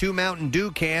holding 2 Mountain Dew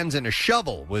cans and a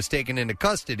shovel was taken into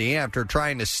custody after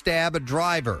trying to stab a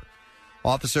driver.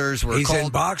 Officers were He's called... in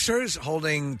boxers,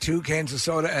 holding 2 cans of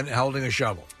soda and holding a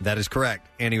shovel. That is correct.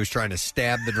 And he was trying to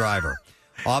stab the driver.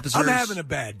 Officers I'm having a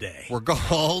bad day. Were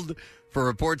called for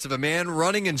reports of a man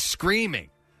running and screaming.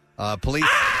 Police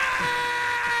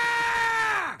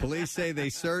say they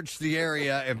searched the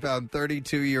area and found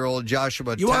 32-year-old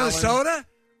Joshua You Talon, want a soda?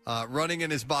 Running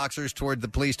in his boxers toward the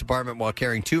police department while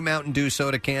carrying 2 Mountain Dew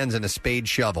soda cans and a spade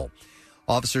shovel.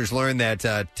 Officers learned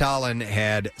that Talon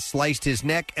had sliced his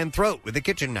neck and throat with a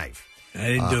kitchen knife. I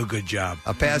didn't do a good job.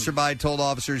 A passerby told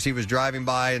officers he was driving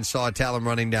by and saw Talon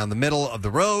running down the middle of the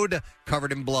road,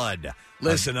 covered in blood.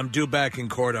 Listen, I'm due back in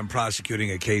court. I'm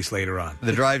prosecuting a case later on.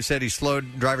 The driver said he slowed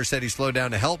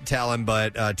down to help Talon,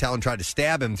 but Talon tried to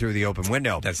stab him through the open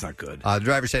window. That's not good. The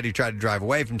driver said he tried to drive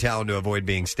away from Talon to avoid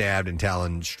being stabbed, and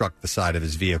Talon struck the side of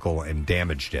his vehicle and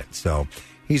damaged it. So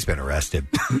he's been arrested.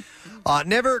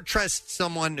 Never trust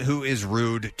someone who is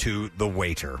rude to the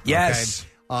waiter. Yes. Okay?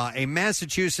 A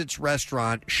Massachusetts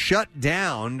restaurant shut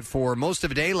down for most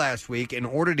of a day last week in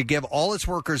order to give all its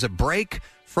workers a break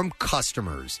from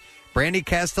customers. Brandy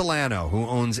Castellano, who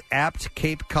owns Apt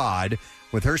Cape Cod,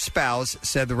 with her spouse,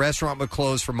 said the restaurant would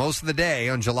close for most of the day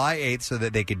on July 8th so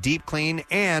that they could deep clean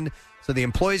and so the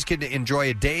employees could enjoy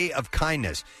a day of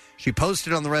kindness. She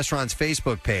posted on the restaurant's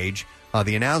Facebook page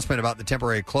the announcement about the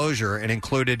temporary closure and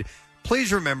included,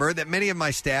 Please remember that many of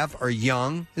my staff are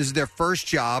young. This is their first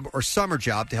job or summer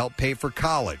job to help pay for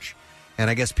college. And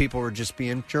I guess people were just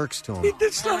being jerks to them.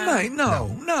 That's not nice.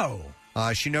 No.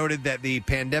 She noted that the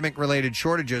pandemic-related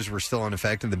shortages were still in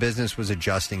effect and the business was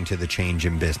adjusting to the change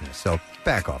in business. So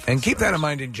back off. And keep that in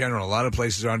mind in general. A lot of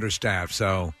places are understaffed,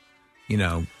 so,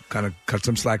 kind of cut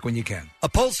some slack when you can. A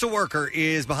postal worker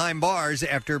is behind bars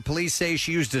after police say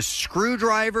she used a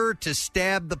screwdriver to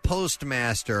stab the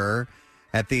postmaster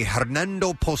at the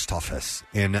Hernando Post Office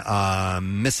in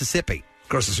Mississippi.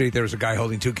 Across the street, there was a guy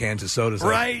holding 2 cans of sodas.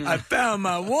 Right. I found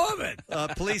my woman.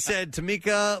 Police said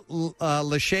Tamika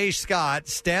Lachey Scott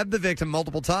stabbed the victim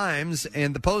multiple times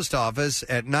in the post office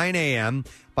at 9 a.m.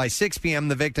 By 6 p.m.,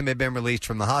 the victim had been released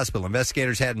from the hospital.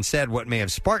 Investigators hadn't said what may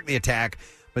have sparked the attack,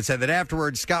 but said that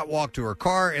afterwards, Scott walked to her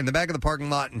car in the back of the parking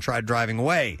lot and tried driving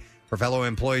away. Her fellow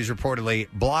employees reportedly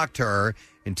blocked her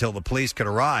until the police could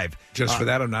arrive. Just for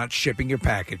that, I'm not shipping your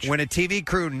package. When a TV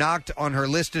crew knocked on her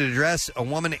listed address, a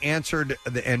woman answered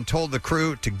and told the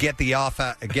crew to get the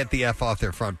F off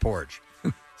their front porch.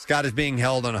 Scott is being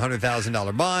held on a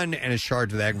 $100,000 bond and is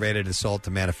charged with aggravated assault to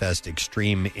manifest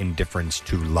extreme indifference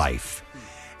to life.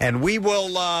 And we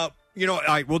will, all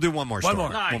right, we'll do one more story.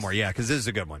 One more, yeah, because this is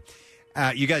a good one.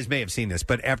 You guys may have seen this,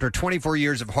 but after 24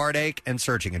 years of heartache and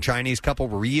searching, a Chinese couple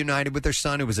were reunited with their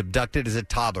son who was abducted as a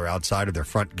toddler outside of their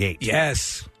front gate.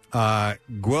 Yes.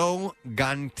 Guo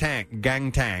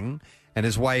Gangtang and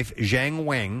his wife Zhang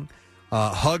Weng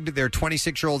hugged their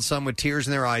 26-year-old son with tears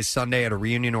in their eyes Sunday at a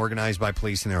reunion organized by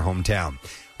police in their hometown.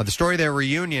 The story of their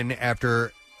reunion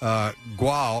after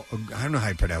Guo, I don't know how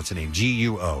you pronounce the name,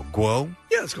 Guo. Guo?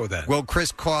 Yeah, let's go with that. Guo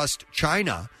crisscrossed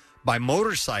China by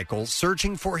motorcycle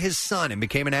searching for his son and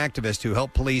became an activist who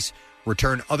helped police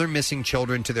return other missing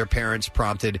children to their parents,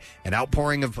 prompted an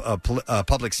outpouring of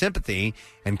public sympathy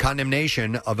and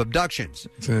condemnation of abductions.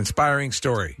 It's an inspiring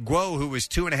story. Guo, who was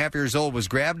 2.5 years old, was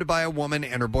grabbed by a woman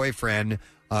and her boyfriend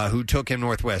who took him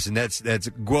northwest, and that's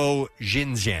Guo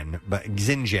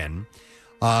Xinzhen.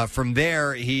 From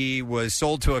there, he was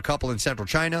sold to a couple in central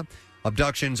China.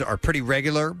 Abductions are pretty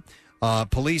regular.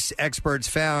 Police experts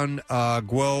found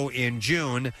Guo in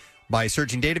June by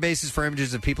searching databases for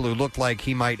images of people who looked like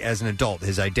he might as an adult.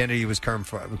 His identity was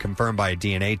confirmed by a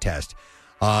DNA test.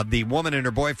 The woman and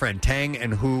her boyfriend, Tang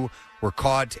and Hu, were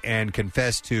caught and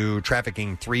confessed to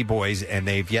trafficking 3 boys, and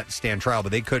they've yet to stand trial,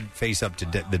 but they could face up to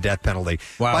the death penalty.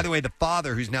 Wow. By the way, the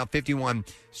father, who's now 51,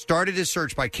 started his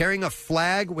search by carrying a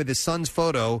flag with his son's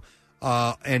photo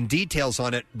and details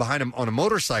on it behind him on a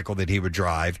motorcycle that he would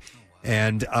drive.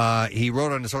 And he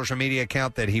wrote on a social media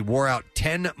account that he wore out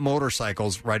 10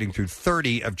 motorcycles riding through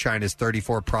 30 of China's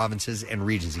 34 provinces and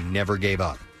regions. He never gave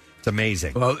up. It's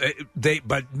amazing. Well,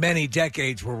 but many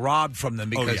decades were robbed from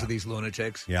them because of these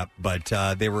lunatics. Yep, but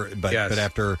they were. But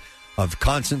after of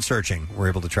constant searching, we're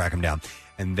able to track him down.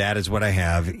 And that is what I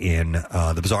have in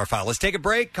the Bizarre File. Let's take a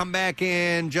break. Come back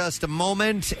in just a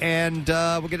moment, and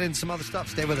we'll get into some other stuff.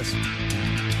 Stay with us.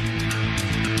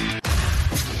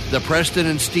 The Preston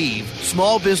and Steve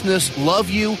Small Business Love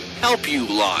You, Help You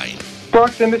line.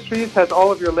 Sparks Industries has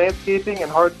all of your landscaping and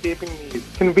hardscaping needs.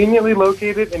 Conveniently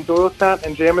located in Doylestown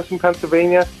and Jamison,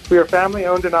 Pennsylvania, we are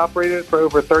family-owned and operated for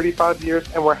over 35 years,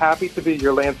 and we're happy to be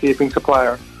your landscaping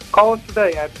supplier. Call us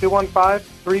today at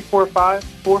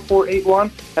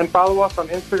 215-345-4481 and follow us on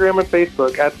Instagram and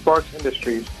Facebook at Sparks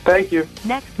Industries. Thank you.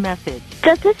 Next message.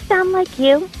 Does this sound like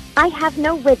you? I have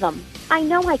no rhythm. I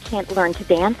know I can't learn to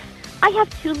dance. I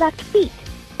have 2 left feet.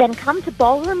 Then come to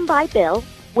Ballroom by Bill,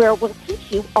 where we'll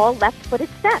teach you all left-footed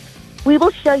steps. We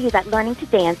will show you that learning to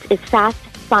dance is fast,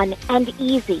 fun, and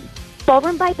easy.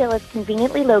 Ballroom by Bill is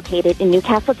conveniently located in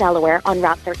Newcastle, Delaware on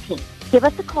Route 13. Give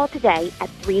us a call today at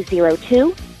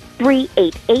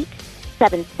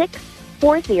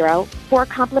 302-388-7640 for a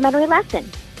complimentary lesson.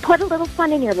 Put a little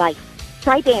fun in your life.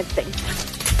 Try dancing.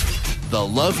 The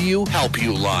Love You, Help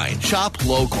You line. Shop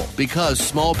local because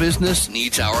small business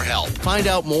needs our help. Find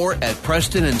out more at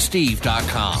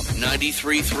PrestonandSteve.com.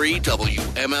 93.3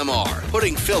 WMMR.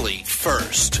 Putting Philly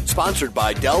first. Sponsored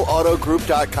by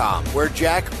DellAutoGroup.com, where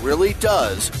Jack really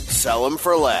does sell them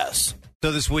for less.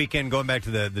 So this weekend, going back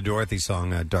to the Dorothy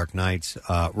song, Dark Nights,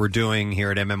 we're doing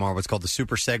here at MMR what's called the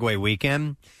Super Segway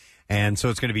Weekend. And so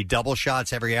it's going to be double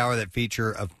shots every hour that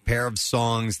feature a pair of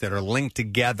songs that are linked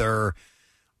together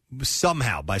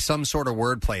somehow by some sort of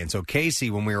wordplay. And so Casey,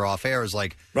 when we were off air, was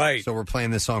like, right, so we're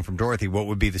playing this song from Dorothy. What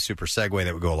would be the super segue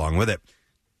that would go along with it?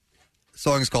 The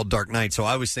song is called Dark Night. So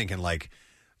I was thinking like,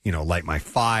 Light My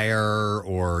Fire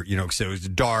or, so it was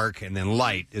dark and then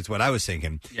light is what I was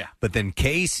thinking. Yeah. But then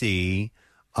Casey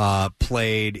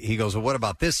played, he goes, well, what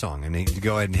about this song? And he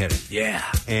go ahead and hit it. Yeah.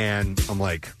 And I'm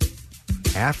like,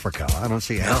 Africa. I don't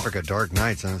see Africa Dark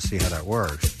Nights. I don't see how that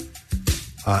works.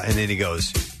 And then he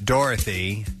goes,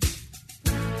 Dorothy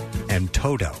and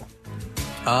Toto.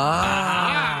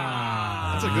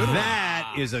 That's a good one.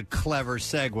 That is a clever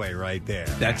segue right there.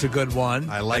 That's a good one.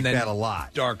 I like And then that a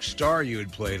lot. Dark Star you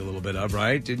had played a little bit of,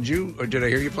 right? Didn't you? Or did I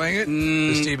hear you playing it?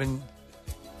 The Stephen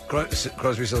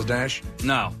Crosby, Stills, Nash?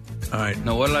 No. All right.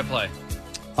 No, what did I play?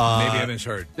 Maybe I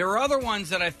misheard. There were other ones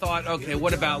that I thought, okay,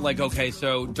 what about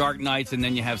so Dark Nights, and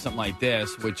then you have something like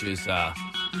this, which is The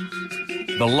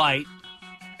Light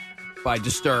by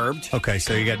Disturbed. Okay,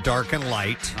 so you got Dark and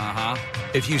Light. Uh-huh.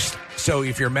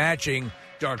 If you're matching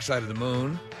Dark Side of the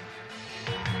Moon.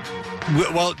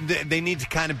 Well, they need to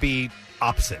kind of be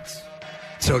opposites.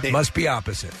 So it must be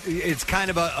opposite. It's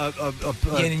kind of a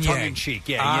yin and yang. tongue-in-cheek.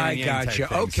 Yeah, I yin and yang gotcha.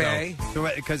 type thing.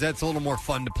 Okay. Because that's a little more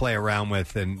fun to play around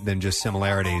with than just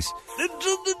similarities.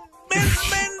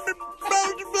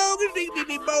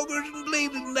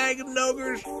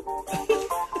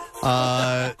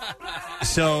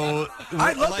 So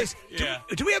I love this.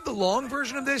 Do we have the long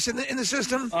version of this in the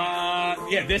system?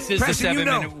 Yeah, this is Preston, the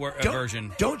 7-minute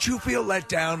version. Don't you feel let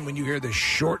down when you hear the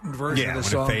shortened version of the when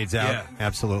song? it fades out. Yeah.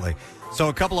 Absolutely. So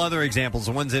a couple other examples,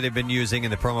 the ones that have been using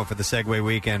in the promo for the Segway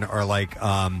Weekend are like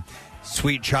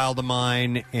Sweet Child of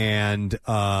Mine and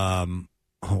what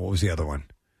was the other one?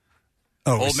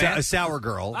 Old Man? A Sour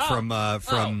Girl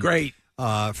from great.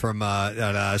 From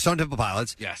Stone Temple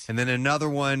Pilots. Yes. And then another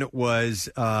one was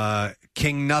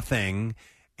King Nothing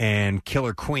and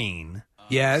Killer Queen.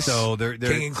 Yes. So they're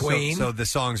King and Queen. So the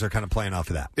songs are kind of playing off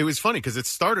of that. It was funny because it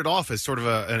started off as sort of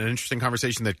an interesting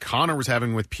conversation that Connor was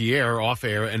having with Pierre off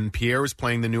air, and Pierre was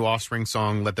playing the new Offspring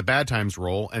song "Let the Bad Times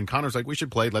Roll," and Connor's like, "We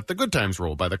should play "Let the Good Times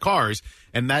Roll" by the Cars,"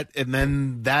 and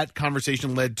then that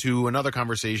conversation led to another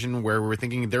conversation where we were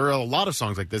thinking there are a lot of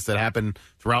songs like this that happen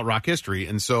throughout rock history,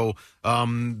 and so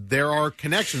there are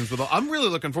connections with. I'm really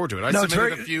looking forward to it. I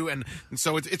submitted a few, and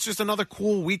so it's just another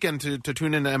cool weekend to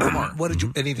tune into MMR. What did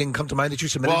you? Anything come to mind that you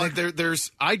submitted? Well,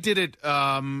 I did it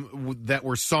that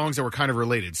were songs that were kind of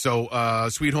related. So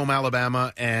Sweet Home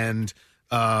Alabama and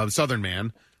Southern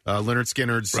Man, Lynyrd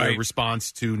Skynyrd's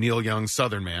response to Neil Young's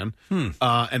Southern Man.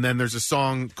 And then there's a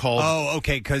song called... Oh,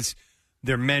 okay, because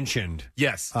they're mentioned.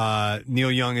 Yes.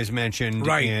 Neil Young is mentioned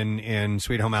in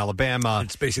Sweet Home Alabama.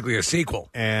 It's basically a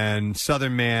sequel. And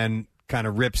Southern Man kind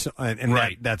of rips, and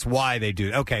that's why they do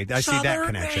it. Okay, I see that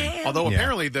connection. Although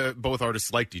apparently both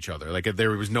artists liked each other. Like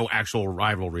there was no actual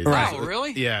rivalry. Right. Oh,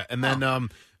 really? Yeah. And then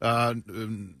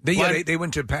they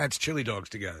went to Pat's Chili Dogs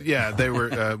together. Yeah, they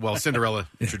were. Cinderella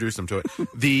introduced them to it.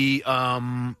 The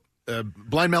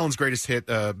Blind Melon's biggest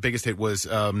hit was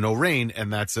 "No Rain,"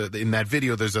 and that's in that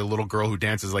video. There's a little girl who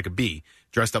dances like a bee,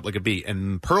 dressed up like a bee.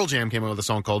 And Pearl Jam came out with a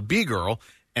song called "Bee Girl."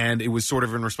 And it was sort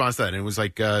of in response to that. And it was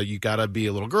like, you got to be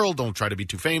a little girl. Don't try to be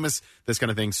too famous. This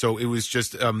kind of thing. So it was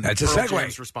just that's Pearl a segue.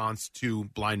 Jam's response to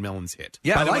Blind Melon's hit.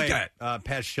 Yeah, By I the like way, that.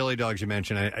 Pat's Chili Dogs you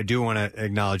mentioned, I do want to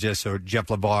acknowledge this. So Jeff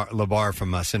LaBar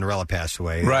from Cinderella passed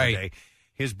away. the other day.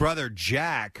 His brother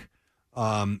Jack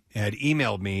had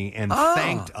emailed me and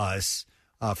thanked us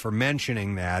for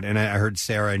mentioning that. And I heard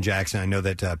Sarah and Jackson. I know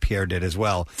that Pierre did as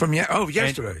well. From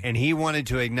yesterday. And he wanted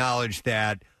to acknowledge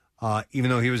that even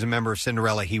though he was a member of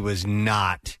Cinderella, he was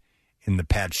not in the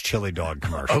Pat's Chili Dog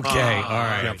commercial. Okay, all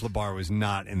right. Jeff LaBar was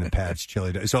not in the Pat's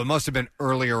Chili Dog. So it must have been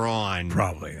earlier on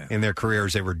probably in their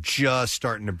careers. They were just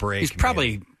starting to break. He's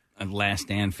probably a Last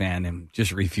Stand fan and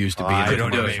just refused to be in I the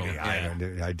don't know. commercial.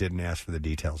 Maybe. I didn't ask for the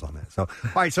details on that. So,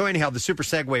 all right. So anyhow, the Super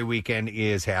Segway Weekend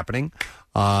is happening,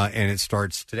 and it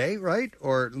starts today, right?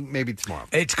 Or maybe tomorrow.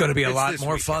 It's going to be a lot this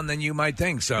more weekend. fun than you might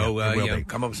think. So Yeah, it will be.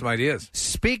 come up with some ideas.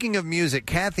 Speaking of music,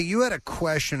 Kathy, you had a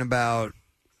question about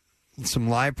some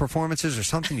live performances or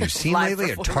something you've seen Live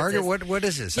lately at Target. What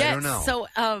is this? I don't know.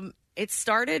 So it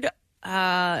started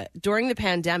during the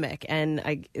pandemic, and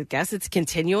I guess it's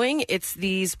continuing. It's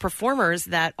these performers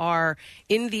that are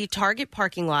in the Target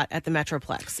parking lot at the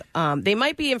Metroplex. They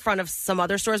might be in front of some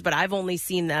other stores, but I've only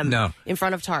seen them in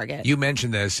front of Target. You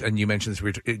mentioned this, and you mentioned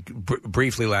this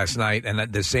briefly last night,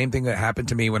 and the same thing that happened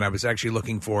to me when I was actually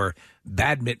looking for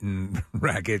badminton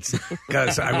rackets,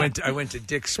 because I went to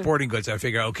Dick's Sporting Goods. I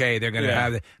figure, okay, they're going to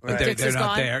have it, but they're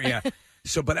not there. Yeah.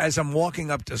 So, but as I'm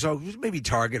walking up so maybe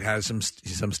Target has some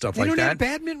stuff They like don't that. have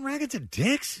badminton rackets at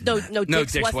Dick's? No,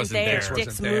 Dick's Dick's wasn't there. there.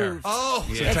 Dick's moved. Oh,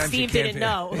 And Sometimes Steve you can't didn't fit-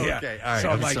 know. Yeah. Okay, all right. So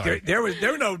I'm like, sorry. there was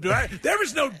no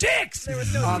Dicks. There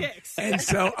was no Dick's. And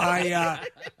so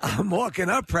I'm walking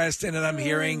up, Preston, and I'm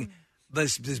hearing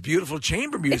this beautiful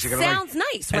chamber music. It and I'm sounds like,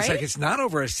 nice, and it's right? like it's not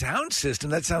over a sound system.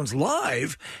 That sounds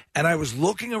live. And I was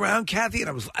looking around, Kathy,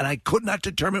 and I could not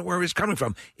determine where it was coming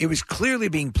from. It was clearly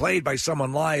being played by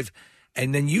someone live.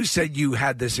 And then you said you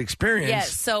had this experience.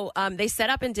 Yes, so they set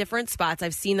up in different spots.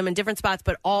 I've seen them in different spots,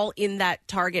 but all in that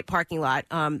Target parking lot.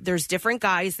 There's different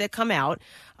guys that come out,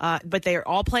 but they're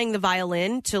all playing the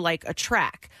violin to like a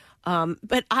track.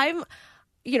 But I'm,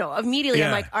 immediately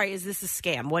I'm like, all right, is this a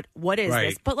scam? What is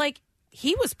this? But like,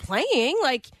 he was playing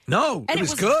like, no, and it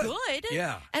was good.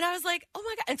 Yeah. And I was like, oh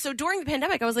my God. And so during the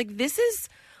pandemic, I was like, this is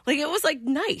like, it was like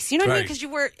nice. You know what I mean? Because you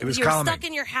were stuck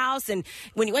in your house, and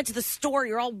when you went to the store,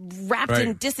 you're all wrapped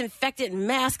in disinfectant and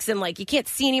masks, and like you can't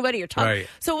see anybody or talk.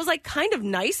 So it was like kind of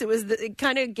nice. It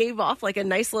kind of gave off like a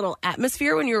nice little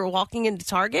atmosphere when you were walking into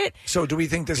Target. So do we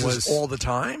think this is all the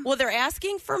time? Well, they're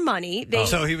asking for money.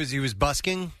 So he was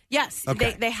busking? Yes,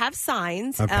 okay. They have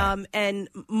signs, and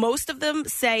most of them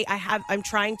say I'm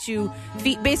trying to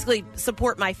basically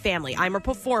support my family. I'm a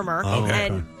performer,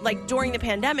 and like during the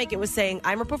pandemic, it was saying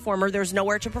I'm a performer. There's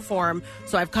nowhere to perform,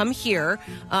 so I've come here.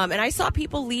 And I saw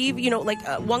people leave.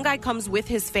 One guy comes with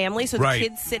his family, so the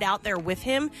kids sit out there with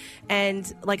him,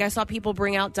 and like I saw people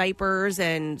bring out diapers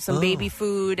and some baby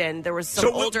food, and there was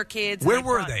some older kids. Where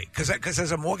were they? Because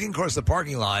as I'm walking across the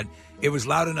parking lot, it was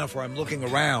loud enough where I'm looking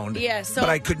around, but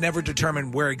I could never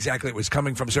determine where exactly it was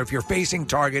coming from. So if you're facing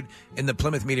Target in the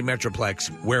Plymouth Meeting Metroplex,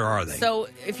 where are they? So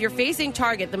if you're facing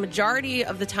Target, the majority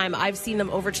of the time I've seen them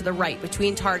over to the right,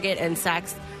 between Target and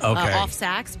Saks, off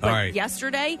Saks. But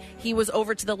yesterday, he was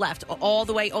over to the left, all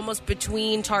the way almost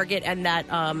between Target and that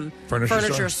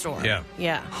furniture store.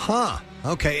 Yeah. Huh.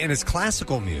 Okay, and it's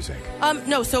classical music.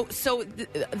 No, so the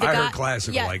I guy, heard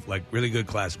classical, like really good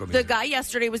classical music. The guy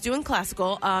yesterday was doing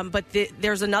classical, but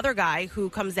there's another guy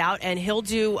who comes out and he'll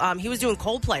do. He was doing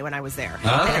Coldplay when I was there,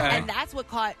 and that's what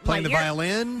caught playing my the ear.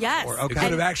 violin. Yes, It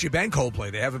could have actually been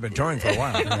Coldplay. They haven't been touring for a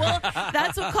while. Well,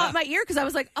 that's what caught my ear because I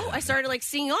was like, I started like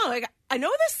singing on. Like, I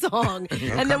know this song,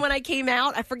 and then when I came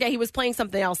out, I forget he was playing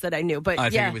something else that I knew. But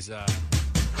I think it was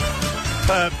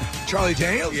Charlie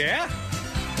Daniels. Yeah.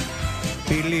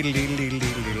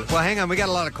 Well, hang on. We got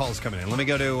a lot of calls coming in. Let me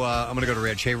go to. I'm going to go to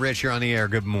Rich. Hey, Rich, you're on the air.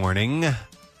 Good morning.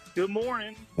 Good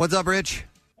morning. What's up, Rich?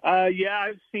 Yeah,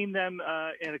 I've seen them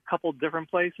in a couple different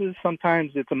places.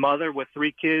 Sometimes it's a mother with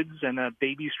 3 kids and a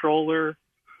baby stroller.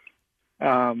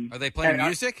 Are they playing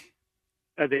music?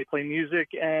 They play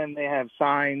music, and they have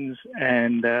signs.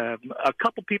 And a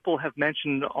couple people have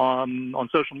mentioned on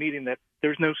social media that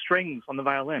there's no strings on the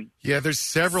violin. Yeah, there's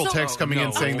several texts coming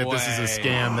in saying that this is a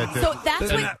scam.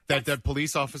 That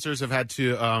police officers have had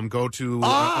to go to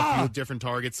a few different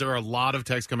targets. There are a lot of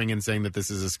texts coming in saying that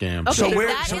this is a scam. Okay,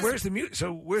 where's the music?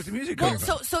 So where's the music coming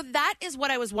from? So that is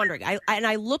what I was wondering.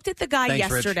 I looked at the guy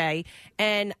yesterday,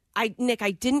 and Nick,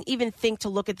 I didn't even think to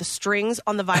look at the strings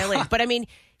on the violin, but I mean,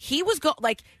 he was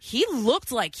he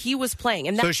looked like he was playing.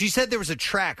 And so she said there was a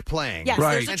track playing. Yes,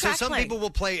 there's a and track so some playing. people will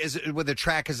play with a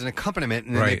track as an accompaniment,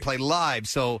 and then they play live.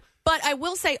 So, but I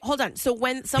will say, hold on. So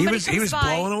when somebody he was comes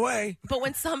by, blown away. But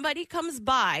when somebody comes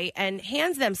by and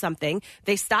hands them something,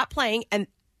 they stop playing, and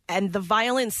the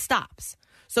violin stops.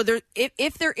 So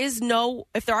if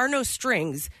there are no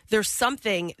strings, there's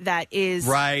something that is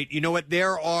right. You know what?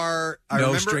 There are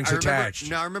strings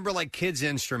attached. Now I remember like kids'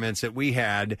 instruments that we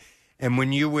had, and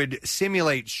when you would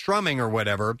simulate strumming or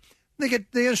whatever, the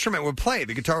instrument would play,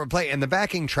 the guitar would play, and the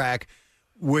backing track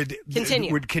would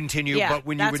continue. Yeah, but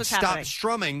when you would stop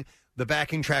strumming, the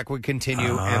backing track would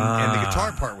continue and the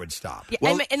guitar part would stop.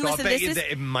 Yeah, and listen,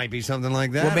 it might be something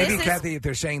like that. Well, maybe, Kathy, if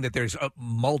they're saying that there's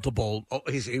multiple,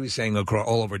 he was saying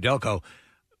all over Delco,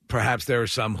 perhaps there are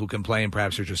some who can play and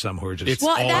perhaps there's just some who are just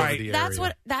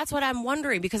that's what I'm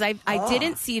wondering, because I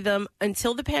didn't see them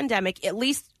until the pandemic, at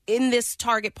least in this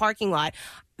Target parking lot.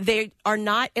 They are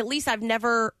not, at least I've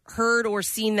never heard or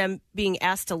seen them being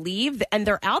asked to leave, and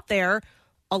they're out there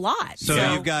a lot. So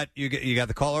you got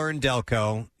the caller in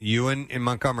Delco, you in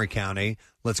Montgomery County.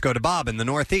 Let's go to Bob in the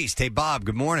Northeast. Hey, Bob,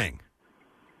 good morning.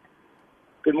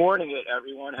 Good morning,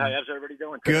 everyone. How's everybody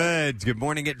doing today? Good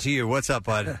morning it to you. What's up,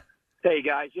 bud? Hey,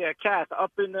 guys. Yeah, Kath, I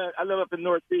live up in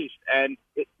Northeast, and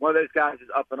one of those guys is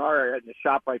up in our area in the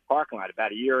ShopRite parking lot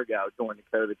about a year ago during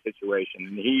the COVID situation.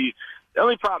 And the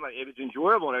only problem, it was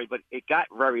enjoyable and everything, but it got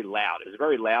very loud. It was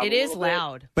very loud. It is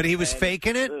loud. But he was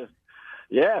faking it?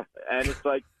 Yeah, and it's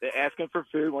like they're asking for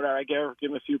food, whatever. I give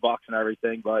him a few bucks and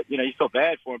everything, but you feel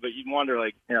bad for him, but you wonder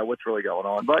what's really going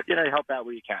on. But you help out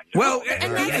where you can. Well,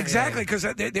 exactly, because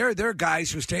there are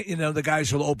guys who stay. The guys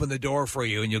who'll open the door for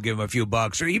you and you'll give them a few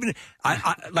bucks, or even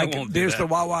there's the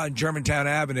Wawa on Germantown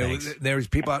Avenue. Thanks. There's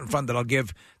people out in front that I'll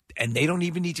give, and they don't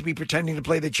even need to be pretending to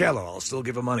play the cello. I'll still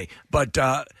give them money. But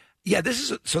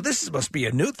this must be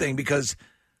a new thing because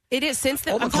It is since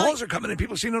all the calls are coming in.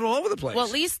 People seeing it all over the place. Well,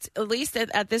 at least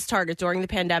at this Target during the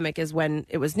pandemic is when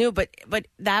it was new. But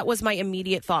that was my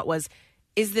immediate thought was,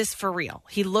 is this for real?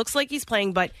 He looks like he's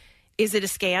playing, but is it a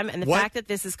scam? And the fact that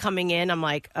this is coming in, I'm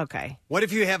like, okay. What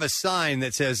if you have a sign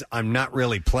that says, I'm not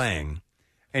really playing?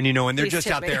 And, and they're Please just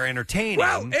tip out me. there entertaining.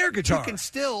 Well, air guitar. You can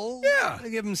still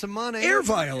give them some money. Air You know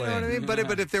violin. what I mean?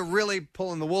 But if they're really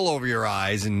pulling the wool over your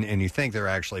eyes and you think they're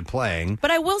actually playing. But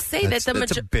I will say that's that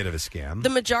a bit of a scam. The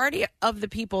majority of the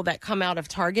people that come out of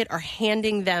Target are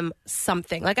handing them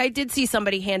something. Like I did see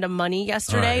somebody hand them money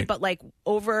yesterday, Right. but like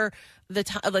over the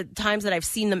times that I've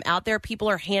seen them out there, people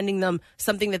are handing them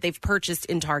something that they've purchased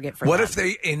in Target for What them. if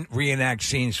they reenact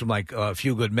scenes from like A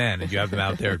Few Good Men and you have them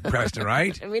out there, Preston,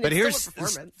 right? I mean, But it's here's still a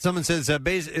performance. someone says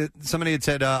somebody had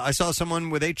said I saw someone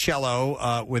with a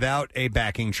cello without a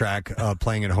backing track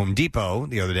playing at Home Depot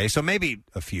the other day. So maybe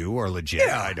a few are legit.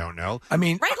 Yeah. I don't know. I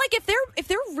mean, Right, like if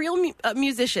they're real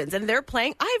musicians and they're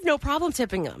playing, I have no problem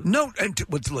tipping them. No, and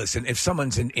listen, if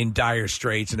someone's in dire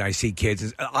straits and I see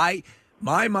kids,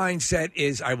 my mindset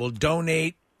is I will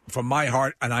donate from my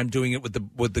heart, and I'm doing it with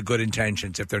the good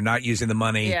intentions. If they're not using the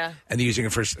money and they're using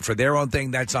it for their own thing,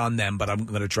 that's on them. But I'm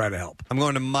going to try to help. I'm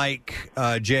going to Mike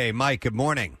J. Mike, good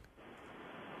morning.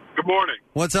 Good morning.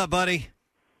 What's up, buddy?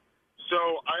 So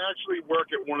I actually work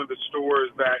at one of the stores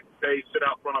that they sit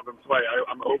out front of and play.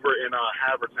 I'm over in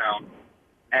Havertown,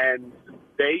 and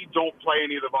they don't play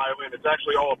any of the violin. It's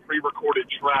actually all a pre-recorded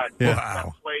track that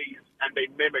plays, and they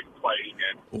mimic playing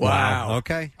it. Wow.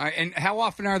 Okay. All right, and how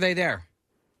often are they there?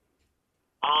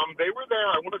 They were there,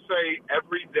 I want to say,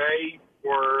 every day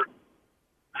for,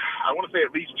 I want to say,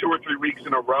 at least 2 or 3 weeks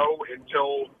in a row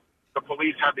until the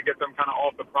police had to get them kind of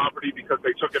off the property because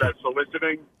they took it as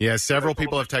soliciting. Yeah, several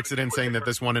people have texted in saying that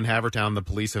this one in Havertown, the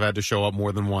police have had to show up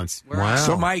more than once. Wow.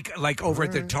 So, Mike, like over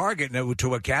at the Target, to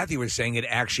what Kathy was saying, it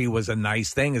actually was a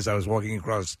nice thing as I was walking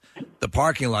across the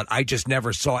parking lot. I just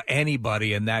never saw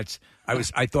anybody, and I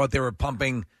thought they were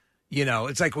pumping.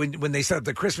 It's like when they set up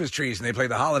the Christmas trees and they play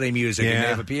the holiday music and they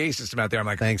have a PA system out there. I'm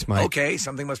like, thanks, Mike. Okay,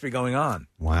 something must be going on.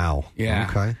 Wow. Yeah.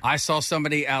 Okay. I saw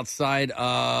somebody outside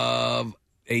of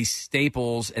a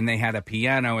Staples, and they had a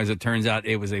piano. As it turns out,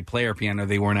 it was a player piano.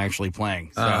 They weren't actually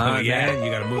playing. So, yeah,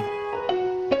 you got to move.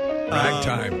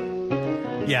 Ragtime.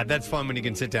 Yeah, that's fun when you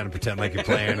can sit down and pretend like you're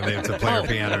playing and it's a player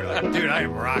piano. You're like, dude, I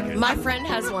am rocking. My friend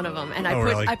has one of them, and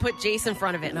I put Jace in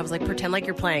front of it, and I was like, pretend like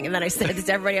you're playing. And then I said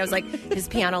to everybody, I was like, his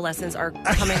piano lessons are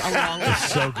coming along.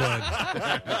 It's so good.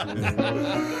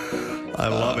 I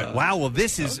love it. Wow, well,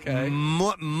 this is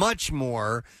much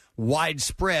more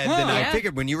widespread than I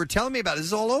figured. When you were telling me about it, this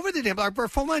is all over the damn. Our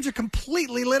phone lines are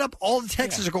completely lit up. All the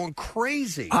texts are going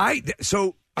crazy. And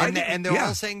they're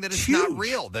all saying that it's not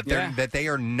real. That they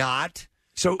are not.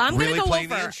 So I'm really gonna go playing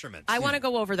over. the instruments. I want to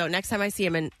go over though next time I see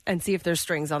him and see if there's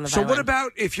strings on the So violin. what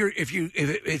about if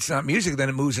it's not music, then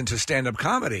it moves into stand-up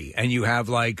comedy, and you have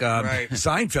like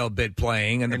Seinfeld bit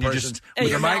playing, and the person's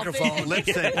with a microphone, lip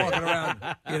sync, walking around.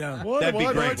 That'd be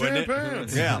great, wouldn't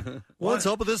it? Yeah. What's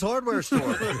up with this hardware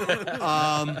store?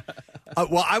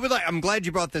 Well, I'm glad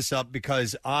you brought this up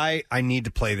because I need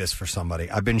to play this for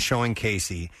somebody. I've been showing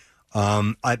Casey.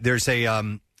 There's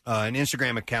an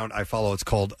Instagram account I follow. It's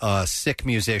called Sick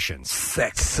Musicians.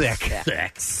 Sick.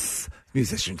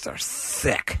 Musicians are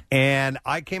sick. And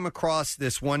I came across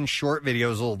this one short video,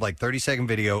 it was a little 30-second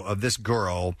video of this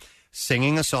girl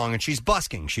singing a song, and she's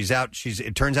busking.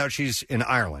 It turns out she's in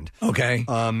Ireland. Okay.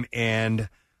 And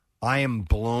I am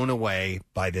blown away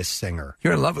by this singer.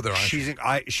 You're in love with her, aren't you?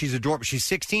 She's adorable. She's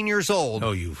 16 years old.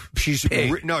 Oh, she's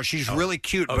really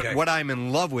cute. Okay. But what I'm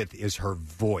in love with is her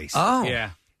voice. Oh.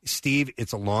 Yeah. Steve,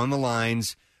 it's along the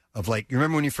lines of you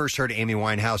remember when you first heard Amy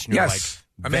Winehouse and you're Yes.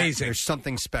 Amazing. There's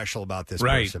something special about this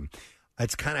Right. person.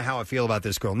 That's kind of how I feel about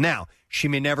this girl. Now, she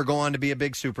may never go on to be a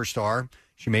big superstar.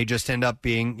 She may just end up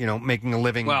being, making a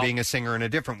living being a singer in a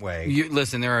different way.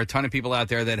 Listen, there are a ton of people out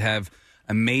there that have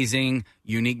amazing,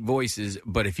 unique voices,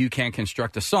 but if you can't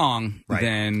construct a song,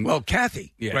 then... Well,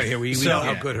 Kathy, Yeah. right here, we know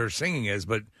how good her singing is,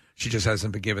 but she just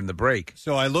hasn't been given the break.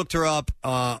 So I looked her up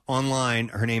online.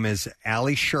 Her name is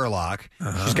Allie Sherlock.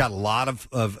 She's got a lot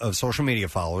of social media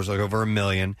followers, like over 1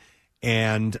 million.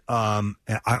 And I'm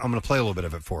going to play a little bit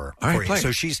of it for her. All right, for you. play.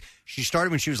 So she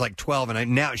started when she was 12,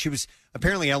 and now she was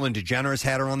apparently Ellen DeGeneres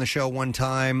had her on the show one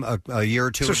time a year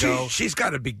or two ago. She's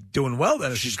got to be doing well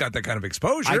then if she's got that kind of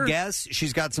exposure. I guess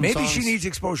she's got some. Maybe songs she needs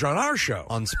exposure on our show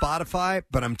on Spotify.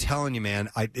 But I'm telling you, man,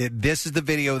 this is the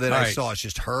video that I saw. It's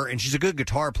just her, and she's a good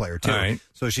guitar player too. All right.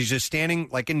 So she's just standing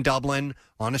in Dublin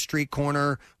on a street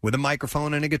corner with a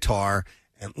microphone and a guitar.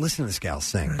 And listen to this gal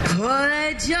sing.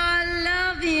 Put your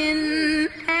loving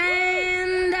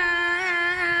hand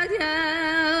out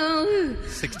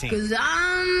 16. 'Cause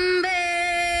I'm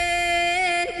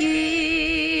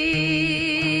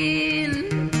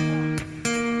begging.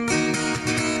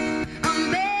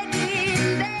 I'm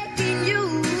begging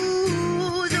you.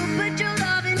 So put your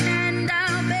loving hand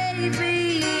out,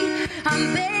 baby.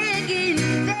 I'm begging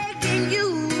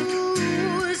you.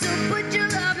 So put your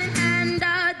loving hand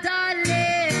out,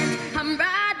 darling. I'm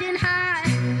riding high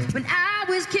when I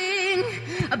was king.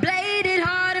 I played it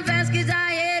hard and fast 'cause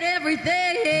I had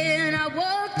everything. I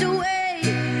walked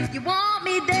away. You want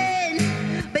me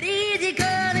then, but easy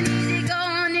come and easy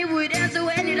gone. It would end. So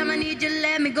anytime I need you,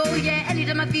 let me go. Yeah,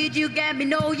 anytime I feed you, get me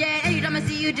know. Yeah, anytime I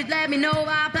see you, just let me know.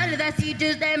 I planted that seed,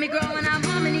 just let me grow. And I'm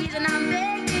on my knees and I'm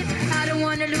begging. I don't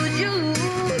wanna lose you.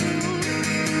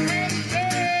 Hey,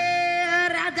 yeah,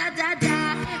 da da da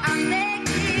da. I'm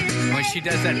begging. When she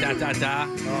does that da-da-da.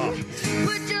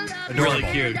 Really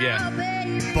cute, yeah.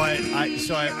 But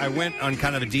I went on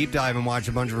kind of a deep dive and watched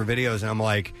a bunch of her videos, and I'm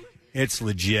like, it's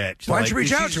legit. Why don't you reach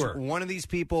she's out to her? One of these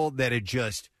people that it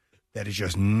just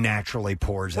naturally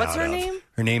pours What's out her of. name?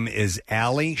 Her name is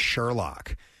Allie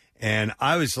Sherlock, and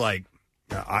I was like,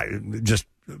 I just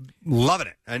loving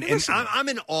it, and I'm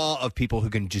in awe of people who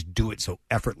can just do it so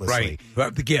effortlessly.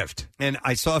 Right, the gift. And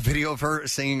I saw a video of her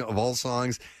singing, of all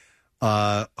songs,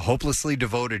 "Hopelessly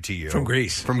Devoted to You" From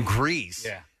Greece.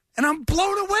 Yeah. And I'm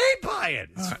blown away by it.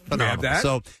 It's phenomenal. that?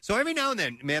 So every now and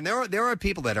then, man, there are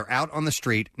people that are out on the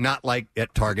street, not like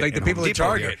at Target, Like the and people Home at Depot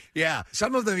Target. here. Yeah,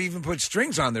 Some of them even put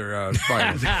strings on their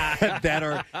violins. that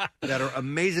are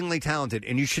amazingly talented,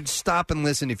 and you should stop and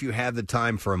listen if you have the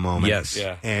time for a moment. Yes.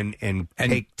 Yeah. and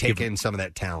take in some of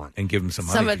that talent and give them some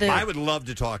money. Some of the- I would love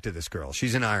to talk to this girl.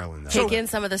 She's in Ireland, though. Take in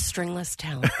some of the stringless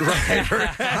talent.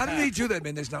 How do they do that,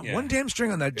 man? There's not one damn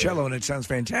string on that cello, and it sounds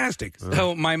fantastic.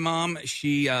 So my mom,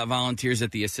 she volunteers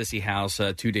at the Assisi House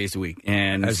 2 days a week,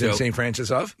 and As in St.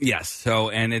 Francis of? Yes. So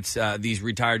and it's these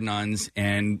retired nuns,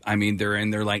 and I mean they're in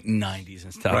their like 90s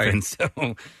and stuff, Right. and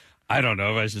so. I don't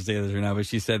know if I should say this or not, but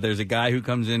she said there's a guy who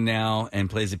comes in now and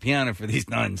plays the piano for these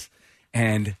nuns.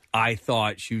 And I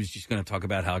thought she was just going to talk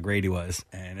about how great he was.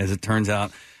 And as it turns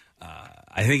out,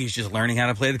 I think he's just learning how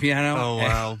to play the piano. Oh,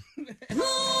 wow.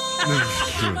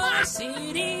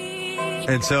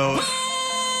 And so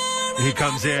he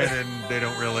comes in, and they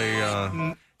don't really.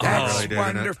 That's really digging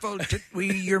it. wonderful.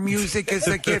 Your music is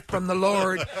a gift from the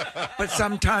Lord, but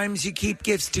sometimes you keep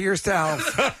gifts to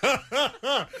yourself.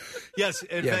 Yes,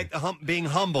 in fact, being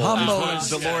humble, Humble.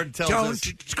 is what the Lord tells Don't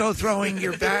us. go throwing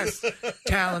your vast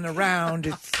talent around.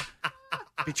 It's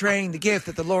betraying the gift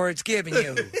that the Lord's given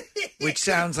you, which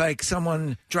sounds like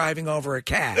someone driving over a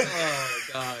cat. Oh,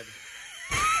 God.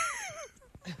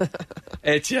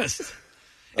 It just...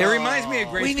 It reminds me of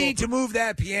grade We school. need to move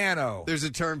that piano. There's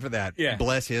a term for that. Yeah.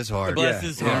 Bless his heart. Bless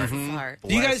his heart. Mhm.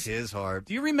 Do you Bless guys- his heart.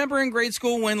 Do you remember in grade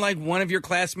school when like one of your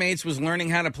classmates was learning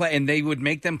how to play and they would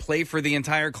make them play for the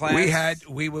entire class?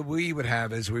 We would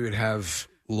have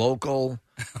local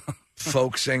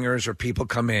folk singers or people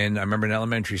come in. I remember in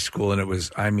elementary school, and it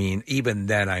was, I mean, even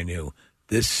then I knew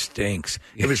this stinks.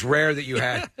 It was rare that you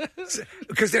had,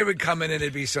 because they would come in and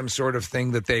it'd be some sort of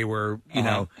thing that they were, you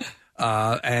know,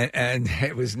 and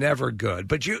it was never good.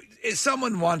 But if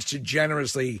someone wants to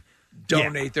generously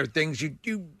donate their things, you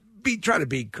try to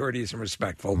be courteous and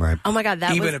respectful. Right. Oh my God,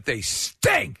 that even was, if they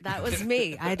stink. That was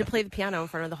me. I had to play the piano in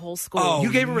front of the whole school. Oh,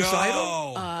 you gave a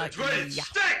recital? Yeah.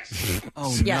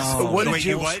 Oh Yes. no! So what did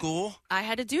you school? I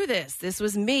had to do this. This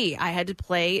was me. I had to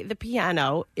play the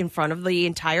piano in front of the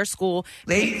entire school.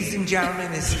 Ladies and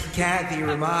gentlemen, this is Kathy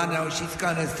Romano. She's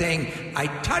going to sing I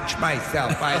Touch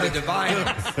Myself by the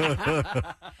Diviners.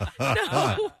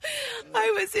 No,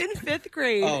 I was in fifth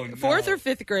grade, Oh, no. fourth or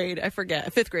fifth grade. I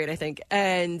forget. Fifth grade, I think.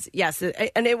 And yes,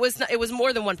 and it was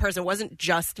more than one person. It wasn't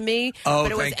just me, Oh,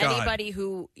 but it was thank God. anybody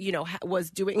who was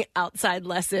doing outside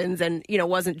lessons and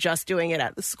wasn't just doing it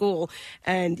at the school.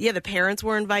 And yeah, the parents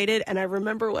were invited. And I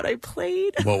remember what I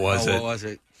played. What was it? What was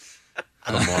it?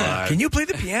 Come on. Can you play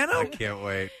the piano? I can't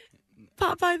wait.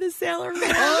 Popeye the Sailor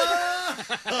Man.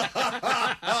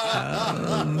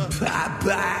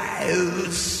 Popeye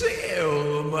the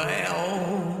Sailor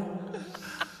Man.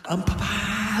 I'm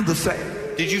Popeye the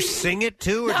Sailor. Did you sing it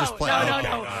too, or just play?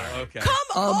 No. Okay. Come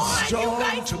on, you strong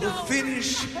guys to the know.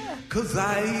 finish, 'cause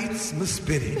I eat my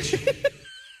spinach.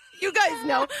 You guys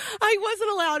know I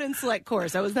wasn't allowed in select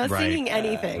course. I was not Right. singing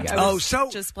anything. I was so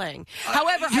just playing.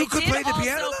 However, you I could did play the also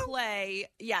piano? play.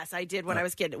 Yes, I did when I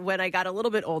was a kid. When I got a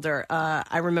little bit older,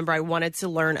 I remember I wanted to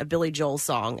learn a Billy Joel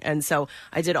song, and so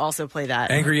I did also play that.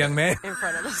 Angry Young Man. In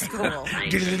front of the school. I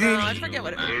forget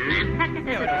what it was.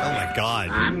 Oh my God.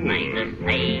 I'm going to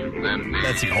save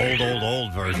That's the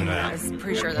old version of that. I'm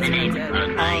pretty sure that's what he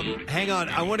did. Hang on.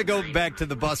 I want to go back to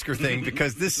the busker thing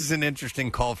because this is an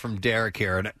interesting call from Derek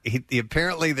here. And he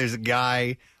apparently there's a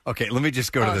guy. Okay, let me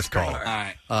just go to this call. All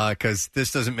right. Because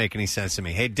this doesn't make any sense to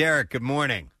me. Hey, Derek, good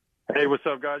morning. Hey, what's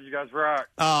up, guys? You guys rock.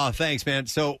 Oh, thanks, man.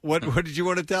 So what did you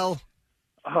want to tell?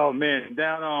 Oh, man,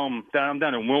 I'm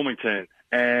down in Wilmington,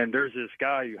 and there's this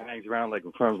guy who hangs around like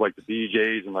in front of like the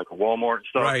BJ's and like a Walmart and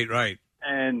stuff. Right.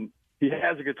 And he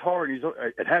has a guitar, and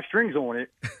it has strings on it,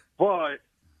 but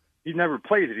he never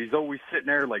plays it. He's always sitting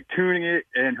there like tuning it,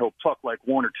 and he'll pluck like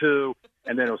one or two,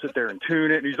 and then he'll sit there and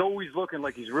tune it. And he's always looking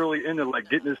like he's really into like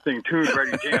getting this thing tuned,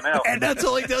 ready to jam out. And that's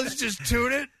all he does is just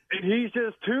tune it? And he's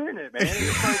just tuning it, man.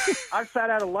 It's like, I sat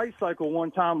out a light cycle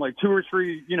one time, like 2 or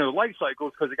 3, light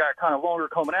cycles, because it got kind of longer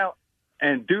coming out.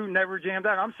 And dude never jammed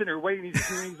out. I'm sitting there waiting.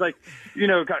 He's like,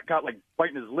 got like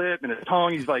biting his lip and his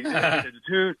tongue. He's like, the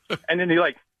tune. And then he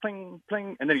like, pling,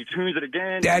 pling, and then he tunes it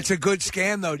again. That's a good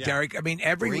scam, though, Derek. I mean,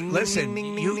 I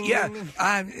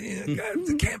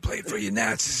can't play it for you now.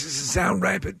 It doesn't sound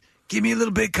right, but give me a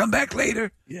little bit. Come back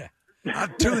later. Yeah, I'll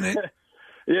tune it.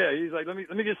 Yeah, he's like, let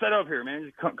me get set up here, man.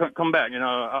 Just come back,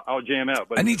 I'll jam out.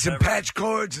 But I need some patch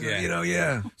cords,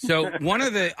 yeah. So one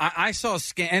of the I saw a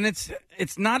scam, and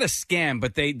it's not a scam,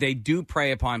 but they do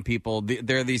prey upon people.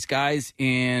 There are these guys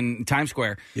in Times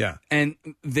Square, and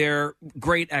they're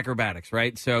great acrobatics,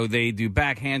 right? So they do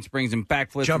back handsprings and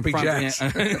backflips, jumping jacks.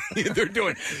 They're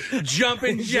doing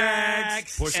jumping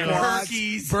jacks,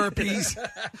 burpees.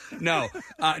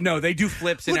 No, they do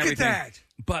flips and Look everything. at that.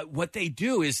 But what they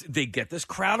do is they get this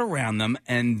crowd around them,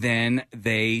 and then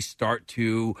they start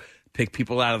to pick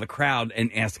people out of the crowd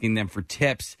and asking them for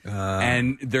tips.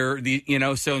 And they're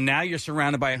so now you're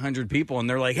surrounded by 100 people, and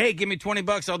they're like, "Hey, give me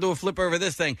 $20. I'll do a flip over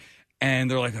this thing." And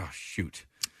they're like, "Oh shoot."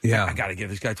 Yeah, I got to give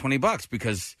this guy $20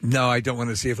 because no, I don't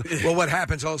want to see it. Well, what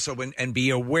happens also and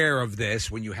be aware of this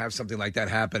when you have something like that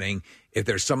happening. If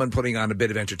there's someone putting on a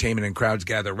bit of entertainment and crowds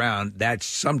gather around, that's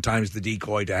sometimes the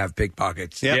decoy to have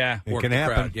pickpockets. Yeah, it work can the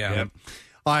happen. crowd. Yeah. Yep.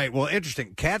 All right. Well,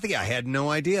 interesting, Kathy. I had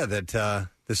no idea that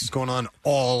this is going on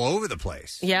all over the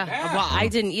place. Yeah. Well, I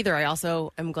didn't either. I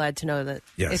also am glad to know that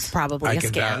it's probably a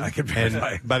scam. I can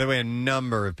verify. And by the way, a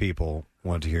number of people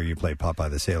want to hear you play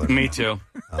Popeye the Sailor. Me too.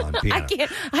 On piano.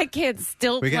 I can't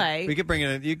still play. We could bring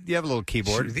it in. You have a little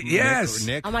keyboard. Yes.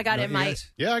 Nick, Oh my God! no, And my yes?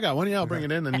 Yeah, I got one. Yeah, I'll bring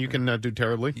it in, and you can do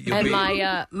terribly. and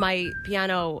my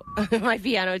piano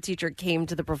teacher came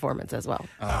to the performance as well.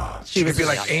 She would be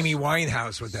like Amy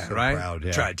Winehouse with that, So right? proud,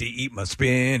 yeah. Tried to eat my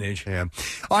spinach. Yeah.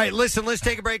 All right, listen, let's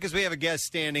take a break because we have a guest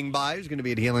standing by who's going to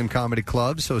be at Helium Comedy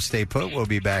Club, so stay put. We'll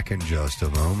be back in just a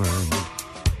moment.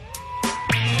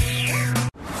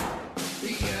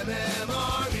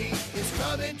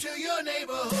 To your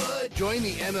neighborhood. Join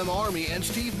the MM Army and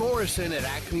Steve Morrison at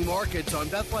Acme Markets on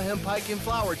Bethlehem Pike in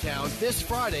Flourtown this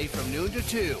Friday from noon to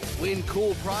 2. Win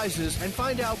cool prizes and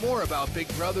find out more about Big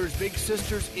Brothers Big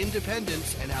Sisters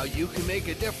Independence and how you can make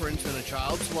a difference in a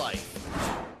child's life.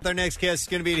 Our next guest is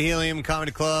going to be at Helium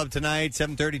Comedy Club tonight,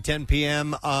 7:30, 10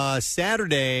 p.m.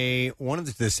 Saturday, one of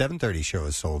the 7:30 show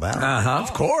is sold out.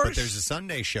 Of course. But there's a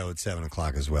Sunday show at 7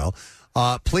 o'clock as well.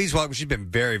 Please welcome, she's been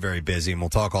very, very busy, and we'll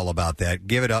talk all about that.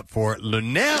 Give it up for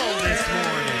Luenell this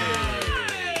morning.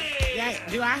 Yeah,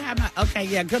 do I have my... Okay,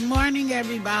 yeah. Good morning,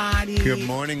 everybody. Good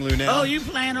morning, Luenell. Oh, you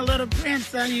playing a little Prince,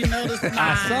 so you noticed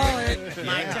I saw it.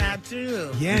 My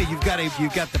tattoo. Yeah, you've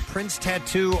got the Prince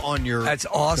tattoo on your... That's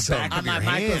awesome. the back On of my your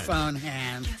hand. microphone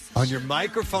hand. On your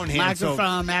microphone hand.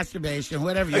 Microphone, masturbation,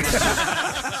 whatever you want.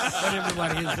 Whatever you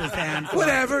want to use this hand for.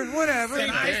 Whatever. Can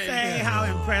I say how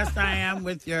impressed I am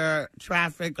with your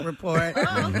traffic report?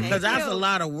 Because that's a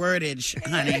lot of wordage,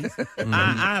 honey.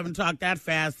 I haven't talked that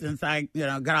fast since I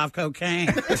got off cocaine.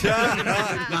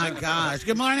 My gosh.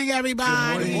 Good morning,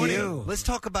 everybody. Good morning. Let's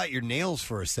talk about your nails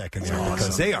for a second,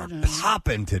 because they are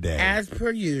popping today. As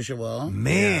per usual.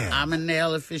 Man. I'm a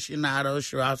nail aficionado,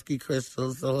 Swarovski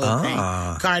crystals, the whole thing.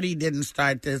 Cardi didn't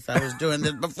start this. I was doing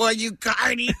this before you,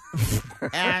 Cardi.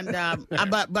 And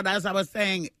but as I was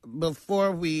saying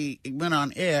before we went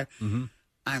on air,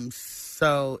 I'm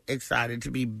so excited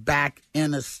to be back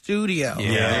in a studio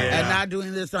and not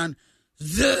doing this on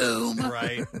Zoom.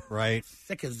 Right.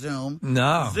 Sick of Zoom.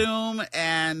 No. Zoom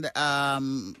and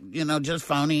just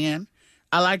phoning in.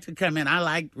 I like to come in. I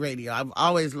like radio. I've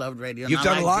always loved radio. You've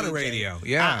done a lot of radio.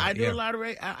 Yeah. I do a lot of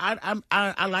radio.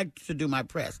 I like to do my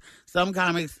press. Some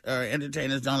comics or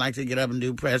entertainers don't like to get up and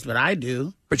do press, but I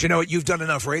do. But you know what? You've done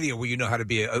enough radio where you know how to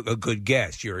be a good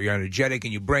guest. You're energetic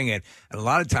and you bring it. And a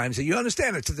lot of times you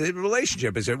understand it's the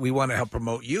relationship is that we want to help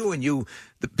promote you and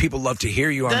the people love to hear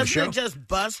you on the show. Doesn't it just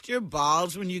bust your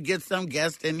balls when you get some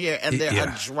guest in here and they're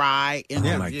a dry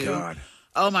interview? Oh, my God.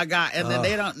 Oh, my God. And then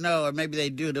they don't know, or maybe they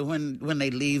do, when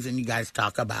they leave and you guys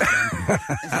talk about them.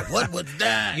 It's like, what was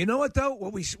that? You know what, though?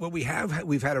 We've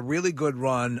had a really good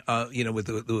run,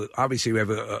 with obviously we have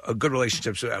a good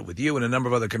relationship with you and a number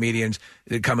of other comedians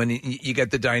that come in. You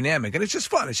get the dynamic, and it's just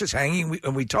fun. It's just hanging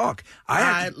and we talk.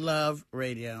 I love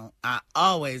radio. I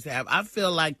always have. I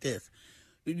feel like this.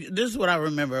 This is what I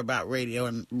remember about radio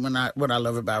and what I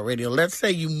love about radio. Let's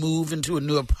say you move into a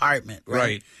new apartment,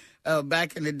 right?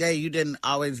 Back in the day, you didn't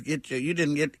always get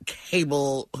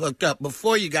cable hooked up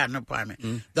before you got an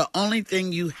apartment. The only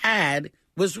thing you had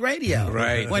was radio.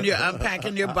 Right. When you're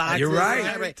unpacking your boxes. You're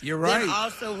right. You're right. Then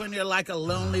also when you're like a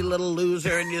lonely little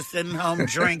loser and you're sitting home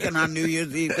drinking on New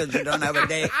Year's Eve because you don't have a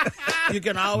date, you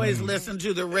can always listen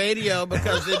to the radio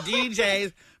because the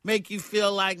DJs make you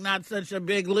feel like not such a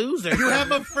big loser. You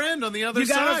have a friend on the other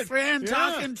side. You got a friend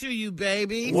talking to you,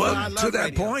 baby. Well, so to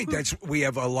that radio. point, we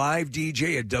have a live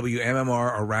DJ at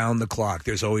WMMR around the clock.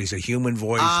 There's always a human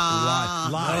voice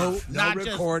live. No Not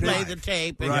recorded. Just play the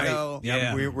tape and go.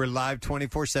 Yeah, we're live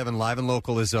 24/7. Live and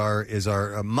local is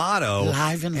our motto.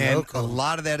 Live and local. A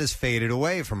lot of that has faded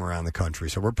away from around the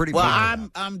country, so we're pretty. Well, proud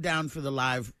of that. I'm down for the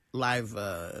live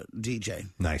DJ.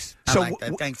 Nice. I like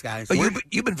that. Thanks, guys.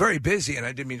 You've been very busy, and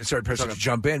I didn't mean to start to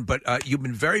jump in, but you've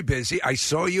been very busy. I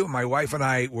saw you. My wife and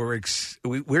I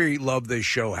we love this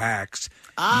show, Hacks.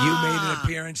 You made an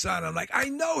appearance on. I'm like, I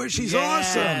know her. She's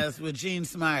awesome. Yes, with Gene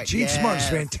Smart. Gene Smart's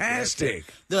fantastic.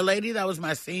 Yes. The lady that was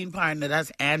my scene partner,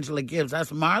 that's Angela Gibbs.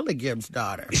 That's Marla Gibbs'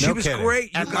 daughter. She was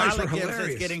great. You and guys Marla were Gibbs hilarious.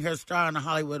 is getting her star on the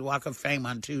Hollywood Walk of Fame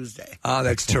on Tuesday. Oh,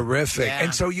 that's terrific. Yeah.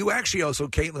 And so you actually also,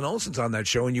 Caitlin Olsen's on that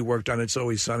show, and you worked on It's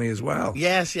Always Sunny as well.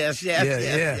 Yes.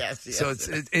 So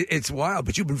it's wild.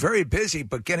 But you've been very busy,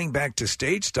 but getting back to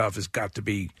stage stuff has got to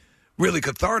be really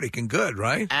cathartic and good,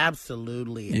 right?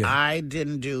 Absolutely. Yeah. I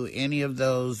didn't do any of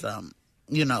those,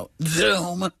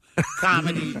 Zoom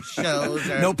comedy shows.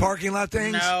 No parking lot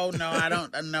things? No, I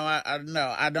don't. No,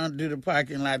 I don't do the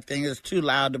parking lot thing. It's too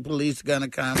loud. The police are gonna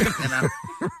come, and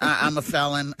I'm a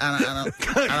felon. I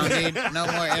don't need no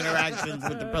more interactions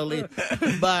with the police.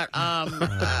 But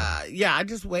I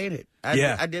just waited.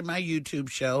 I did my YouTube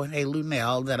show, Hey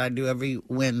Lunel, that I do every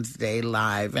Wednesday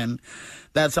live, and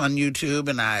that's on YouTube,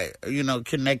 and I,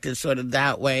 connected sort of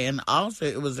that way. And also,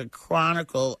 it was a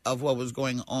chronicle of what was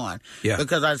going on. Yeah.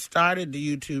 Because I started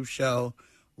the YouTube show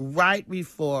right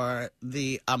before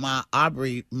the Ahmaud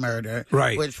Arbery murder,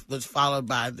 right, which was followed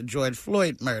by the George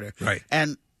Floyd murder. Right.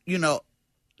 And,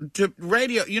 to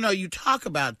radio, you talk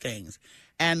about things.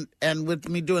 And with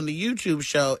me doing the YouTube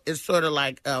show, it's sort of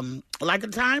like a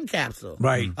time capsule,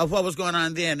 right, of what was going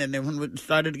on then. And then when it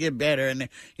started to get better, and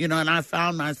and I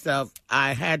found myself,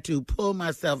 I had to pull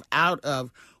myself out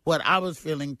of what I was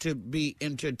feeling to be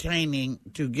entertaining,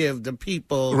 to give the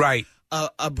people right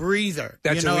a breather.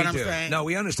 That's what we I'm do. saying? No,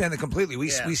 we understand that completely. We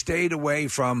stayed away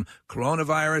from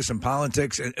coronavirus and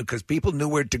politics because people knew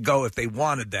where to go if they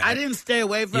wanted that. I didn't stay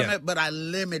away from it, but I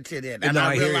limited it. And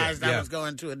I realized I was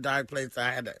going to a dark place.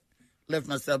 I had to lift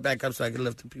myself back up so I could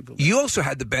lift the people back. You also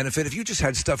had the benefit, if you just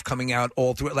had stuff coming out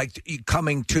all through it, like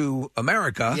Coming to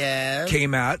America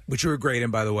came out, which you were great in,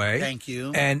 by the way. Thank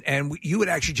you. And you had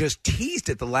actually just teased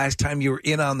it the last time you were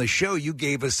in on the show. You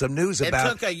gave us some news about... It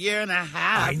took a year and a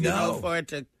half I know. for it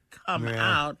to come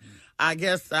out. I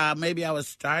guess maybe I was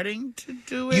starting to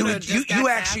do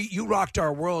it. You rocked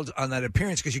our world on that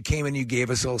appearance because you came in and you gave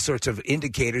us all sorts of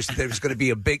indicators that there was going to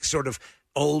be a big sort of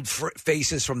old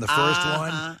faces from the first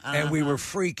one, and we were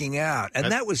freaking out,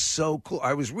 and that was so cool.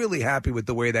 I was really happy with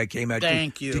the way that came out.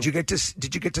 Thank you. Did you get to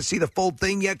see the full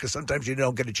thing yet? Because sometimes you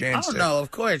don't get a chance. Oh to. no,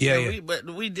 of course. Yeah.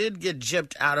 But we did get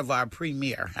gypped out of our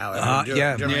premiere, however,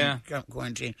 during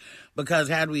quarantine. Because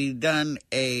had we done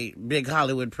a big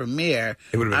Hollywood premiere,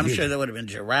 I'm sure there would have been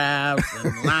giraffes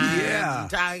and lions and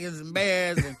tigers and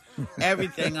bears and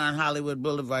everything on Hollywood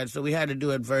Boulevard. So we had to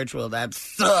do it virtual. That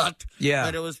sucked. Yeah.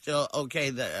 But it was still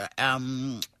okay. The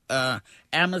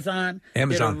Amazon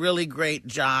did a really great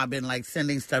job in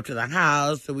sending stuff to the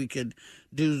house so we could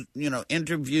do,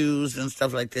 interviews and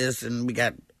stuff like this. And we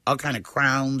got all kind of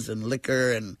crowns and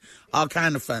liquor and all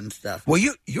kind of fun stuff. Well,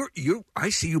 I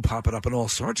see you popping up in all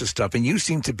sorts of stuff, and you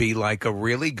seem to be like a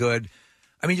really good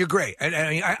I mean, you're great. And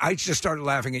I just started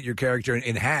laughing at your character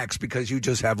in Hacks because you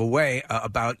just have a way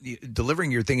about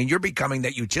delivering your thing, and you're becoming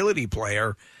that utility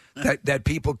player that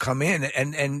people come in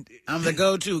and I'm the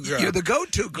go-to girl. You're the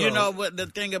go-to girl. You know what the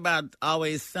thing about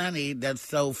Always Sunny that's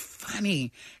so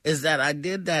funny is that I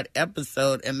did that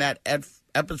episode, and that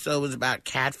episode was about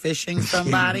catfishing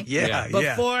somebody.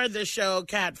 Before the show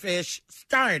Catfish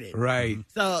started. Right.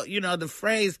 So, the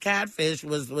phrase catfish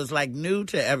was like new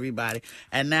to everybody.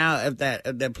 And now if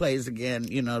that plays again,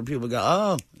 people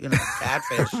go,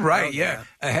 catfish. Right, oh, yeah.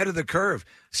 Ahead of the curve.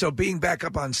 So being back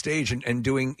up on stage and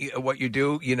doing what you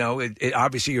do, it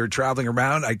obviously you're traveling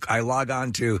around. I log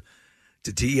on to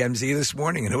TMZ this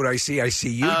morning, and who do I see? I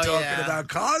see you talking about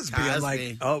Cosby. I'm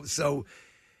like, so...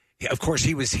 Yeah, of course,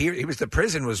 he was here. The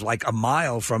prison was like a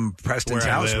mile from Preston's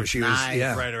house where she was.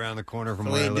 Yeah. Right around the corner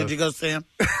from where I live. Did you go see him?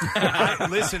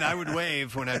 Listen, I would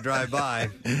wave when I drive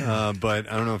by,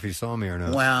 but I don't know if he saw me or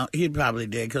not. Well, he probably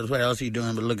did, because what else he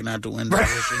doing but looking out the window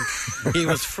wishing he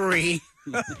was free.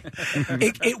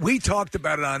 We talked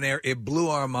about it on air. It blew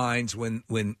our minds when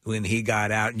he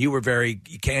got out, and you were very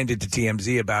candid to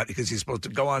TMZ about it because he's supposed to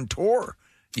go on tour,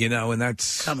 and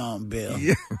that's... Come on, Bill.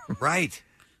 Yeah. Right.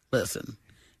 Listen.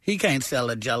 He can't sell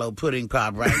a Jell-O pudding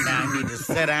pop right now. He needs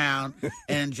to sit down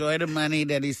and enjoy the money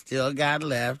that he still got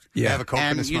left. Yeah, have a Coke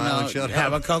and a smile and shut up.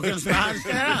 Have a Coke and a smile and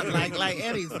shut up, like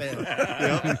Eddie said.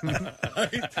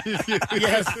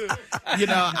 Yes.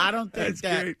 I don't think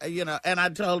that, and I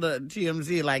told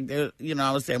TMZ,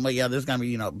 I was saying, well, yeah, there's going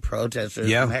to be, protesters.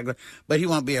 Yeah. But he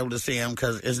won't be able to see him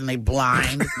because isn't he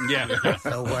blind? Yeah.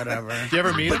 So whatever. Do you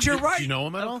ever meet him? But you're right. Do you know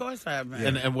him at all? Of course I have met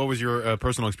him. And what was your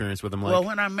personal experience with him like? Well,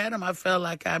 when I met him, I felt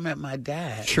like I met my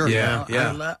dad. Sure.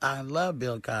 I love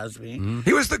Bill Cosby. Mm-hmm.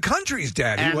 He was the country's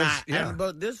dad.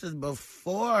 But this is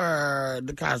before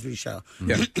the Cosby Show.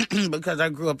 Yeah. Because I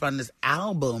grew up on his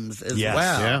albums as Yes.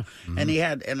 well. Yeah.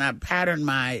 Mm-hmm. And I patterned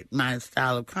my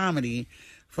style of comedy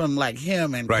from like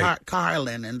him and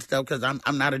Carlin and stuff, because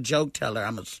I'm not a joke teller,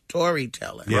 I'm a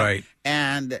storyteller. Right.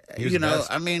 And,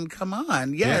 I mean, come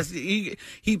on. Yes, he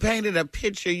painted a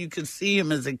picture. You could see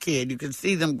him as a kid. You could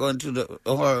see them going to the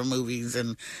horror movies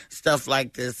and stuff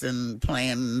like this and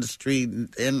playing in the street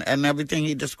and everything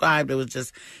he described. It was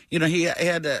just, he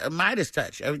had a Midas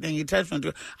touch. Everything he touched went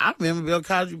through. I remember Bill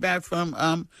Cosby back from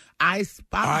I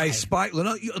Spy. I Spy.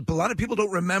 A lot of people don't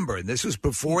remember, and this was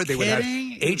before they would have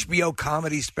HBO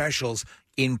comedy specials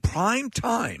in prime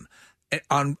time.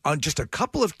 On just a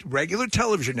couple of regular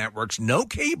television networks, no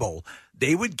cable,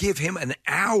 they would give him an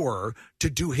hour to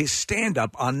do his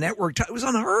stand-up on network. It was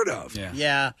unheard of.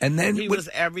 Yeah. And then he was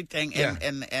everything.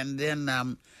 And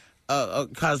then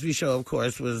Cosby Show, of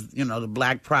course, was, the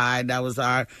Black Pride. That was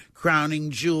our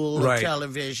crowning jewel of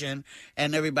television.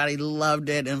 And everybody loved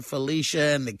it. And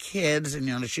Felicia and the kids, and,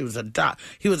 she was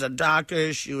he was a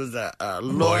doctor. She was a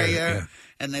lawyer. Yeah.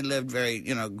 And they lived very,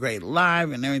 great life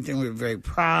and everything. We were very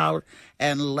proud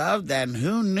and loved that. And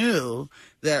who knew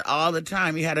that all the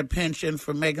time he had a penchant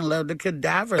for making love to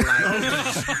cadaver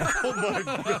life? Oh, my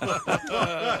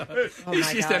God.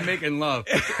 He's just at making love.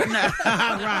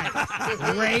 Right.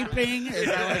 Raping, is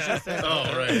that what she said?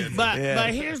 Oh, right.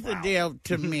 But here's the deal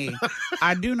to me.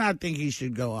 I do not think he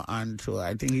should go on tour.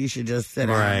 I think he should just sit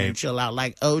down and chill out,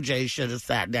 like O.J. should have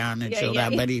sat down and chilled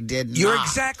out, but he did not. You're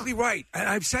exactly right. And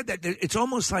I've said that. It's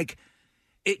almost like,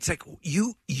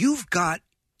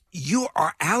 you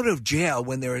are out of jail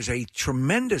when there is a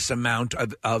tremendous amount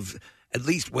of at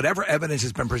least whatever evidence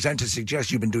has been presented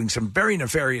suggests you've been doing some very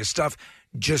nefarious stuff.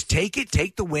 Just take it,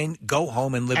 take the win, go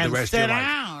home and live the rest of your life.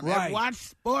 Down and watch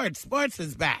sports. Sports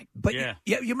is back. But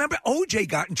you remember OJ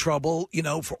got in trouble,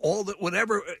 for all the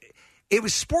whatever. It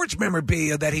was sports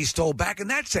memorabilia that he stole back, and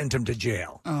that sent him to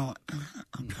jail. Oh,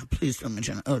 please don't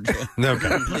mention OJ. No,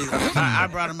 please. I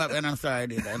brought him up, and I'm sorry I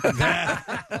did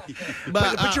that.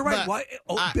 but you're right.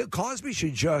 Bill Cosby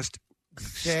should just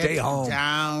stay home.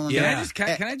 Down. Yeah.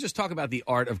 Can I just talk about the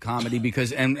art of comedy,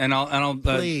 because I'll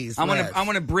please. I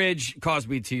want to bridge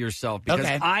Cosby to yourself, because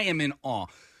I am in awe.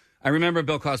 I remember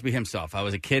Bill Cosby himself. I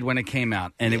was a kid when it came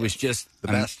out, and it was just the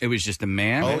best. It was just a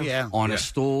man on a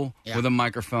stool with a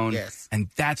microphone, and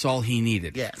that's all he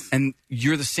needed. Yes. And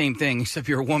you're the same thing, except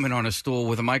you're a woman on a stool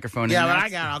with a microphone. Yeah, but I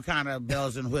got all kind of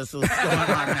bells and whistles going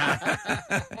on now.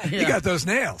 You got those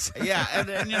nails. Yeah,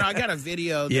 and I got a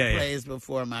video that plays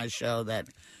before my show that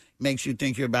makes you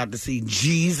think you're about to see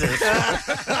Jesus.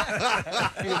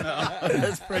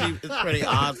 It's pretty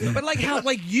awesome.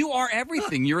 But you are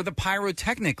everything. You're the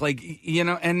pyrotechnic,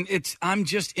 and I'm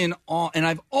just in awe, and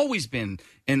I've always been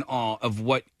in awe of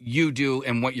what you do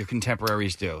and what your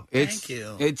contemporaries do. Thank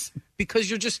you. It's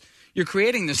because you're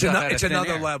creating this stuff. It's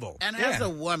another level. And as a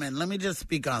woman, let me just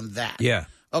speak on that. Yeah.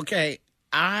 Okay,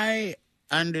 I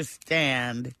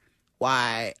understand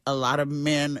why a lot of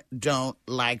men don't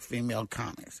like female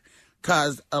comics.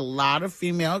 Because a lot of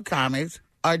female comics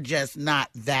are just not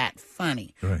that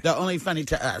funny. Right. They're only funny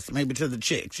to us, maybe to the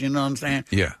chicks, you know what I'm saying?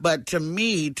 Yeah. But to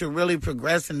me, to really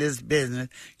progress in this business,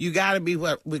 you got to be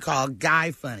what we call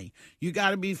guy funny. You got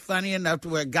to be funny enough to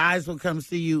where guys will come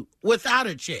see you without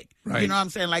a chick. Right. You know what I'm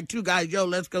saying? Like two guys, yo,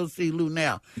 let's go see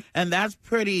Lunel. And that's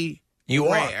pretty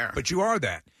You rare. are, but you are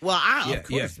that. Well, of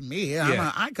course, me. I'm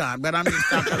an icon, but I'm just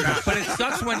talking about. But it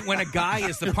sucks when a guy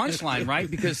is the punchline, right?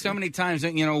 Because so many times,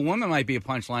 a woman might be a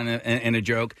punchline in a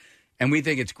joke, and we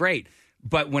think it's great.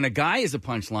 But when a guy is a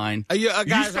punchline,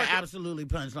 guys are absolutely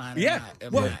punchline.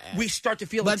 We start to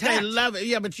feel but attacked. they love it.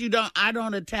 Yeah, but you don't. I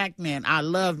don't attack men. I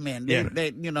love men.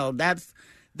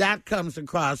 That comes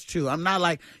across too. I'm not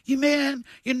like you, man.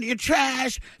 You're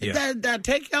trash. Yeah.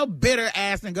 Take your bitter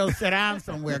ass and go sit down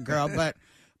somewhere, girl.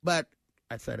 But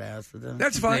I said ass.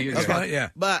 That's fine. That's fine. Yeah.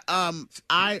 But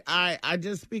I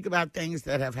just speak about things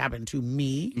that have happened to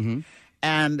me.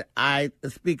 And I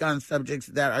speak on subjects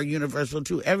that are universal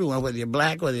to everyone, whether you're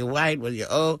black, whether you're white, whether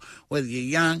you're old, whether you're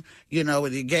young, whether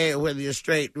you're gay or whether you're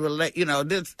straight.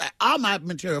 This all my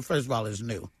material, first of all, is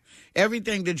new.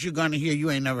 Everything that you're going to hear,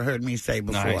 you ain't never heard me say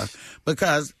before. Nice.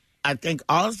 Because I think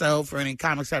also for any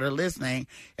comics that are listening,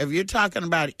 if you're talking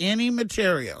about any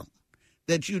material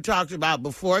that you talked about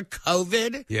before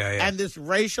COVID and this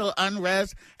racial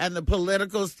unrest and the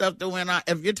political stuff that went on,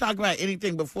 if you're talking about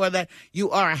anything before that,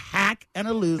 you are a hack and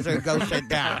a loser. Go sit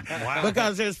down. Wow.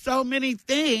 Because there's so many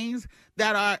things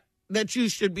that you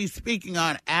should be speaking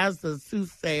on as the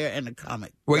soothsayer and the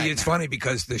comic. Well, it's funny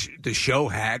because the show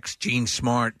hacks Gene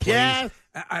Smart plays. Yes.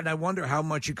 And I wonder how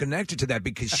much you connected to that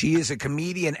because she is a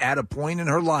comedian at a point in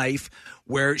her life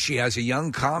where she has a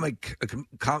young comedian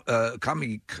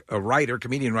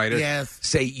writer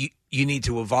say you need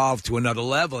to evolve to another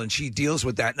level, and she deals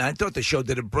with that. And I thought the show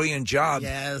did a brilliant job.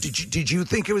 Yes. Did you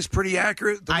think it was pretty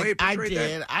accurate the way it portrayed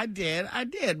that? I did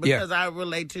because I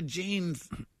relate to Gene's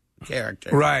character.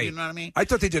 Right. You know what I mean? I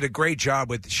thought they did a great job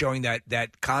with showing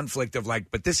that conflict of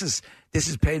but this has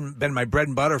been my bread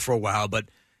and butter for a while, but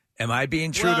am I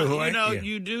being true to who I am?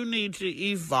 You do need to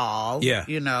evolve. Yeah.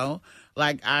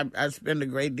 Like I spend a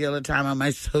great deal of time on my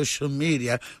social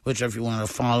media, which if you want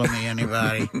to follow me,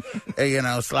 anybody,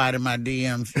 slide in my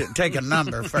DMs. Take a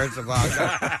number, first of all.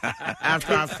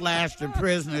 After I flashed the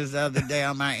prisoners the other day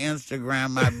on my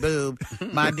Instagram, my boob,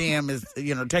 my DM is,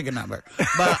 take a number.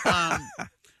 But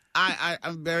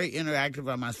I'm very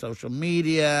interactive on my social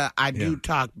media. I do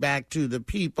talk back to the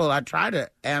people. I try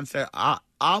to answer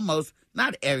almost,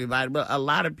 not everybody, but a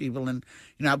lot of people. And,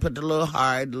 I put the little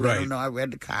heart, let them know I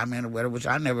read the comment or whatever, which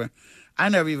I never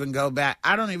even go back.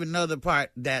 I don't even know the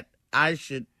part that I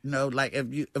should know. Like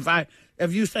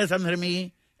if you said something to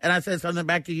me and I said something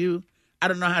back to you, I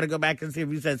don't know how to go back and see if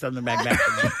you said something back to me.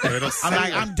 I'm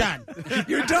like, I'm done.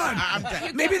 You're done. I'm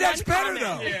done. Maybe that's better,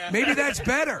 though. Maybe that's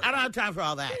better. I don't have time for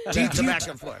all that. Do you back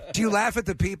and forth. Do you laugh at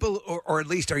the people, or at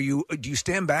least do you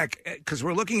stand back? Because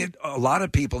we're looking at a lot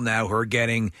of people now who are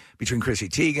getting, between Chrissy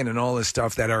Teigen and all this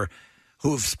stuff,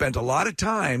 who have spent a lot of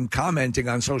time commenting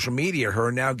on social media, who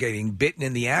are now getting bitten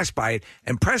in the ass by it.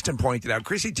 And Preston pointed out,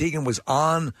 Chrissy Teigen was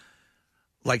on,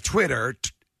 Twitter,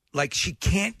 she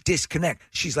can't disconnect.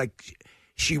 She's like...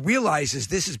 She realizes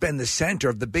this has been the center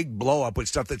of the big blow up with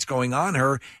stuff that's going on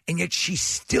her, and yet she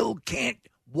still can't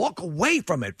walk away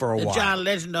from it for a while. John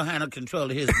Legend don't have no control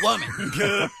of his woman.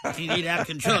 He need to have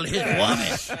control of his woman.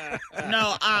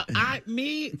 No,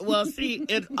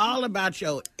 it's all about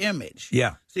your image.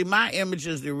 Yeah. See, my image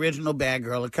is the original bad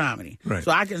girl of comedy. Right.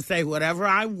 So I can say whatever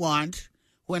I want,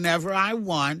 whenever I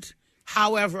want,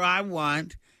 however I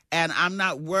want, and I'm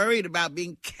not worried about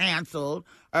being canceled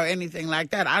or anything like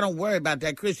that. I don't worry about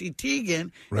that. Chrissy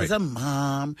Teigen is a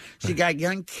mom. She got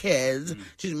young kids.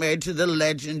 She's married to the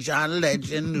legend, John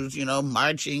Legend, who's,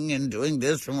 marching and doing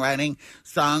this and writing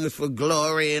songs for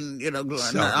glory and, all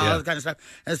that kind of stuff.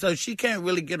 And so she can't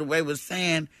really get away with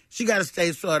saying, she got to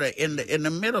stay sort of in the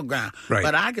middle ground. Right.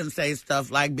 But I can say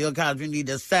stuff like, Bill Cosby need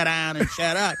to sit down and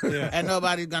shut up. And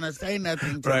nobody's going to say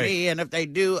nothing to me. And if they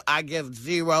do, I give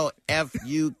 0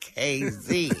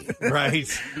 FUKZ. Right.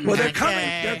 Well, they're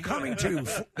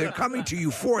coming to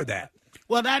you for that.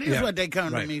 Well, that is what they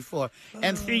come to me for.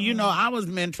 And see, you know, I was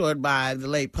mentored by the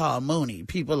late Paul Mooney,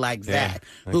 people like that,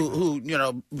 who you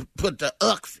know, put the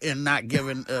ucks in not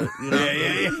giving, you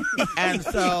know. And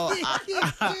so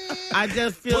I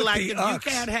just feel like if you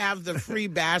can't have the free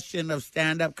bastion of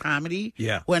stand-up comedy,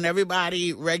 when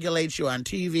everybody regulates you on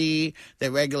TV, they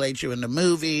regulate you in the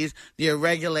movies, you're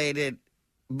regulated,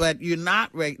 but you're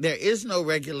not. There is no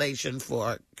regulation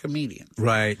for comedians.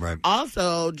 Right.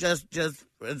 Also, just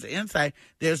as an insight,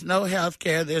 there's no health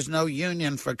care, there's no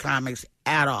union for comics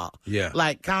at all. Yeah.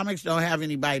 Like, comics don't have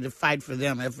anybody to fight for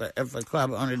them if a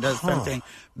club owner does something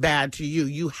bad to you.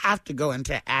 You have to go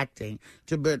into acting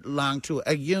to belong to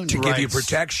a union. To give you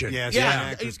protection.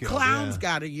 Clowns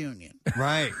got a union.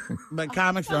 Right. But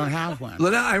comics don't have one.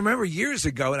 Lynette, I remember years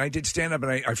ago, and I did stand up,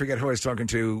 and I forget who I was talking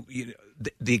to. You know,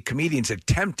 the comedians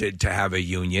attempted to have a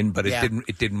union, but it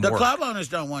didn't the work. The club owners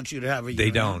don't want you to have a union.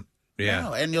 They don't. Yeah.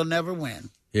 No, and you'll never win.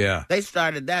 Yeah. They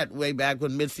started that way back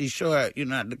when Mitzi Shore, you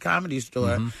know, at the Comedy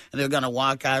Store, and they were going to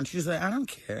walk out, and she said, I don't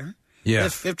care. Yeah.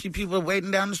 There's 50 people waiting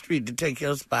down the street to take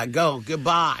your spot. Go.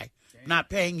 Goodbye. Not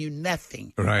paying you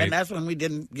nothing. Right. And that's when we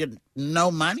didn't get no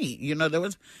money. You know,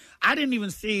 I didn't even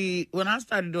see, when I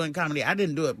started doing comedy, I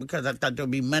didn't do it because I thought there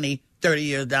would be money 30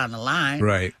 years down the line.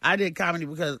 Right. I did comedy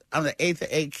because I'm the 8th of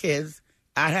 8 kids.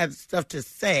 I had stuff to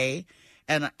say.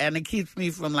 And it keeps me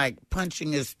from, like,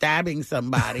 punching or stabbing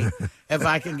somebody if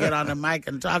I can get on the mic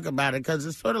and talk about it, because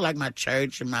it's sort of like my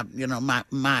church and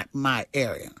my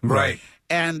area. Right.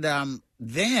 And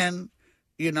then,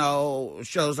 you know,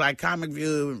 shows like Comic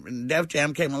View and Def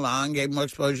Jam came along, gave more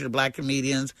exposure to black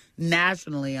comedians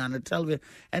nationally on the television.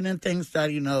 And then things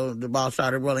started, you know, the ball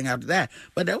started rolling after that.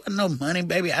 But there was no money,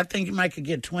 baby. I think you might could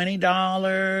get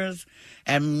 $20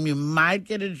 and you might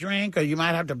get a drink, or you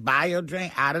might have to buy your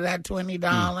drink out of that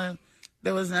 $20.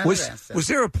 There was none of that stuff. Was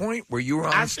there a point where you were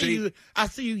on stage? I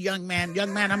see you, young man.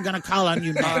 Young man, I'm going to call on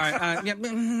you next. All right.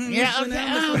 Yeah, okay.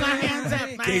 Oh, my hands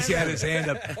up. Casey had his hand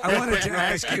up. I wanted to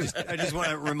ask you. I just want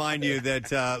to remind you that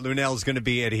Lunell is going to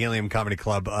be at Helium Comedy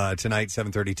Club tonight,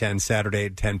 7:30, 10, Saturday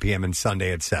at 10 p.m. and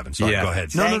Sunday at 7. So go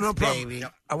ahead. No problem. Baby.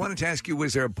 I wanted to ask you,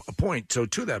 was there a point, so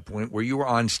to that point, where you were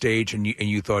on stage and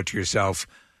you thought to yourself,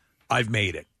 I've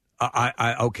made it.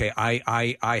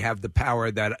 I have the power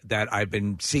that I've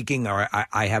been seeking, or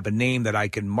I have a name that I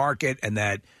can market, and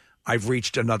that I've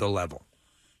reached another level.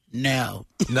 No,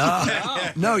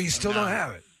 you still don't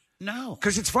have it. No,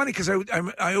 because it's funny because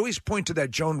I always point to that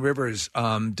Joan Rivers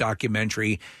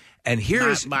documentary, and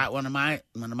here's one of my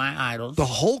idols. The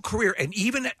whole career, and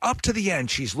even up to the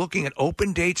end, she's looking at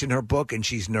open dates in her book, and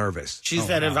she's nervous. She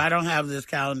said, "If I don't have this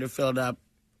calendar filled up,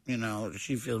 you know,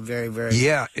 she feels very, very."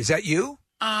 Yeah, is that you?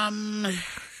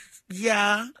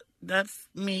 Yeah, that's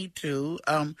me too.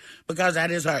 Because that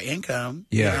is our income.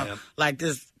 Yeah. You know? Like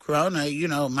this Corona, you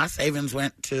know, my savings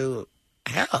went to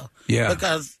hell. Yeah.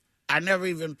 Because I never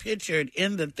even pictured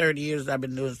in the 30 years I've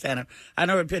been doing stand-up, I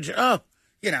never pictured,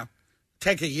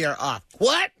 take a year off.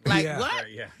 What? Like, what?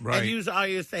 Right. And use all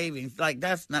your savings. Like,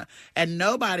 that's not, and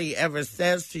nobody ever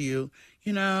says to you,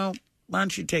 you know, why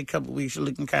don't you take a couple weeks? You're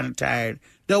looking kind of tired.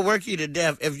 They'll work you to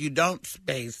death if you don't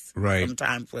space some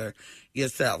time for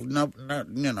yourself. No,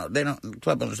 you know, they don't.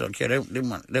 Club owners don't care. They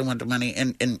want the money,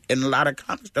 and a lot of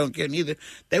comics don't care neither.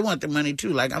 They want the money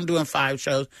too. Like, I'm doing 5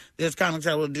 shows. There's comics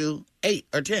that will do 8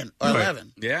 or 10 or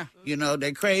 11. Yeah, you know,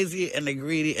 they're crazy and they're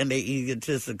greedy and they're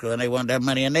egotistical and they want that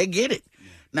money and they get it.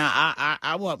 Now,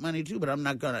 I want money too, but I'm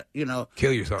not gonna, you know,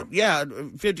 kill yourself. Yeah,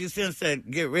 50 Cent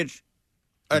said, "Get rich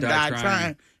or die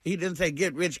trying." He didn't say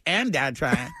get rich and die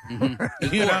trying.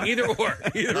 You know? Either or.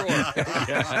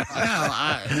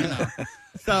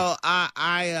 So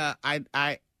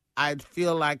I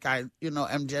feel like I, you know,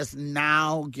 am just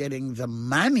now getting the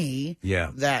money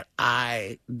that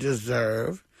I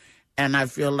deserve, and I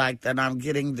feel like that I'm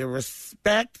getting the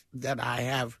respect that I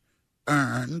have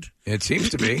earned. It seems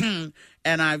to be.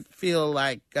 And I feel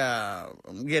like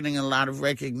I'm getting a lot of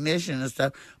recognition and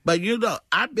stuff. But, you know,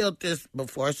 I built this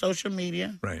before social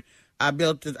media. Right. I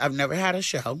built this. I've never had a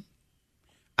show.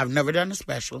 I've never done a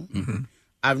special. Mm-hmm.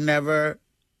 I've never,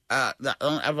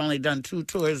 I've only done 2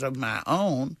 tours of my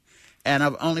own. And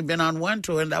I've only been on 1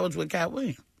 tour, and that was with Cat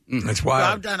Williams. That's wild.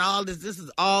 So I've done all this. This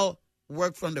is all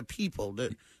work from the people.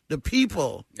 The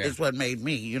people is what made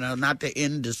me, you know, not the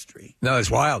industry. No,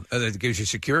 it's wild. It gives you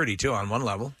security, too, on one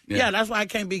level. Yeah, that's why I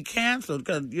can't be canceled,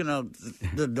 because, you know,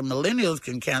 the millennials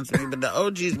can cancel me, but the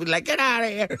OGs be like, get out of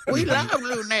here. We love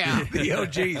Lou now. The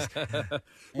OGs.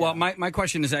 Well, my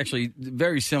question is actually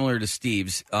very similar to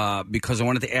Steve's, because I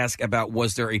wanted to ask about,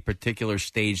 was there a particular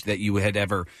stage that you had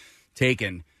ever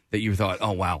taken that you thought,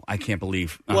 oh wow, I can't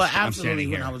believe. Well, I'm absolutely. standing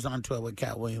When here. I was on tour with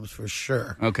Cat Williams, for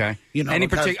sure. Okay. You know, any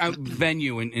because- particular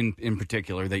venue in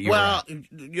particular that you Well, were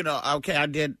you know, okay, I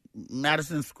did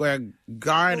Madison Square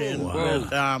Garden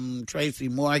with Tracy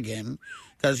Morgan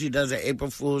because she does an April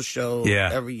Fool's show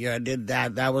every year. I did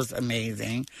that. That was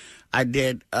amazing. I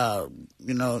did,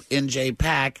 NJ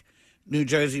Pack, New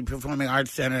Jersey Performing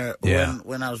Arts Center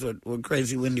when I was with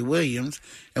Crazy Wendy Williams,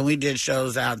 and we did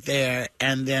shows out there.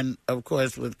 And then, of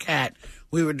course, with Cat,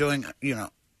 we were doing,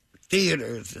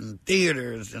 theaters and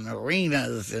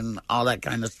arenas and all that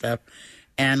kind of stuff.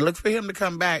 And look for him to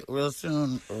come back real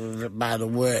soon, by the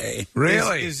way.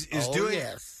 Really? Is doing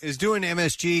yes. is doing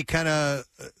MSG kind of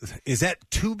is that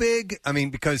too big? I mean,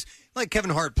 because like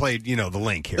Kevin Hart played, the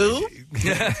Link here, local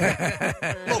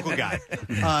guy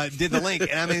did the Link,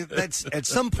 and I mean that's at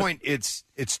some point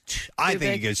I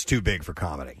think it's too big for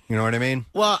comedy. You know what I mean?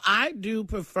 Well, I do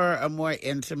prefer a more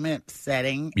intimate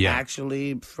setting. Yeah.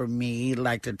 Actually, for me,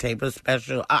 like to tape a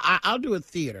special, I'll do a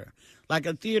theater. Like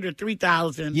a theater,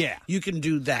 3,000, you can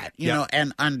do that, you know,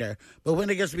 and under. But when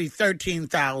it gets to be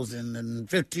 13,000 and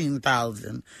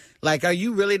 15,000, like, are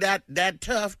you really that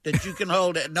tough that you can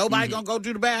hold it? Nobody gonna go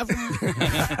to the bathroom?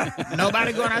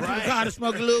 Nobody going out to the car to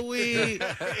smoke a little weed?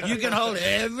 You can hold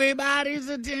everybody's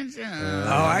attention.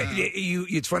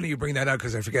 It's funny you bring that up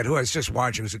because I forget who I was just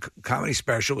watching. It was a comedy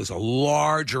special. It was a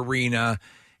large arena.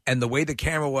 And the way the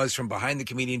camera was from behind the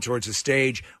comedian towards the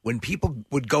stage, when people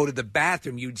would go to the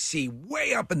bathroom, you'd see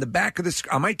way up in the back of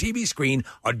on my TV screen,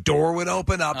 a door would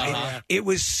open up. It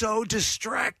was so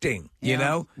distracting, you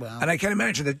know? Well, and I can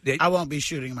imagine that I won't be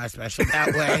shooting my special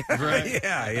that way.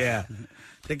 Yeah.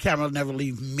 The camera will never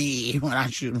leave me when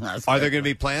I shoot my special. Are there going to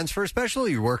be plans for a special? Are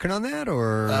you working on that,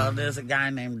 or? Well, there's a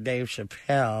guy named Dave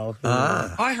Chappelle who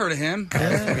I heard of him.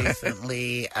 has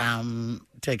recently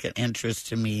taken interest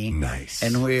to me. Nice.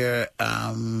 And we're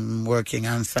working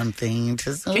on something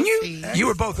to Can you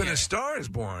were both in A Star Is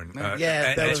Born.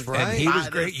 Yes, that was and he was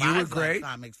great. You were great.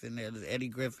 Comics in there. There's Eddie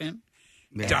Griffin.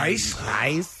 Dice.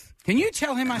 Can you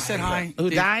tell him I said hi? Who,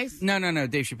 Dave? Dice? No,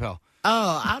 Dave Chappelle.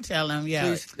 Oh, I'll tell him, yeah.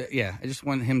 Please, I just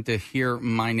want him to hear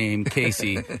my name,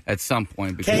 Casey, at some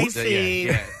point. Because,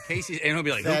 Casey. Casey, and he'll be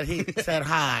like, he said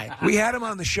hi. We had him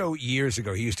on the show years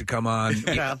ago. He used to come on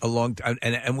a long time,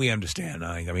 and we understand.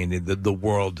 I mean, the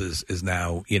world is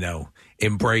now,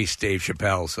 embraced Dave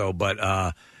Chappelle. So,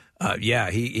 but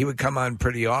he would come on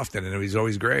pretty often, and he was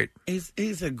always great.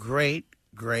 He's a great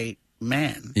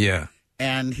man. Yeah.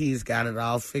 And he's got it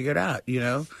all figured out,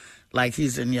 Like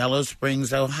he's in Yellow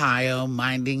Springs, Ohio,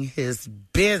 minding his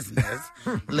business,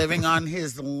 living on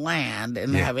his land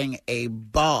and having a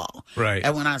ball. Right.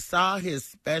 And when I saw his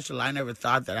special, I never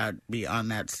thought that I'd be on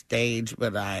that stage,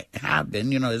 but I have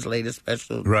been, his latest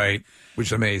special. Right. Which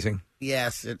is amazing.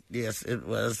 Yes, it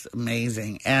was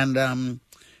amazing. And,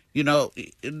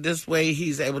 this way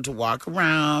he's able to walk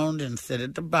around and sit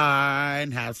at the bar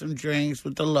and have some drinks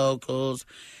with the locals.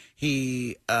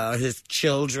 His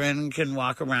children can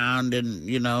walk around and,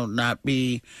 not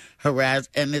be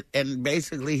harassed. And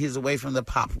basically he's away from the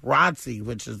paparazzi,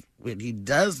 which is what he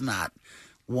does not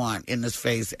want in his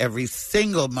face every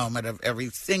single moment of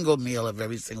every single meal of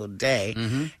every single day.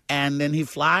 Mm-hmm. And then he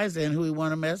flies in who he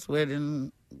want to mess with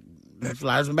and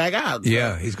flies him back out. So.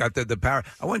 Yeah, he's got the power.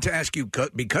 I wanted to ask you,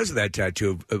 because of that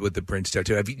tattoo, with the Prince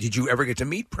tattoo, did you ever get to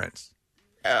meet Prince?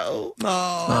 Oh.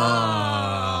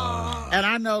 And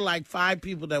I know like 5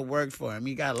 people that worked for him.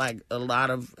 He got like a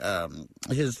lot of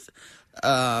his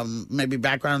maybe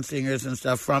background singers and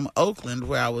stuff from Oakland,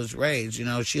 where I was raised.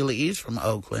 Sheila E.'s from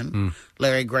Oakland.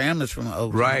 Larry Graham is from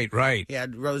Oakland. Right. He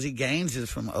had Rosie Gaines is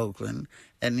from Oakland.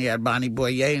 And he had Bonnie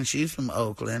Boyer, and she's from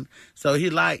Oakland. So he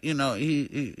liked,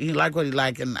 he liked what he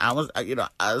liked. And I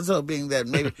was hoping that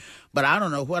maybe, but I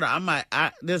don't know what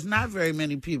there's not very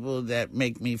many people that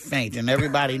make me faint. And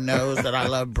everybody knows that I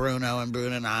love Bruno, and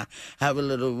Bruno and I have a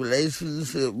little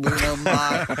relationship, Bruno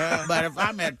Mars. But if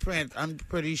I met Prince, I'm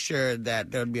pretty sure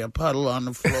that there'd be a puddle on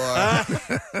the floor.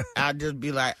 I'd just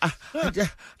be like,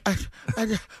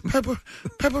 Pepper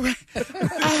Rain.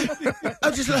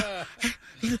 I just love,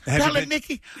 darling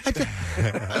Nikki. It's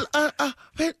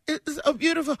so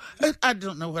beautiful. I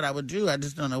don't know what I would do. I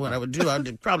just don't know what I would do.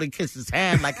 I'd probably kiss his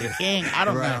hand like a king. I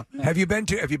don't know. Have you been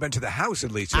to the house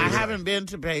at least? I haven't been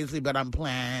to Paisley, but I'm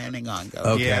planning on going.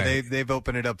 Okay. Yeah, they've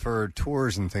opened it up for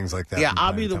tours and things like that. Yeah,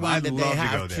 I'll be the one that they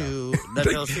have that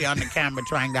they'll see on the camera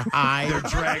trying to hide. They're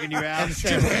dragging you out. And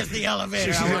say, "Where's the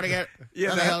elevator? I want to get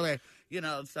on the elevator."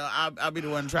 So I'll be the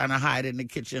one trying to hide in the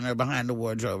kitchen or behind the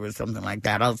wardrobe or something like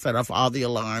that. I'll set off all the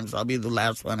alarms. I'll be the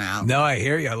last one out. No, I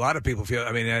hear you. A lot of people feel.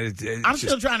 I mean, I'm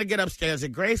still trying to get upstairs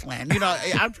at Graceland.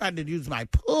 I'm trying to use my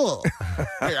pool. I'm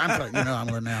like, I'm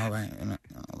going now. Right?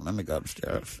 Let me go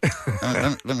upstairs.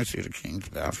 let me see the king's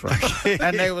bathroom.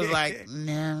 And they was like,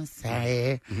 no,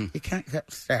 sorry, you can't go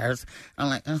upstairs. I'm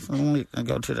like, we can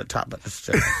go to the top of the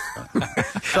stairs.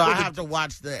 So I have to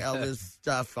watch the Elvis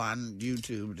stuff on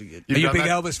YouTube to get. Are you a big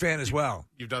Elvis fan as well?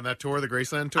 You've done that tour, the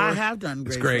Graceland tour? I have done Graceland.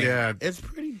 It's great. Yeah. It's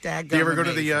pretty daggone Do you ever go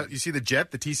to amazing. you see the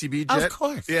jet, the TCB jet? Of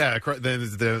course. Yeah,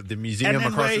 the museum and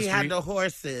then across where the you street. had the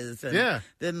horses, and Yeah.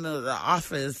 then the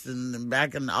office, and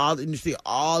back in and you see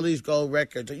all these gold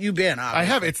records. You've been, obviously. I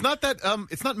have. It's not that.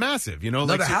 It's not massive. No,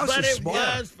 the house but is it small.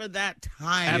 was for that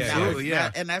time. Absolutely,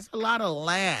 yeah. And that's a lot of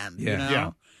land. Yeah.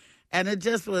 Yeah. And it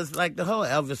just was like the whole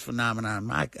Elvis phenomenon.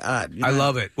 My God, I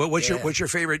love it. What's your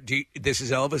favorite? This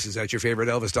is Elvis. Is that your favorite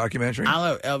Elvis documentary? I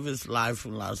love Elvis live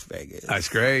from Las Vegas. That's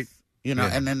great.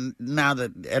 And then now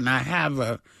that I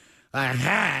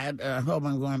had I hope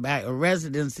I'm going back, a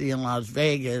residency in Las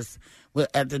Vegas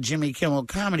at the Jimmy Kimmel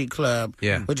Comedy Club,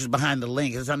 which is behind the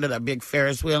Link. It's under that big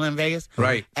Ferris wheel in Vegas.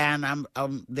 Right. And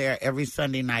I'm there every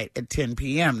Sunday night at 10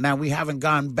 p.m. Now, we haven't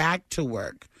gone back to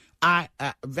work.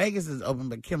 Vegas is open,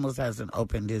 but Kimmel's hasn't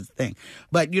opened his thing.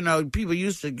 But, people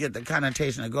used to get the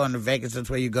connotation of going to Vegas is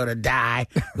where you go to die.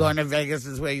 Going to Vegas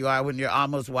is where you are when you're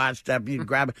almost washed up. You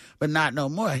grab it, but not no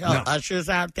more. Hell, Usher's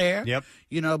out there. Yep.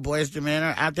 Boys to Men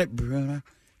are out there. Bruno's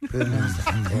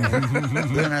out there.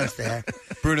 Bruno's there.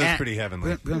 Bruno's pretty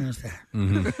heavenly. Bruno's there.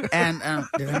 Mm-hmm. And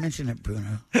did I mention it,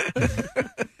 Bruno?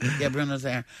 Yeah, Bruno's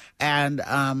there. And,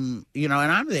 and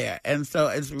I'm there. And so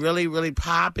it's really, really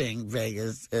popping,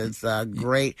 Vegas. It's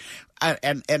great.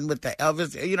 And with the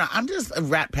Elvis, I'm just a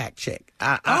Rat Pack chick.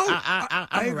 I'm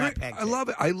a Rat Pack chick. I love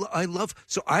it. I love.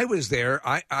 So I was there.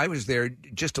 I was there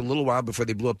just a little while before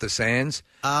they blew up the Sands,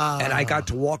 and I got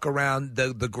to walk around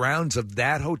the grounds of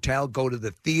that hotel, go to the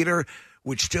theater,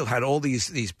 which still had all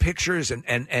these pictures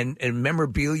and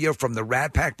memorabilia from the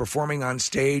Rat Pack performing on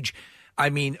stage. I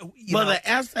mean, the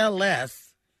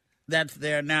SLS that's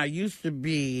there now used to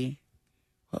be,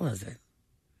 what was it?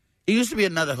 It used to be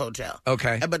another hotel.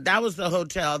 Okay. But that was the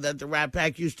hotel that the Rat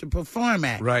Pack used to perform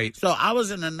at. Right. So I was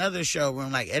in another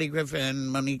showroom, like Eddie Griffin,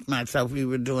 Monique, myself, we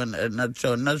were doing another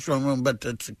showroom, but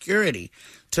the security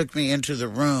took me into the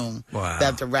room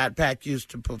that the Rat Pack used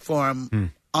to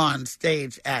perform on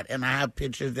stage at, and I have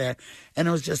pictures there. And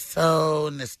it was just so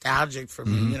nostalgic for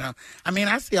me, I mean,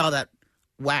 I see all that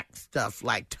whack stuff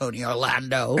like Tony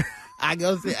Orlando. I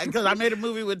go see, because I made a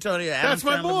movie with Tony. That's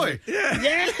my boy.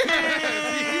 Yeah.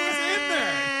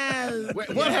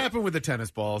 Wait, what happened with the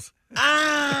tennis balls?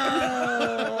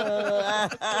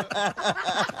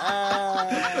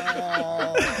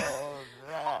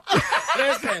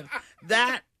 Listen,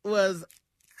 that was.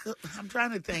 I'm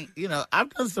trying to think. I've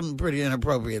done some pretty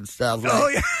inappropriate stuff.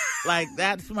 Like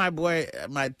that's my boy.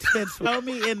 My tits throw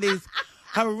me in these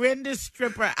horrendous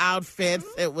stripper outfits.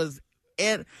 It was.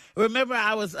 Remember,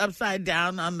 I was upside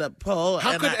down on the pole.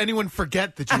 How could anyone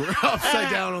forget that you were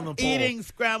upside down on the pole? Eating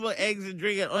scrambled eggs and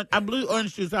drinking. I blew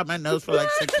orange juice out my nose for like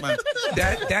 6 months.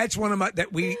 That's one of my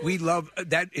that we love.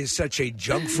 That is such a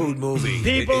junk food movie.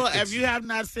 People, if you have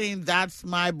not seen That's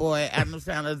My Boy, Adam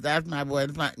Sandler's That's My Boy,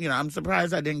 it's not, I'm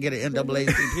surprised I didn't get an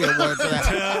NAACP award for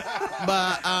that.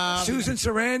 But Susan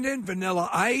Sarandon, Vanilla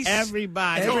Ice,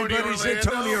 everybody said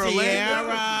Tony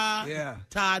Orlando, Sierra,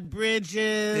 Todd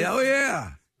Bridges,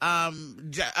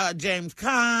 James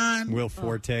Caan, Will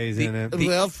Forte's in it.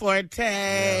 Will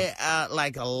Forte,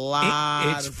 like a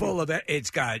lot. It's full of it. It's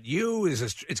got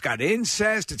it's got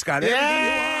incest. It's got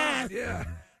everything. Yeah.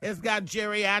 It's got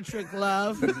geriatric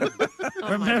love.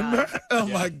 Remember? Oh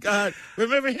my God!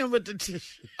 Remember him with the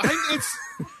tissue?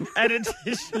 And the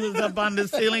tissue was up on the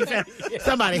ceiling fan.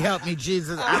 Somebody help me,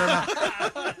 Jesus! I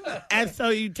don't know. And so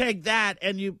you take that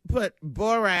and you put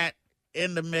Borat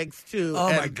in the mix too. Oh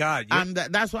and my God!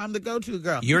 That's why I'm the go-to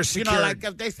girl. You're secure. Like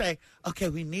if they say, "Okay,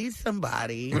 we need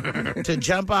somebody to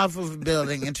jump off of a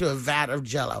building into a vat of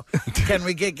Jello." Can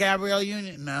we get Gabrielle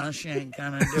Union? No, she ain't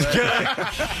gonna do it.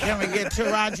 Can we get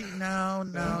Taraji?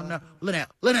 No. Linnell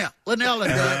will do it.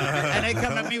 And they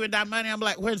come at me with that money. I'm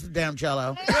like, "Where's the damn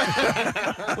Jello?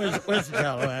 Where's the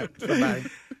Jello at? Somebody."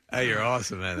 Hey, you're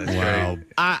awesome, man. That's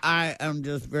great. I am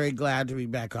just very glad to be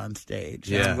back on stage.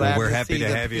 Yeah, I'm glad we're to happy see to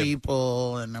the have you.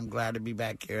 people, and I'm glad to be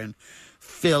back here in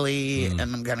Philly, and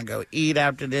I'm going to go eat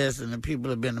after this, and the people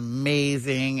have been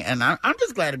amazing, and I'm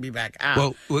just glad to be back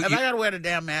out. Well, if I got to wear the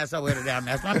damn mask, I'll wear the damn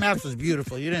mask. My mask was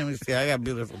beautiful. You didn't even see it. I got a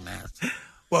beautiful mask.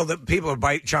 Well, the people are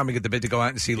chomping at the bit to go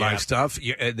out and see live stuff.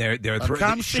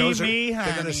 Come see me, honey.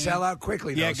 They're going to sell out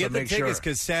quickly. Yeah, though, get so the make tickets sure.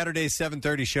 because Saturday's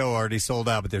 7:30 show already sold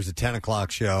out, but there's a 10 o'clock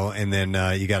show, and then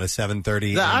you got a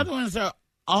 7:30. The other ones are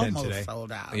 10 almost today.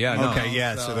 sold out. Yeah, no. Okay,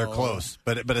 yeah, so they're close.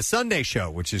 But a Sunday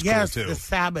show, which is Yes, cool too. the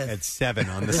Sabbath. At 7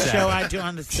 on the The Sabbath. show I do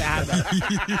on the Sabbath.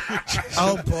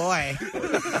 Oh, boy.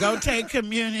 Go take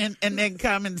communion and then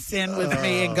come and sin with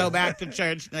me and go back to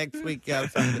church next week. You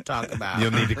have something to talk about.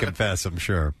 You'll need to confess, I'm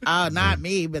sure. Not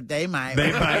me, but they might.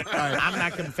 They might. I'm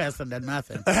not confessing to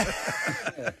nothing.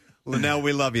 Linnell,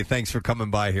 we love you. Thanks for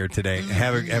coming by here today.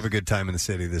 Have a good time in the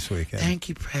city this weekend. Thank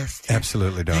you, Preston.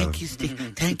 Absolutely, darling. Thank you,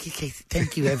 Steve. Thank you, Casey.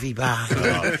 Thank you, everybody.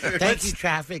 Thank you,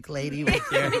 traffic lady, with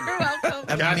your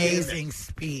amazing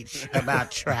speech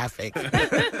about traffic.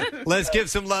 Let's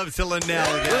give some love to Linnell,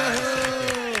 guys.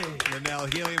 Linnell,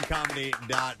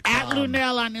 heliumcomedy.com. At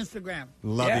Lunell on Instagram.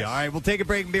 Love you. All right, we'll take a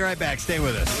break and be right back. Stay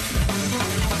with us.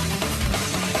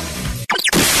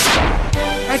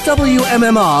 At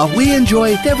WMMR, we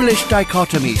enjoy devilish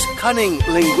dichotomies, cunning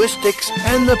linguistics,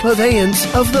 and the purveyance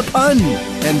of the pun.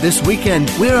 And this weekend,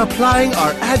 we're applying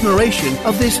our admiration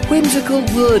of this whimsical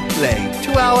wordplay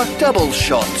to our double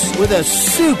shots with a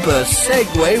super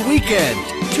segue weekend.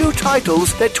 Two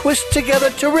titles that twist together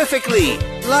terrifically,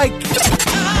 like...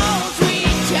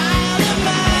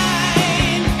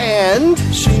 And...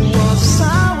 She was a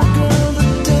sour girl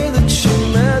the day that she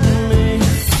met me.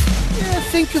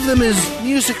 Think of them as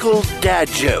musical dad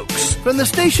jokes from the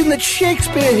station that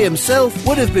Shakespeare himself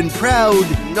would have been proud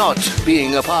not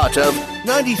being a part of.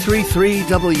 93.3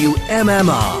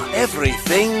 WMMR.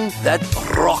 Everything that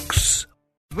rocks.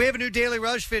 We have a new Daily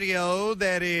Rush video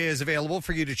that is available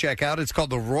for you to check out. It's called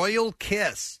The Royal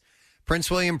Kiss.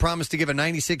 Prince William promised to give a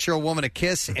 96-year-old woman a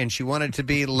kiss, and she wanted to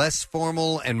be less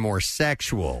formal and more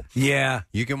sexual. Yeah.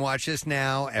 You can watch this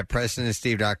now at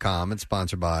PrestonandSteve.com. It's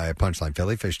sponsored by Punchline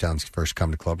Philly, Fishtown's first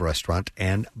come-to-club restaurant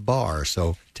and bar.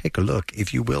 So take a look,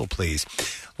 if you will, please.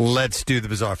 Let's do the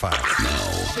Bizarre File.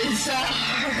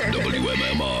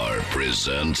 WMMR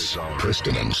presents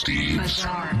Preston and Steve's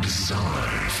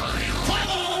Bizarre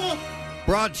File.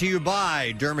 Brought to you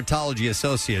by Dermatology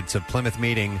Associates of Plymouth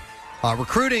Meeting.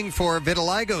 Recruiting for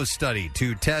vitiligo study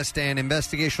to test an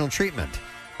investigational treatment.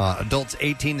 Adults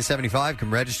 18 to 75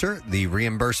 can register. The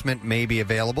reimbursement may be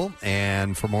available.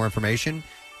 And for more information,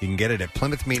 you can get it at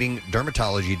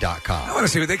PlymouthMeetingDermatology.com. I want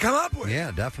to see what they come up with.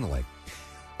 Yeah, definitely.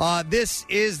 This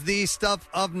is the stuff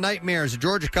of nightmares. A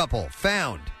Georgia couple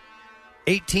found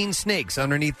 18 snakes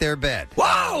underneath their bed.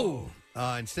 Whoa!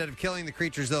 Instead of killing the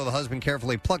creatures, though, the husband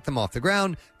carefully plucked them off the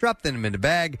ground, dropped them in a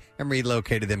bag, and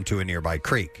relocated them to a nearby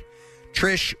creek.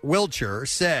 Trish Wilcher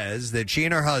says that she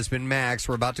and her husband, Max,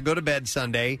 were about to go to bed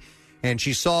Sunday, and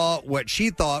she saw what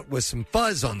she thought was some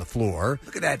fuzz on the floor.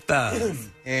 Look at that fuzz.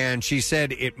 And she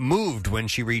said it moved when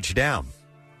she reached down.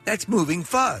 That's moving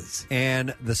fuzz.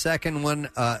 And the second one,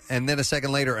 and then a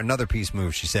second later, another piece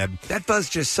moved, she said. That fuzz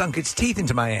just sunk its teeth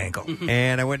into my ankle.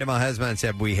 And I went to my husband and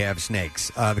said, we have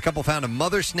snakes. The couple found a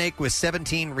mother snake with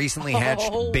 17 recently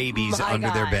hatched babies under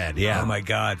their bed. Yeah. Oh, my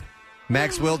God.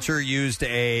 Max Wilcher used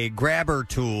a grabber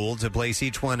tool to place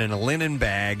each one in a linen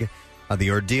bag.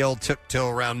 The ordeal took till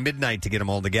around midnight to get them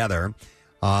all together.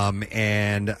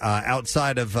 And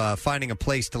outside of finding a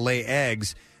place to lay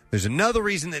eggs, there's another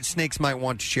reason that snakes might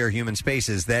want to share human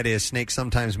spaces. That is, snakes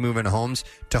sometimes move into homes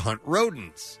to hunt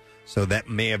rodents. So that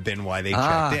may have been why they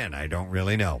checked in. I don't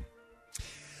really know.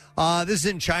 This is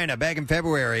in China. Back in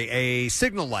February, a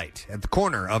signal light at the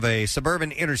corner of a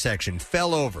suburban intersection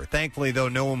fell over. Thankfully, though,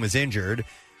 no one was injured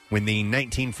when the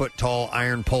 19-foot-tall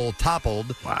iron pole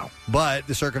toppled. Wow. But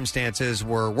the circumstances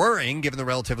were worrying given the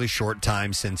relatively short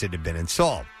time since it had been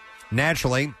installed.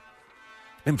 Naturally,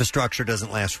 infrastructure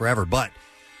doesn't last forever, but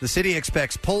the city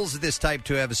expects poles of this type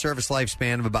to have a service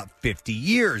lifespan of about 50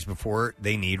 years before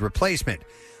they need replacement.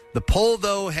 The pole,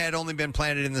 though, had only been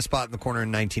planted in the spot in the corner in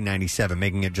 1997,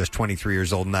 making it just 23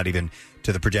 years old, not even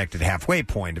to the projected halfway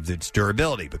point of its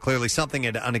durability. But clearly something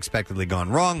had unexpectedly gone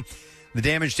wrong. The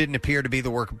damage didn't appear to be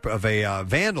the work of a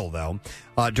vandal, though.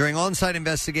 During on-site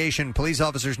investigation, police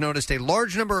officers noticed a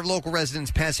large number of local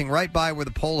residents passing right by where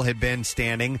the pole had been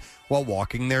standing while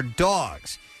walking their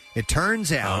dogs. It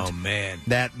turns out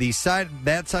that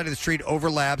that side of the street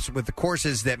overlaps with the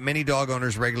courses that many dog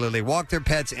owners regularly walk their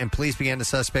pets, and police began to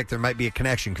suspect there might be a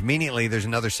connection. Conveniently, there's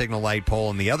another signal light pole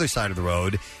on the other side of the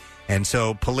road, and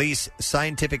so Police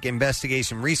Scientific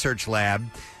Investigation Research Lab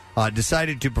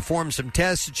decided to perform some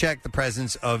tests to check the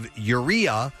presence of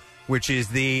urea which is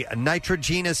the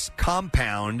nitrogenous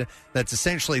compound that's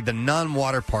essentially the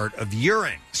non-water part of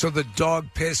urine. So the dog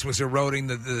piss was eroding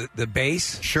the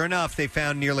base? Sure enough, they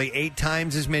found nearly 8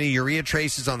 times as many urea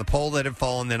traces on the pole that had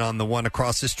fallen than on the one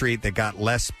across the street that got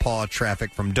less paw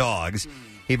traffic from dogs.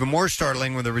 Even more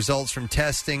startling were the results from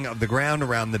testing of the ground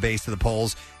around the base of the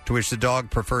poles, to which the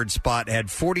dog-preferred spot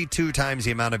had 42 times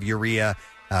the amount of urea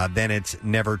than its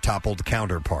never-toppled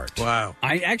counterpart. Wow.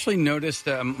 I actually noticed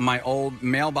my old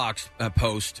mailbox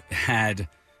post had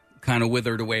kind of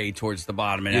withered away towards the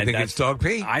bottom. And You think it's dog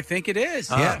pee? I think it is.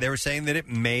 Yeah, they were saying that it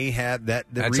may have that.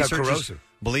 The That's how researchers corrosive.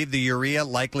 believe the urea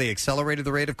likely accelerated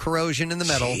the rate of corrosion in the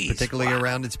metal, particularly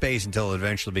around its base, until it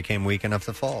eventually became weak enough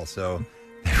to fall. So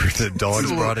the dogs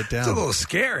brought it down. It's a little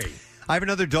scary. I have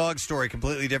another dog story,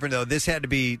 completely different, though. This had to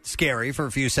be scary for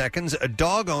a few seconds. A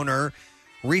dog owner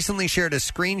recently shared a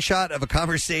screenshot of a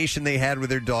conversation they had with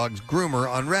their dog's groomer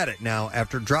on Reddit. Now,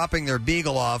 after dropping their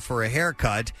beagle off for a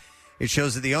haircut, it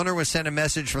shows that the owner was sent a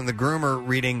message from the groomer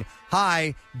reading,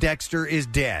 "Hi, Dexter is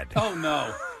dead." Oh,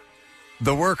 no.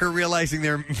 The worker, realizing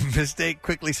their mistake,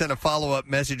 quickly sent a follow-up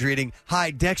message reading, "Hi,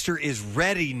 Dexter is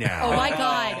ready now." Oh, my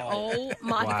God. Oh,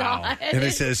 my God. And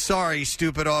it says, "Sorry,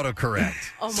 stupid autocorrect."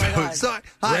 Oh, my God. So,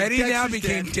 hi, Ready Dexter's now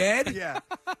became dead? Yeah.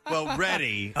 Well,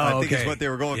 ready, Oh, I think is okay. what they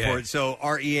were going Yeah. for. So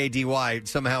READY,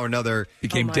 somehow or another,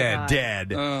 Became dead. God.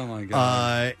 Dead. Oh, my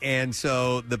God. And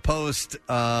so the post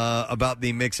about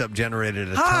the mix-up generated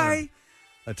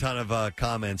a ton of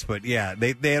comments. But, yeah,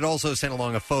 they had also sent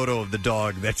along a photo of the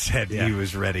dog that said he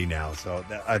was ready now. So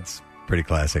that's pretty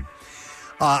classic.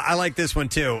 I like this one,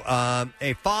 too.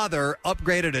 A father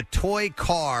upgraded a toy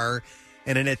car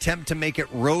in an attempt to make it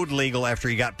road legal after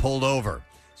he got pulled over.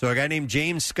 So a guy named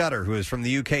James Scudder, who is from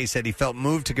the UK, said he felt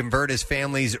moved to convert his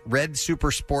family's red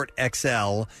Super Sport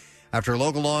XL after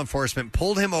local law enforcement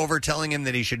pulled him over, telling him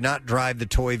that he should not drive the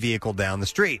toy vehicle down the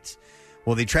streets.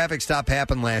 Well, the traffic stop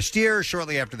happened last year,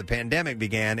 shortly after the pandemic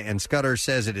began, and Scudder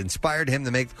says it inspired him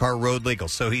to make the car road legal.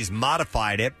 So he's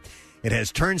modified it. It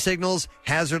has turn signals,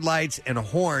 hazard lights, and a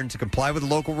horn to comply with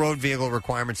local road vehicle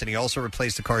requirements, and he also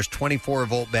replaced the car's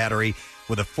 24-volt battery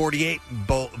with a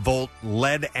 48-volt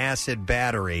lead-acid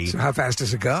battery. So how fast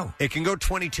does it go? It can go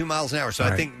 22 miles an hour, so All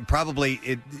I right. think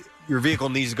probably your vehicle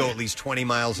needs to go at least 20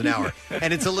 miles an hour.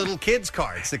 And it's a little kid's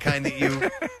car. It's the kind that you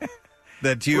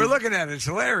We're looking at it. It's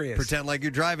hilarious. pretend like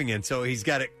you're driving in. So he's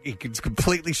got it. It's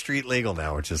completely street legal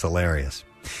now, which is hilarious.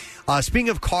 Speaking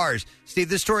of cars, Steve,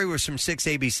 this story was from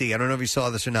 6ABC. I don't know if you saw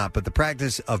this or not, but the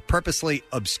practice of purposely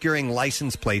obscuring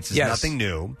license plates is nothing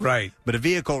new. Right. But a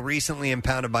vehicle recently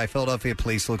impounded by Philadelphia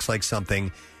police looks like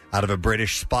something out of a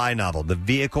British spy novel. The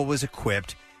vehicle was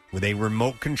equipped with a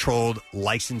remote-controlled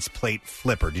license plate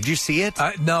flipper. Did you see it?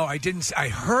 No, I didn't. I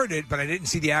heard it, but I didn't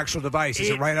see the actual device. Is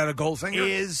it right out of Goldfinger?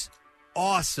 It is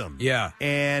awesome. Yeah.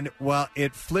 And, well,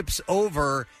 it flips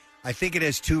over. I think it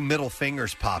has 2 middle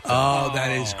fingers popped Oh, up.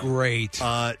 that is great.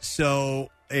 So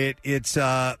it's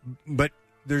but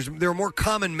there are more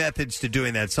common methods to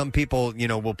doing that. Some people,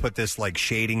 will put this like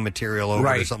shading material over it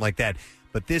or Right. something like that.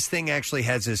 But this thing actually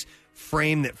has this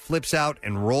frame that flips out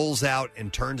and rolls out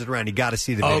and turns it around. You got to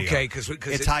see the video. Okay, because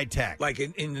it's high tech. Like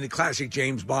in the classic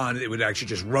James Bond, it would actually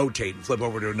just rotate and flip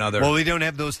over to another. Well, we don't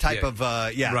have those type of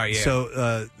Right, yeah.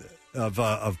 So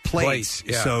of plates.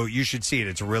 yeah. So you should see it.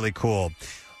 It's really cool.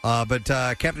 But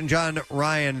Captain John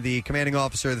Ryan, the commanding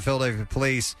officer of the Philadelphia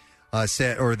Police,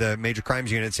 said, or the Major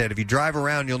Crimes Unit, said, if you drive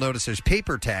around, you'll notice there's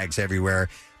paper tags everywhere.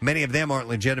 Many of them aren't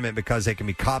legitimate because they can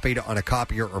be copied on a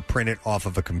copier or printed off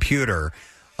of a computer.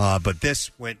 But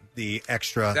this went the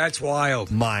extra That's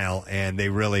wild. mile, and they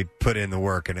really put in the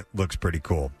work, and it looks pretty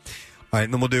cool. All right,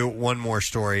 and then we'll do one more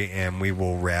story, and we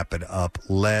will wrap it up.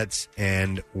 Let's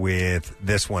end with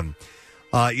this one.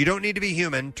 You don't need to be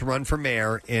human to run for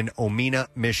mayor in Omena,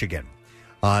 Michigan.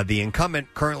 The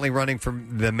incumbent currently running for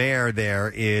the mayor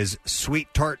there is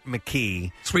Sweet Tart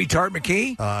McKee. Sweet Tart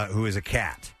McKee? Who is a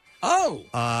cat.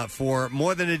 Oh! For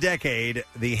more than a decade,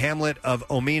 the hamlet of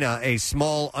Omena, a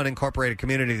small unincorporated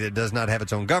community that does not have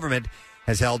its own government,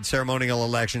 has held ceremonial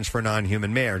elections for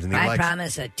non-human mayors. And the I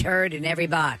promise a turd in every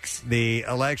box. The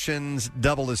elections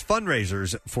doubled as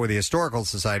fundraisers for the Historical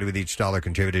Society, with each dollar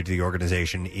contributed to the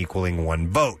organization equaling 1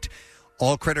 vote.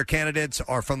 All critter candidates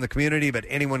are from the community, but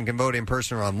anyone can vote in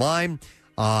person or online.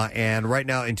 And right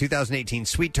now, in 2018,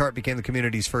 Sweet Tart became the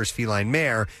community's first feline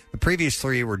mayor. The previous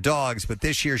 3 were dogs, but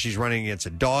this year she's running against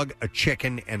a dog, a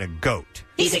chicken, and a goat.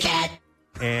 He's a cat.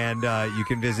 And you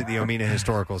can visit the Omena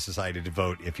Historical Society to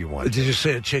vote if you want. Did you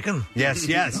say a chicken? Yes,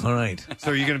 yes. All right.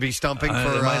 So you're going to be stumping for...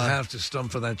 I might have to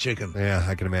stump for that chicken. Yeah,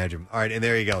 I can imagine. All right, and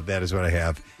there you go. That is what I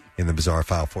have in the bizarre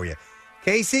file for you.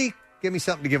 Casey, give me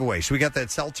something to give away. So we got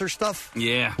that seltzer stuff?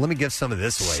 Yeah. Let me give some of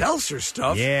this away. Seltzer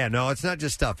stuff? Yeah, no, it's not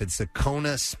just stuff. It's the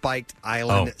Kona Spiked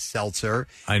Island Seltzer.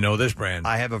 I know this brand.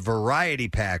 I have a variety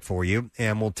pack for you,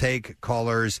 and we'll take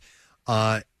callers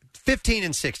 15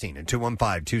 and 16 at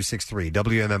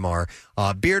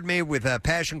 215-263-WMMR. Beard made with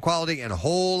passion, quality, and a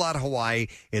whole lot of Hawaii.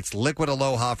 It's Liquid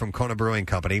Aloha from Kona Brewing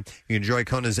Company. You enjoy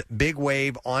Kona's Big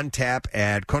Wave on tap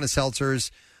at Kona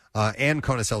Seltzers. And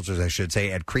Kona Seltzers, I should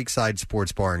say, at Creekside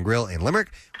Sports Bar and Grill in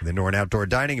Limerick. With indoor and outdoor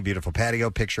dining, a beautiful patio,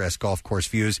 picturesque golf course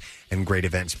views, and great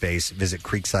event space. Visit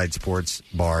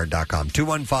creeksidesportsbar.com.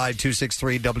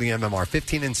 215-263-WMMR.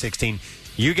 15 and 16.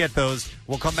 You get those.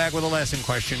 We'll come back with a lesson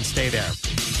question. Stay there.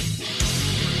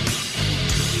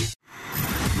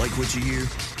 Like what you hear?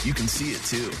 You can see it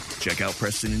too. Check out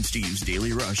Preston and Steve's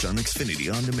Daily Rush on Xfinity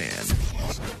On Demand.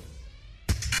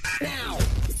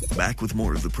 Back with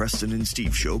more of the Preston and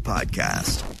Steve Show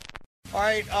podcast. All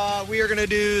right, we are going to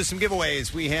do some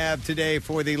giveaways. We have today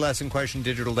for the lesson question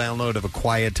digital download of A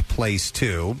Quiet Place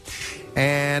 2.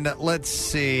 And let's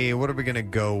see, what are we going to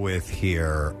go with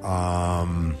here?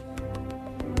 I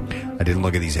didn't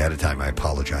look at these ahead of time. I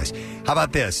apologize. How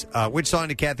about this? Which song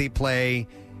did Kathy play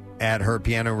at her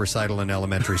piano recital in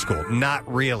elementary school?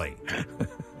 Not really.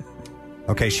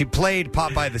 Okay, she played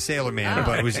Popeye the Sailor Man,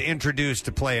 but was introduced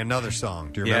to play another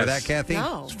song. Do you remember that, Kathy?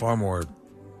 No. It's far more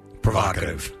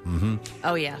provocative. Mm-hmm.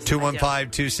 Oh, yes.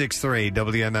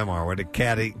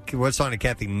 215-263-WMMR. What song did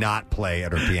Kathy not play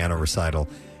at her piano recital?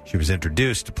 She was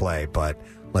introduced to play, but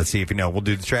let's see if you know. We'll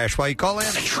do the trash while you call in.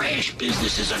 The trash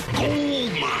business is a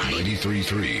gold mine.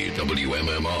 93.3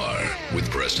 WMMR with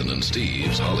Preston and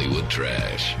Steve's Hollywood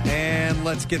Trash. And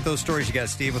let's get those stories you got,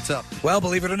 Steve. What's up? Well,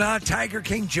 believe it or not, Tiger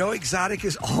King Joe Exotic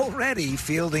is already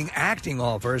fielding acting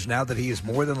offers now that he is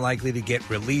more than likely to get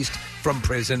released from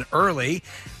prison early.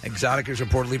 Exotic is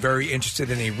reportedly very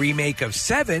interested in a remake of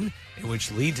Seven, in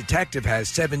which lead detective has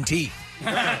 7 teeth.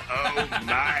 Oh,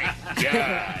 my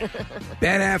God.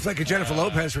 Ben Affleck and Jennifer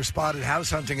Lopez were spotted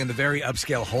house hunting in the very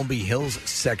upscale Holmby Hills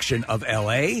section of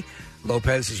L.A.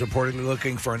 Lopez is reportedly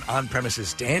looking for an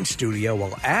on-premises dance studio,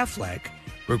 while Affleck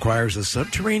requires a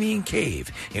subterranean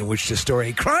cave in which to store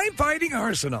a crime-fighting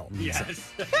arsenal.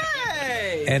 Yes.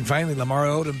 Hey! And finally, Lamar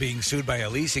Odom being sued by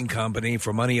a leasing company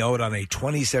for money owed on a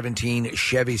 2017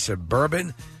 Chevy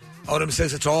Suburban. Odom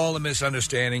says it's all a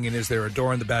misunderstanding, and is there a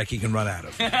door in the back he can run out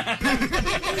of? And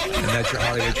that's your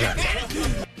Hollywood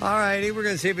Trash. All righty, we're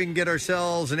going to see if we can get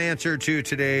ourselves an answer to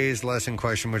today's lesson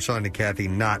question. Which song did Kathy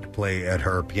not play at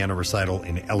her piano recital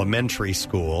in elementary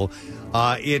school?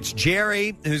 It's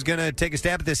Jerry who's going to take a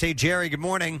stab at this. Hey, Jerry, good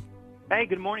morning. Hey,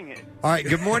 good morning. All right,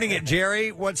 good morning,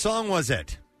 Jerry. What song was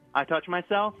it? I Touch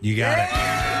Myself. You got it.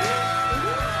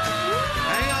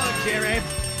 Hang on, Jerry.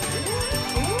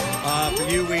 For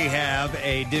you, we have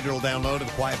a digital download of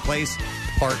Quiet Place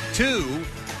Part 2,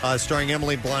 starring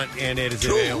Emily Blunt, and it is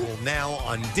available now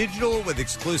on digital with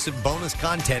exclusive bonus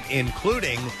content,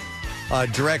 including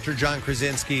director John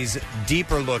Krasinski's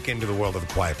deeper look into the world of A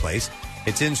Quiet Place.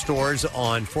 It's in stores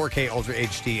on 4K Ultra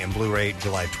HD and Blu-ray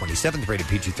July 27th, rated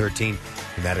PG-13,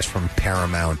 and that is from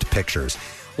Paramount Pictures.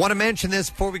 Want to mention this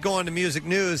before we go on to music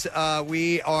news.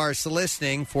 We are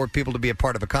soliciting for people to be a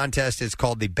part of a contest. It's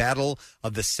called the Battle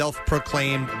of the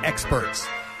Self-Proclaimed Experts.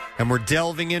 And we're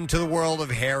delving into the world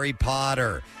of Harry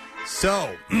Potter.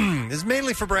 So, this is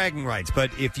mainly for bragging rights,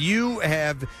 but if you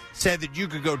have said that you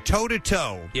could go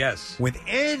toe-to-toe with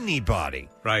anybody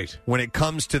when it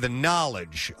comes to the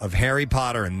knowledge of Harry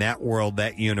Potter and that world,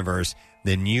 that universe,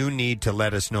 then you need to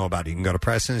let us know about it. You can go to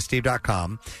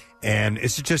PrestonandSteve.com. And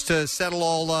it's just to settle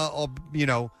all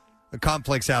the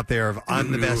conflicts out there of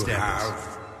I'm the best at this.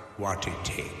 What it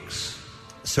takes.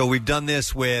 So we've done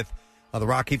this with the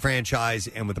Rocky franchise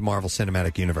and with the Marvel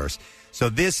Cinematic Universe. So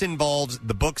this involves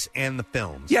the books and the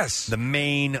films. Yes. The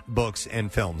main books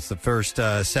and films. The first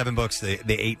 7 books, the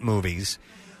 8 movies.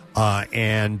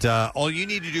 And all you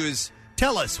need to do is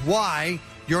tell us why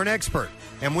you're an expert.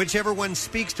 And whichever one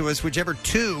speaks to us, whichever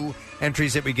 2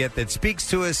 entries that we get that speaks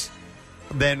to us,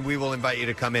 then we will invite you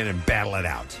to come in and battle it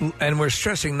out. And we're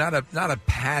stressing not a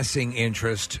passing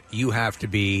interest. You have to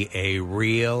be a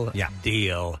real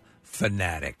deal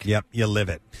fanatic. Yep, you live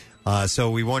it.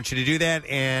 So we want you to do that,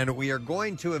 and we are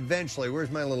going to eventually...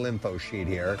 Where's my little info sheet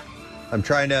here? I'm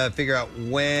trying to figure out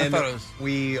when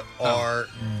we are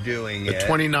doing it. The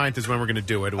 29th is when we're going to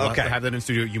do it. We'll have that in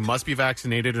studio. You must be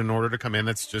vaccinated in order to come in.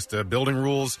 That's just building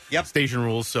rules, station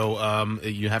rules. So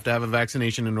you have to have a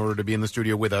vaccination in order to be in the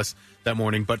studio with us that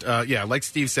morning. But like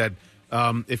Steve said,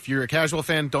 if you're a casual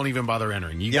fan, don't even bother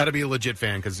entering. You got to be a legit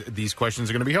fan because these questions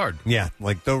are going to be hard. Yeah,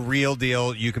 like the real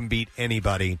deal, you can beat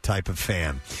anybody type of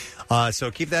fan.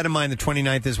 So keep that in mind. The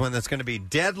 29th is when that's going to be.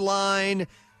 Deadline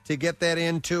to get that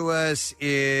into us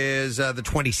is the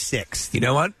 26th. You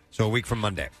know what? So a week from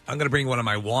Monday. I'm going to bring one of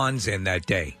my wands in that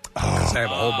day. Because I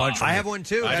have a whole bunch of them. I have one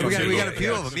too. We got a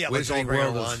few of them. Yeah, let's all Wizarding bring our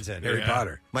World of wands in. Harry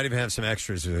Potter. Might even have some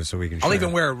extras so we can I'll share.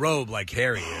 even wear a robe like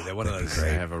Harry. They're one of those. I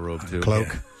have a robe too.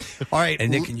 Cloak. All right.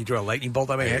 And Nick, can you draw a lightning bolt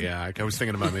on my head? Yeah, I was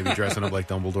thinking about maybe dressing up like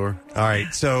Dumbledore. All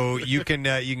right, so you can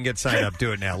get signed up.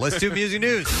 Do it now. Let's do music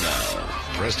news. Now,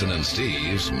 Preston and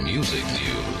Steve's Music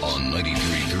News on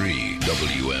 93.3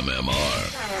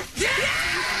 WMMR.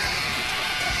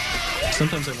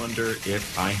 Sometimes I wonder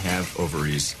if I have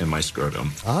ovaries in my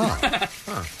scrotum. A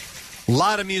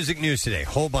lot of music news today.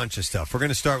 Whole bunch of stuff. We're going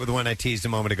to start with the one I teased a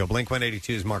moment ago.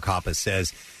 Blink-182's Mark Hoppus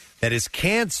says that his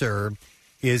cancer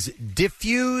is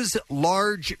diffuse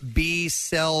large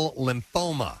B-cell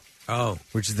lymphoma. Oh.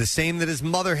 Which is the same that his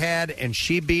mother had, and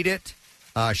she beat it.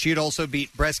 She had also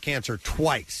beat breast cancer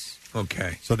twice.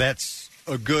 Okay. So that's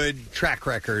a good track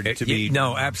record to be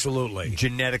absolutely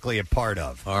genetically a part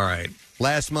of. All right.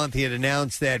 Last month, he had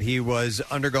announced that he was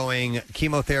undergoing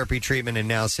chemotherapy treatment and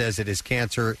now says that his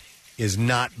cancer is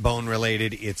not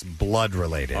bone-related, it's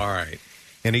blood-related. All right.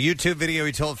 In a YouTube video,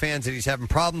 he told fans that he's having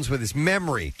problems with his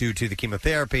memory due to the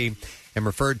chemotherapy and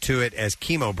referred to it as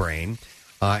chemo brain.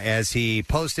 As he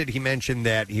posted, he mentioned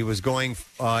that he was going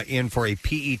in for a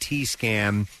PET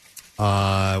scan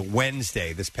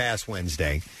this past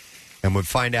Wednesday, and would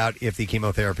find out if the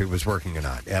chemotherapy was working or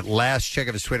not. At last check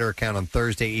of his Twitter account on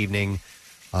Thursday evening,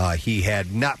 he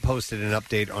had not posted an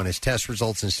update on his test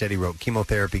results. Instead, he wrote,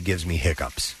 "Chemotherapy gives me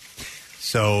hiccups."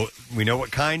 So we know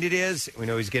what kind it is. We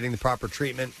know he's getting the proper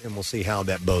treatment, and we'll see how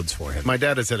that bodes for him. My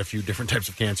dad has had a few different types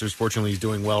of cancers. Fortunately, he's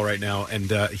doing well right now, and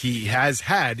he has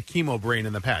had chemo brain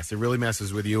in the past. It really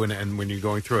messes with you and when you're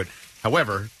going through it.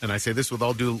 However, and I say this with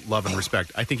all due love and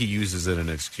respect, I think he uses it as an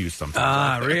excuse sometimes.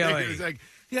 Ah, really? He's like,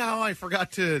 I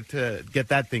forgot to get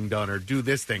that thing done or do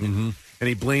this thing. And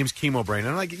he blames chemo brain. And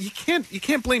I'm like, you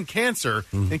can't blame cancer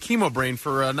and chemo brain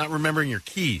for not remembering your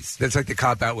keys. That's like the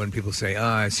cop out when people say,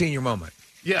 senior moment.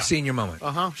 Yeah. Senior moment.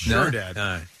 Sure, No? Dad.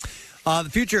 All right. The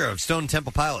future of Stone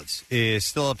Temple Pilots is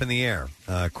still up in the air,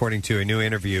 according to a new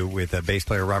interview with bass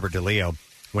player Robert DeLeo.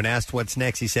 When asked what's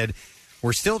next, he said,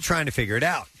 "We're still trying to figure it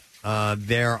out.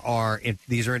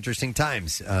 These are interesting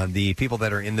times. The people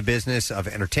that are in the business of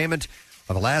entertainment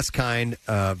are the last kind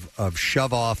of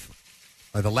shove off,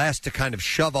 or the last to kind of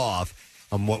shove off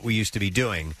on what we used to be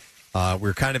doing.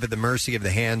 We're kind of at the mercy of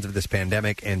the hands of this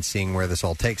pandemic and seeing where this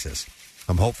all takes us.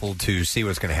 I'm hopeful to see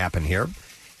what's going to happen here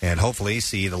and hopefully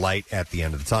see the light at the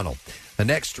end of the tunnel." The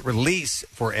next release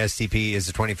for STP is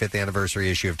the 25th anniversary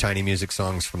issue of Tiny Music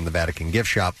Songs from the Vatican Gift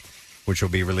Shop, which will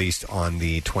be released on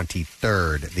the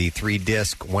 23rd. The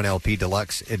 3-disc, 1 LP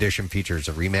deluxe edition features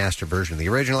a remastered version of the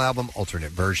original album,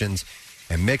 alternate versions,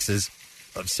 and mixes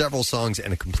of several songs,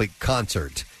 and a complete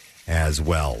concert as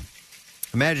well.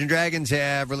 Imagine Dragons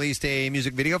have released a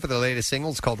music video for their latest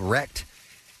single. It's called Wrecked.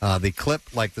 The clip,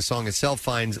 like the song itself,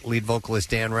 finds lead vocalist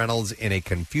Dan Reynolds in a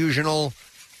confessional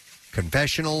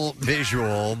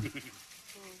visual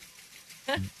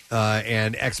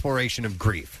and exploration of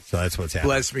grief. So that's what's happening.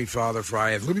 Bless me, Father, for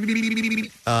I have...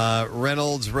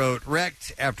 Reynolds wrote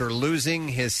Wrecked after losing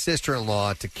his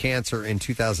sister-in-law to cancer in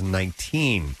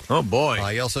 2019. Oh, boy.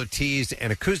 He also teased an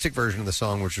acoustic version of the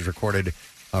song, which was recorded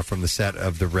from the set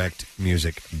of the Wrecked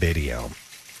music video.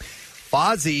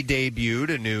 Fozzy debuted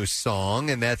a new song,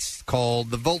 and that's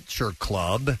called The Vulture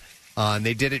Club. And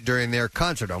they did it during their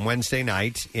concert on Wednesday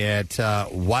night at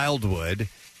Wildwood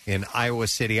in Iowa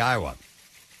City, Iowa.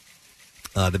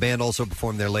 The band also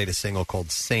performed their latest single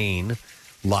called Sane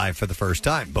live for the first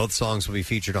time. Both songs will be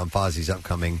featured on Fozzy's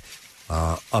upcoming,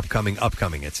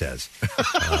 it says,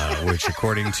 which,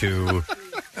 according to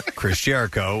Chris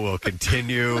Jericho, will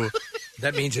continue...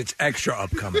 That means it's extra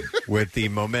upcoming. With the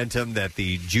momentum that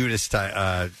the Judas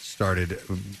started.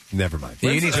 Never mind.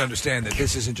 You need to understand that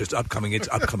this isn't just upcoming, it's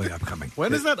upcoming.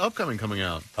 When is that upcoming coming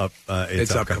out?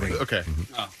 It's upcoming. Okay.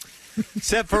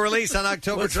 Set for release on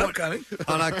October What's upcoming?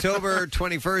 On October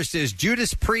 21st is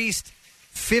Judas Priest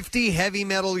 50 Heavy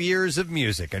Metal Years of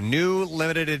Music, a new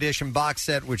limited edition box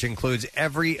set which includes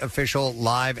every official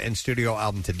live and studio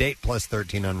album to date, plus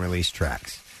 13 unreleased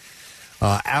tracks.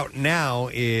 Out now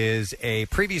is a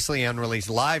previously unreleased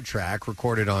live track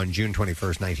recorded on June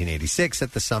 21st, 1986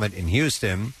 at the Summit in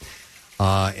Houston,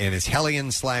 and is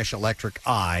Hellion/Electric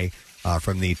Eye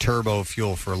from the Turbo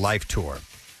Fuel for Life tour.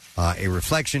 A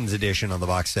Reflections edition on the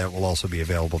box set will also be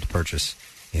available to purchase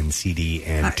in CD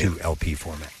and 2 LP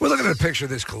format. We're looking at a picture of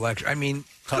this collection. I mean,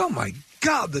 oh my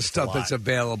God, the stuff that's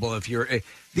available. If you're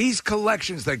these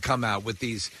collections that come out with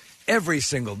these every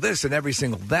single this and every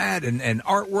single that and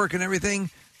artwork and everything.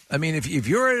 I mean, if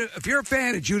you're a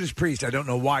fan of Judas Priest, I don't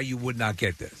know why you would not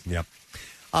get this. Yep.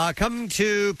 Coming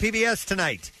to PBS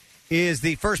tonight is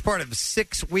the first part of a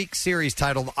 6-week series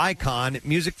titled Icon,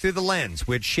 Music Through the Lens,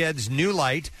 which sheds new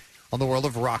light on the world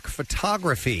of rock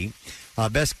photography.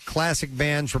 Best Classic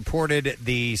Bands reported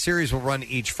the series will run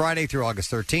each Friday through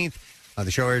August 13th.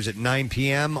 The show airs at 9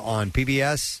 p.m. on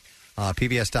PBS,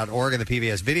 pbs.org, and the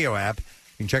PBS video app. You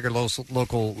can check our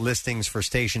local listings for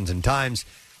stations and times.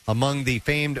 Among the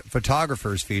famed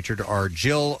photographers featured are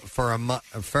Jill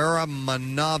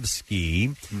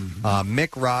Faramanovsky,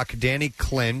 Mick Rock, Danny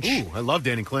Clinch. Ooh, I love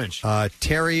Danny Clinch.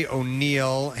 Terry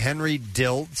O'Neill, Henry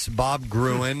Diltz, Bob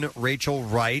Gruen, Rachel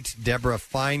Wright, Deborah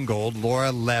Feingold,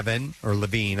 Laura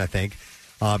Levine, I think,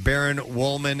 Baron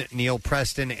Woolman, Neil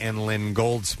Preston, and Lynn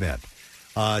Goldsmith.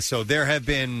 So there have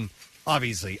been,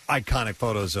 obviously, iconic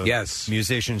photos of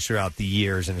musicians throughout the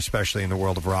years, and especially in the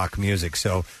world of rock music.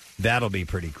 So that'll be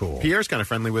pretty cool. Pierre's kind of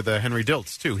friendly with Henry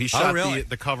Diltz, too. He shot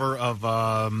the cover of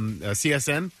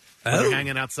CSN when they're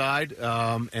hanging outside.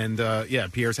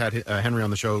 Pierre's had Henry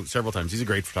on the show several times. He's a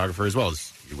great photographer as well,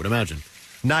 as you would imagine.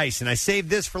 Nice. And I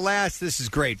saved this for last. This is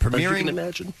great. Premiering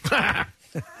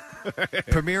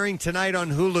tonight on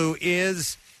Hulu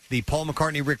is the Paul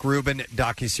McCartney-Rick Rubin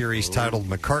docuseries titled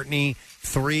McCartney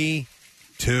 3,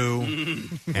 2,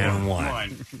 and 1.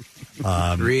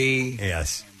 3.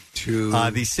 Yes. 2.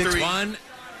 The 6 1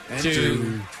 and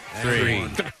 2, 3.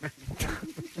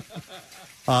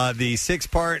 The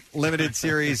 6-part limited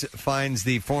series finds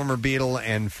the former Beatle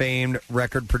and famed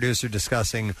record producer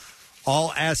discussing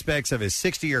all aspects of his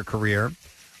 60-year career.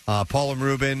 Paul and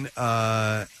Rubin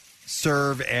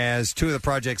serve as two of the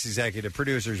project's executive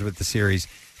producers, with the series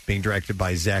being directed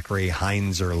by Zachary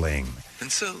Heinzerling.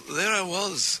 And so there I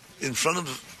was in front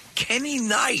of Kenny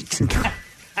Knight.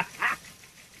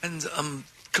 And I'm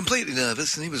completely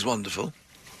nervous, and he was wonderful.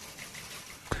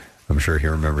 I'm sure he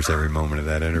remembers every moment of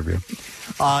that interview.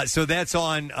 So that's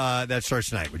on, that starts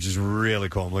tonight, which is really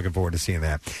cool. I'm looking forward to seeing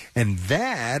that. And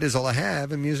that is all I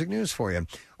have in music news for you.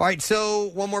 All right,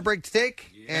 so one more break to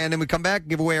take, and then we come back,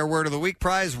 give away our Word of the Week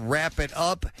prize, wrap it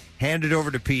up, hand it over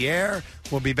to Pierre.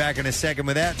 We'll be back in a second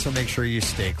with that, so make sure you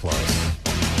stay close.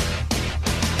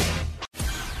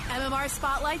 MMR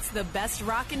spotlights the best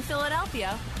rock in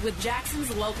Philadelphia with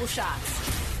Jackson's local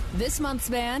shots. This month's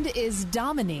band is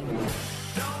Domini.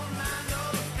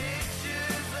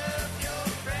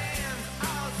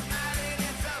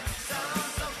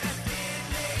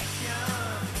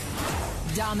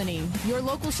 Domini, your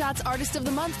local shots artist of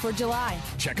the month for July.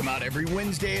 Check them out every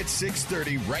Wednesday at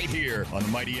 6:30 right here on the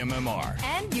Mighty MMR.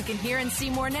 And you can hear and see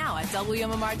more now at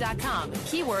WMMR.com.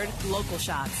 Keyword local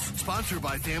shots. Sponsored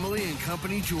by Family and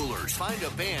Company Jewelers. Find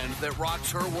a band that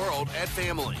rocks her world at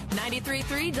Family.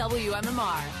 93.3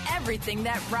 WMMR. Everything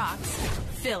that rocks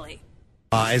Philly.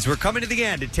 As we're coming to the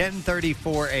end at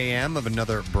 10:34 a.m. of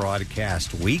another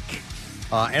broadcast week.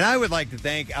 And I would like to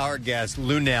thank our guest,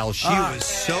 Lunell. She was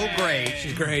so great.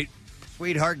 She's great.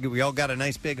 Sweetheart. We all got a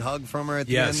nice big hug from her at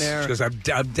the end there. Because I'm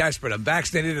desperate. I'm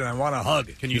vaccinated and I want a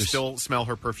hug. Can you still smell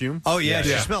her perfume? Oh, yeah.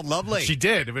 She smelled lovely. She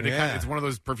did. But it's one of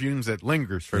those perfumes that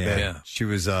lingers for a bit. Yeah. She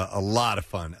was a lot of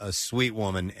fun. A sweet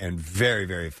woman and very,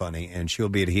 very funny. And she'll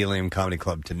be at Helium Comedy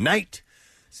Club tonight,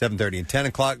 7:30 and 10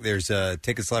 o'clock. There's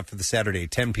tickets left for the Saturday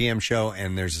 10 p.m. show,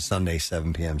 and there's a Sunday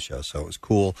 7 p.m. show. So it was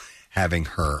cool having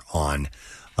her on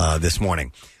this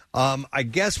morning. I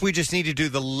guess we just need to do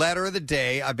the letter of the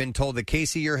day. I've been told that,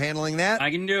 Casey, you're handling that. I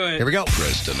can do it. Here we go.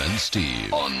 Preston and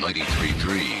Steve on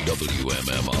 93.3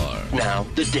 WMMR. Now,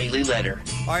 the Daily Letter.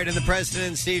 All right, and the Preston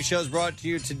and Steve show is brought to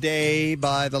you today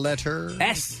by the letter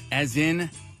S, as in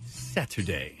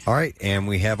Saturday. All right, and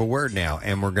we have a word now,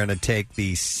 and we're going to take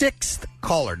the 6th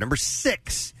caller, number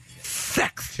 6.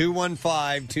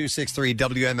 215-263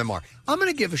 WMMR. I'm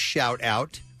going to give a shout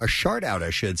out, I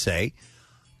should say,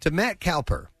 to Matt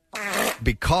Cowper.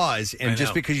 Because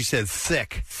you said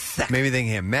thick, maybe think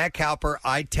him. Matt Cowper,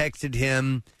 I texted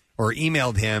him or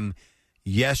emailed him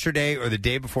yesterday or the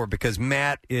day before because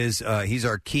Matt is, he's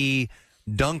our key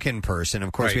Dunkin' person.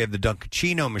 Of course, we have the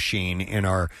Dunkaccino machine in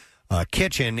our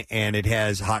kitchen, and it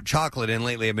has hot chocolate. And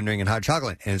lately I've been drinking hot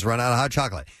chocolate, and it's run out of hot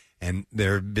chocolate. And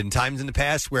there have been times in the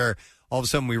past where all of a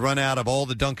sudden we run out of all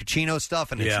the Dunkaccino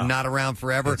stuff, and it's not around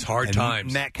forever. It's hard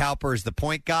times. Matt Cowper is the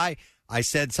point guy. I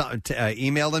said something,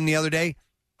 emailed him the other day.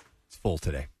 It's full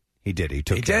today. He did. He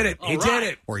took care of it. He did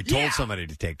it. Or he told somebody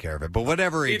to take care of it. But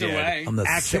whatever he did, I'm the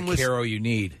sick hero you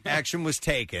need. Action was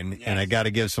taken, and I got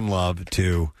to give some love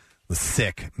to The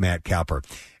sick Matt Cowper.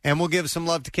 And we'll give some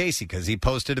love to Casey because he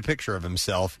posted a picture of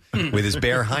himself with his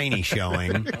bare hiney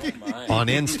showing on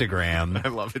Instagram. I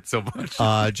love it so much.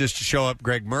 Just to show up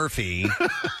Greg Murphy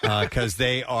because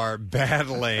they are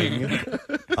battling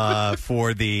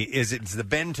for it's the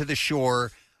Bend to the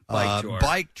Shore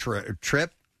bike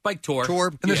trip. Bike tour.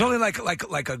 And there's only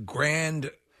like a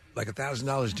grand, like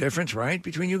 $1,000 difference, right,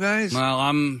 between you guys? Well,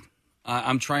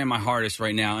 I'm trying my hardest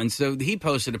right now. And so he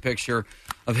posted a picture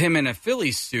of him in a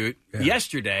Phillies suit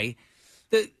yesterday.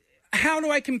 How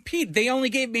do I compete? They only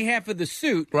gave me half of the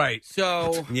suit. Right.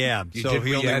 So So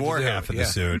he only wore half of the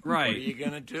suit. Right. What are you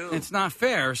going to do? It's not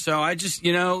fair. So I just,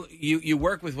 you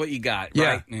work with what you got,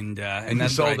 right? And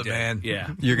that's sold what I it, did. man. Yeah.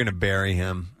 You're going to bury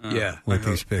him with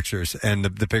these pictures. And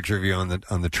the picture of you on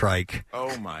the trike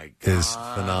Oh, my God. is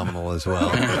phenomenal as well.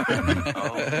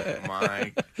 Oh,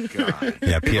 my God.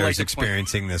 Yeah, Pierre's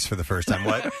experiencing this for the first time.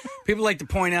 What? People like to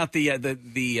point out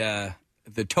the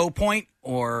toe point,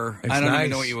 or It's I don't nice.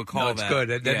 even know what you would call It's that.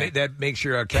 good. That makes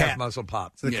your calf muscle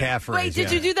pop. It's the calf raise. Wait,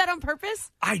 did you do that on purpose?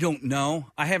 I don't know.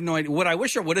 I have no idea. What I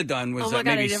wish I would have done was Oh my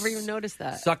God, I maybe never even noticed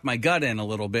that. suck my gut in a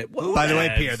little bit. By the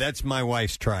way, Pierre, that's my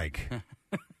wife's trike.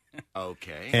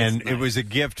 Okay. And it was a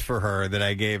gift for her that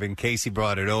I gave, and Casey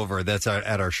brought it over. That's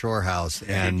at our shore house.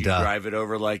 And Did you drive it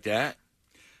over like that?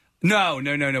 No.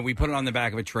 We put it on the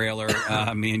back of a trailer,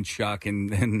 me and Chuck, and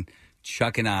then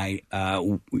Chuck and I,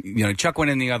 Chuck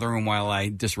went in the other room while I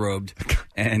disrobed,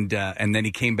 and then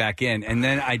he came back in. And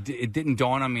then it didn't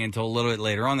dawn on me until a little bit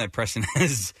later on that Preston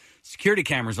has security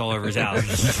cameras all over his house.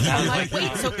 I was like,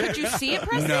 wait, so could you see it,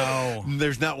 Preston? No.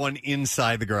 There's not one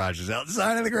inside the garage. It's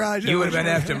outside of the garage. You would have been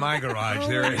after my garage.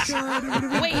 There is.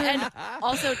 Wait, and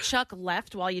also Chuck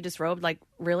left while you disrobed. Like,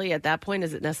 really, at that point,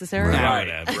 is it necessary?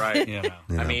 Right. Yeah.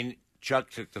 I mean,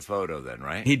 Chuck took the photo then,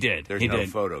 right? He did. There's He no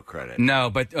did. photo credit. No,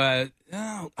 but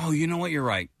you know what? You're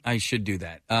right. I should do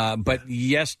that. But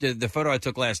yes, the photo I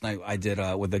took last night, I did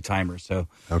with the timer. So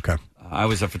okay, I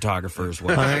was a photographer as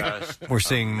well. All right. We're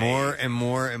seeing more and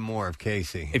more and more of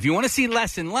Casey. If you want to see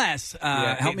less and less,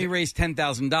 help me raise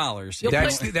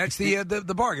 $10,000. That's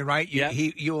the bargain, right?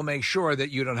 You will make sure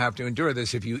that you don't have to endure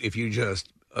this if you just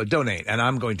donate, and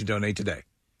I'm going to donate today.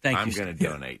 Thank you. I'm going to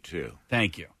donate too.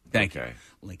 Thank you. Thank you.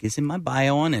 Link is in my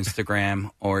bio on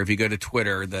Instagram, or if you go to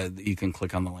Twitter, you can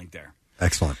click on the link there.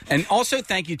 Excellent. And also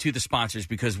thank you to the sponsors,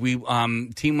 because we Team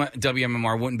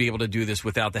WMMR wouldn't be able to do this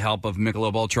without the help of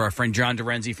Michelob Ultra. Our friend John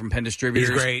Dorenzi from Penn Distributors.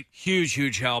 He's great.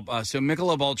 Huge help. So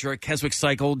Michelob Ultra, Keswick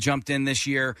Cycle jumped in this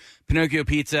year. Pinocchio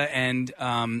Pizza and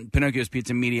Pinocchio's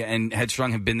Pizza Media and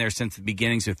Headstrong have been there since the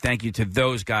beginning. So thank you to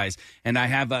those guys. And I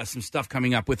have some stuff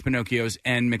coming up with Pinocchio's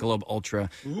and Michelob Ultra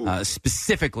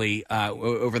specifically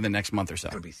over the next month or so.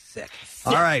 It's going to be sick.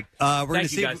 All right. We're going to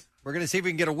Thank you, see. guys. We're going to see if we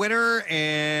can get a winner,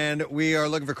 and we are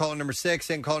looking for caller number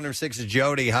 6. And caller number 6 is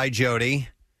Jody. Hi, Jody.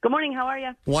 Good morning. How are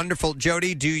you? Wonderful,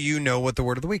 Jody. Do you know what the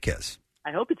word of the week is?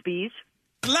 I hope it's bees.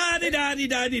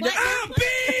 La-di-da-di-da-di-da.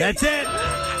 bees! That's it.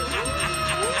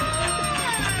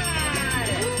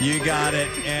 You got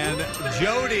it. And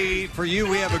Jody, for you,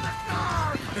 we have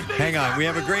hang on. We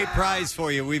have a great prize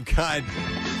for you. We've got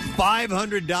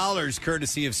 $500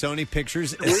 courtesy of Sony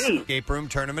Pictures Escape Room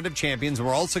Tournament of Champions.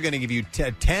 We're also going to give you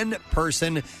a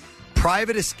 10-person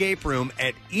private escape room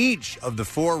at each of the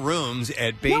 4 rooms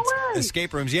at Bates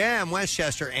Escape Rooms. Yeah, in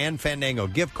Westchester and Fandango.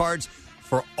 Gift cards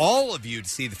for all of you to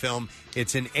see the film.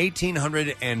 It's an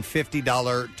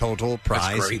 $1,850 total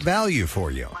prize value for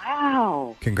you.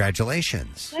 Wow.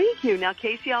 Congratulations. Thank you. Now,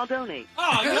 Casey, I'll donate.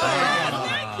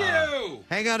 Thank you.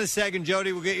 Hang on a second,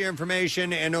 Jody. We'll get your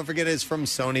information. And don't forget, it's from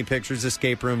Sony Pictures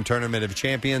Escape Room Tournament of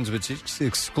Champions, which is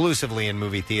exclusively in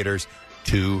movie theaters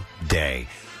today.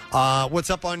 What's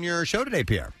up on your show today,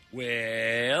 Pierre?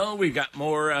 Well, we've got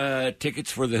more tickets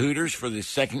for the Hooters for the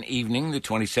second evening, the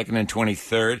 22nd and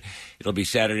 23rd. It'll be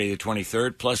Saturday the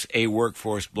 23rd, plus a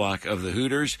workforce block of the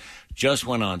Hooters. Just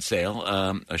went on sale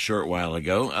a short while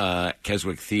ago,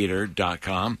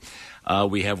 KeswickTheater.com.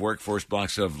 We have workforce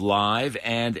blocks of Live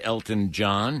and Elton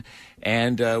John.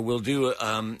 And we'll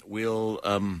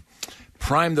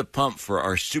prime the pump for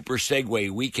our Super Segway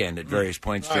weekend at various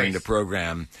points during the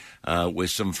program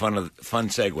with some fun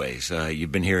segues.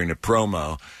 You've been hearing a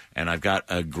promo, and I've got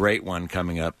a great one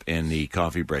coming up in the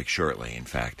coffee break shortly, in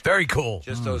fact. Very cool.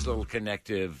 Just those little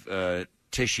connective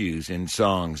tissues in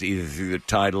songs, either through the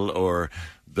title or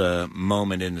the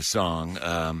moment in the song.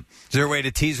 Is there a way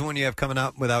to tease one you have coming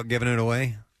up without giving it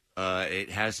away? It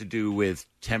has to do with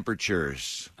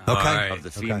temperatures Okay. of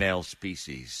the female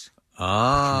species. Oh,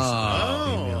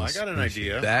 I got an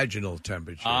idea. Vaginal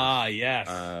temperature. Ah,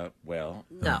 yes. Well,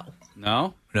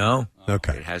 No? No?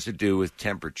 Okay. It has to do with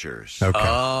temperatures. Okay.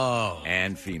 Oh.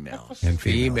 And females. And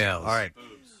females. All right.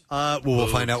 Well, we'll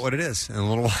find out what it is in a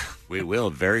little while. We will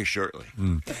very shortly.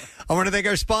 I want to thank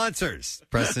our sponsors.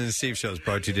 Preston and Steve Show is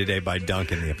brought to you today by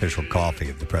Dunkin', the official coffee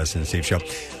of the Preston and Steve Show.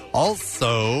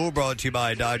 Also brought to you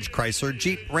by Dodge Chrysler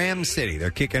Jeep Ram City.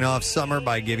 They're kicking off summer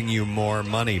by giving you more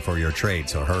money for your trade,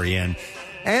 so hurry in.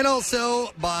 And also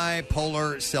by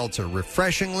Polar Seltzer,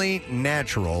 refreshingly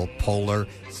natural Polar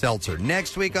Seltzer.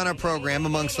 Next week on our program,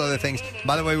 amongst other things,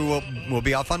 by the way, we'll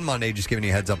be off on Monday, just giving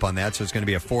you a heads up on that, so it's going to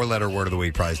be a 4-letter Word of the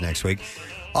Week prize next week.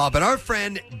 But our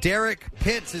friend Derek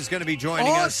Pitts is going to be joining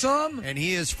us. Awesome. And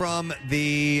he is from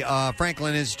the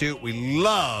Franklin Institute. We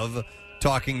love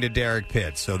talking to Derek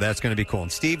Pitts, so that's going to be cool.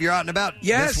 And Steve, you're out and about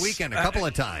this weekend a couple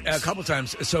of times. A couple of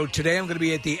times. So today I'm going to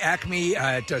be at the Acme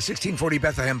at 1640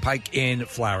 Bethlehem Pike in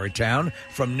Flowertown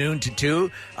from noon to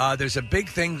 2. There's a big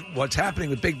thing, what's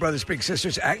happening with Big Brothers Big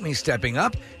Sisters. Acme's stepping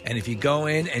up, and if you go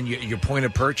in and your point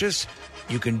of purchase,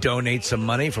 you can donate some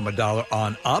money from $1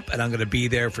 on up, and I'm going to be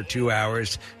there for 2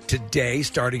 hours today,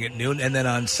 starting at noon. And then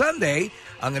on Sunday,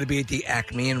 I'm going to be at the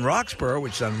Acme in Roxborough,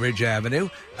 which is on Ridge Avenue,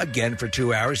 again for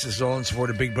 2 hours. This is all in support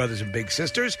of Big Brothers and Big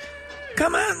Sisters.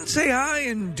 Come out and say hi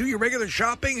and do your regular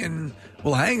shopping, and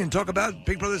we'll hang and talk about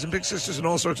Big Brothers and Big Sisters and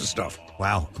all sorts of stuff.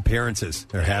 Wow, appearances.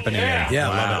 They're happening. Yeah,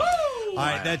 wow. love it. All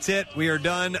right, that's it. We are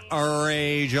done.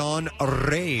 Rage on,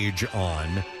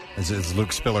 as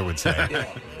Luke Spiller would say.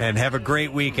 And have a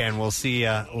great weekend. We'll see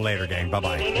you later, gang.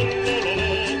 Bye-bye.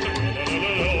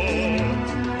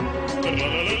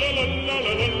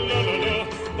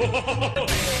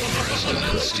 Preston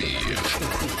and Steve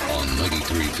on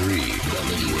 93.3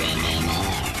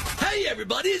 WMMR. Hey,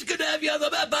 everybody, it's good to have you on the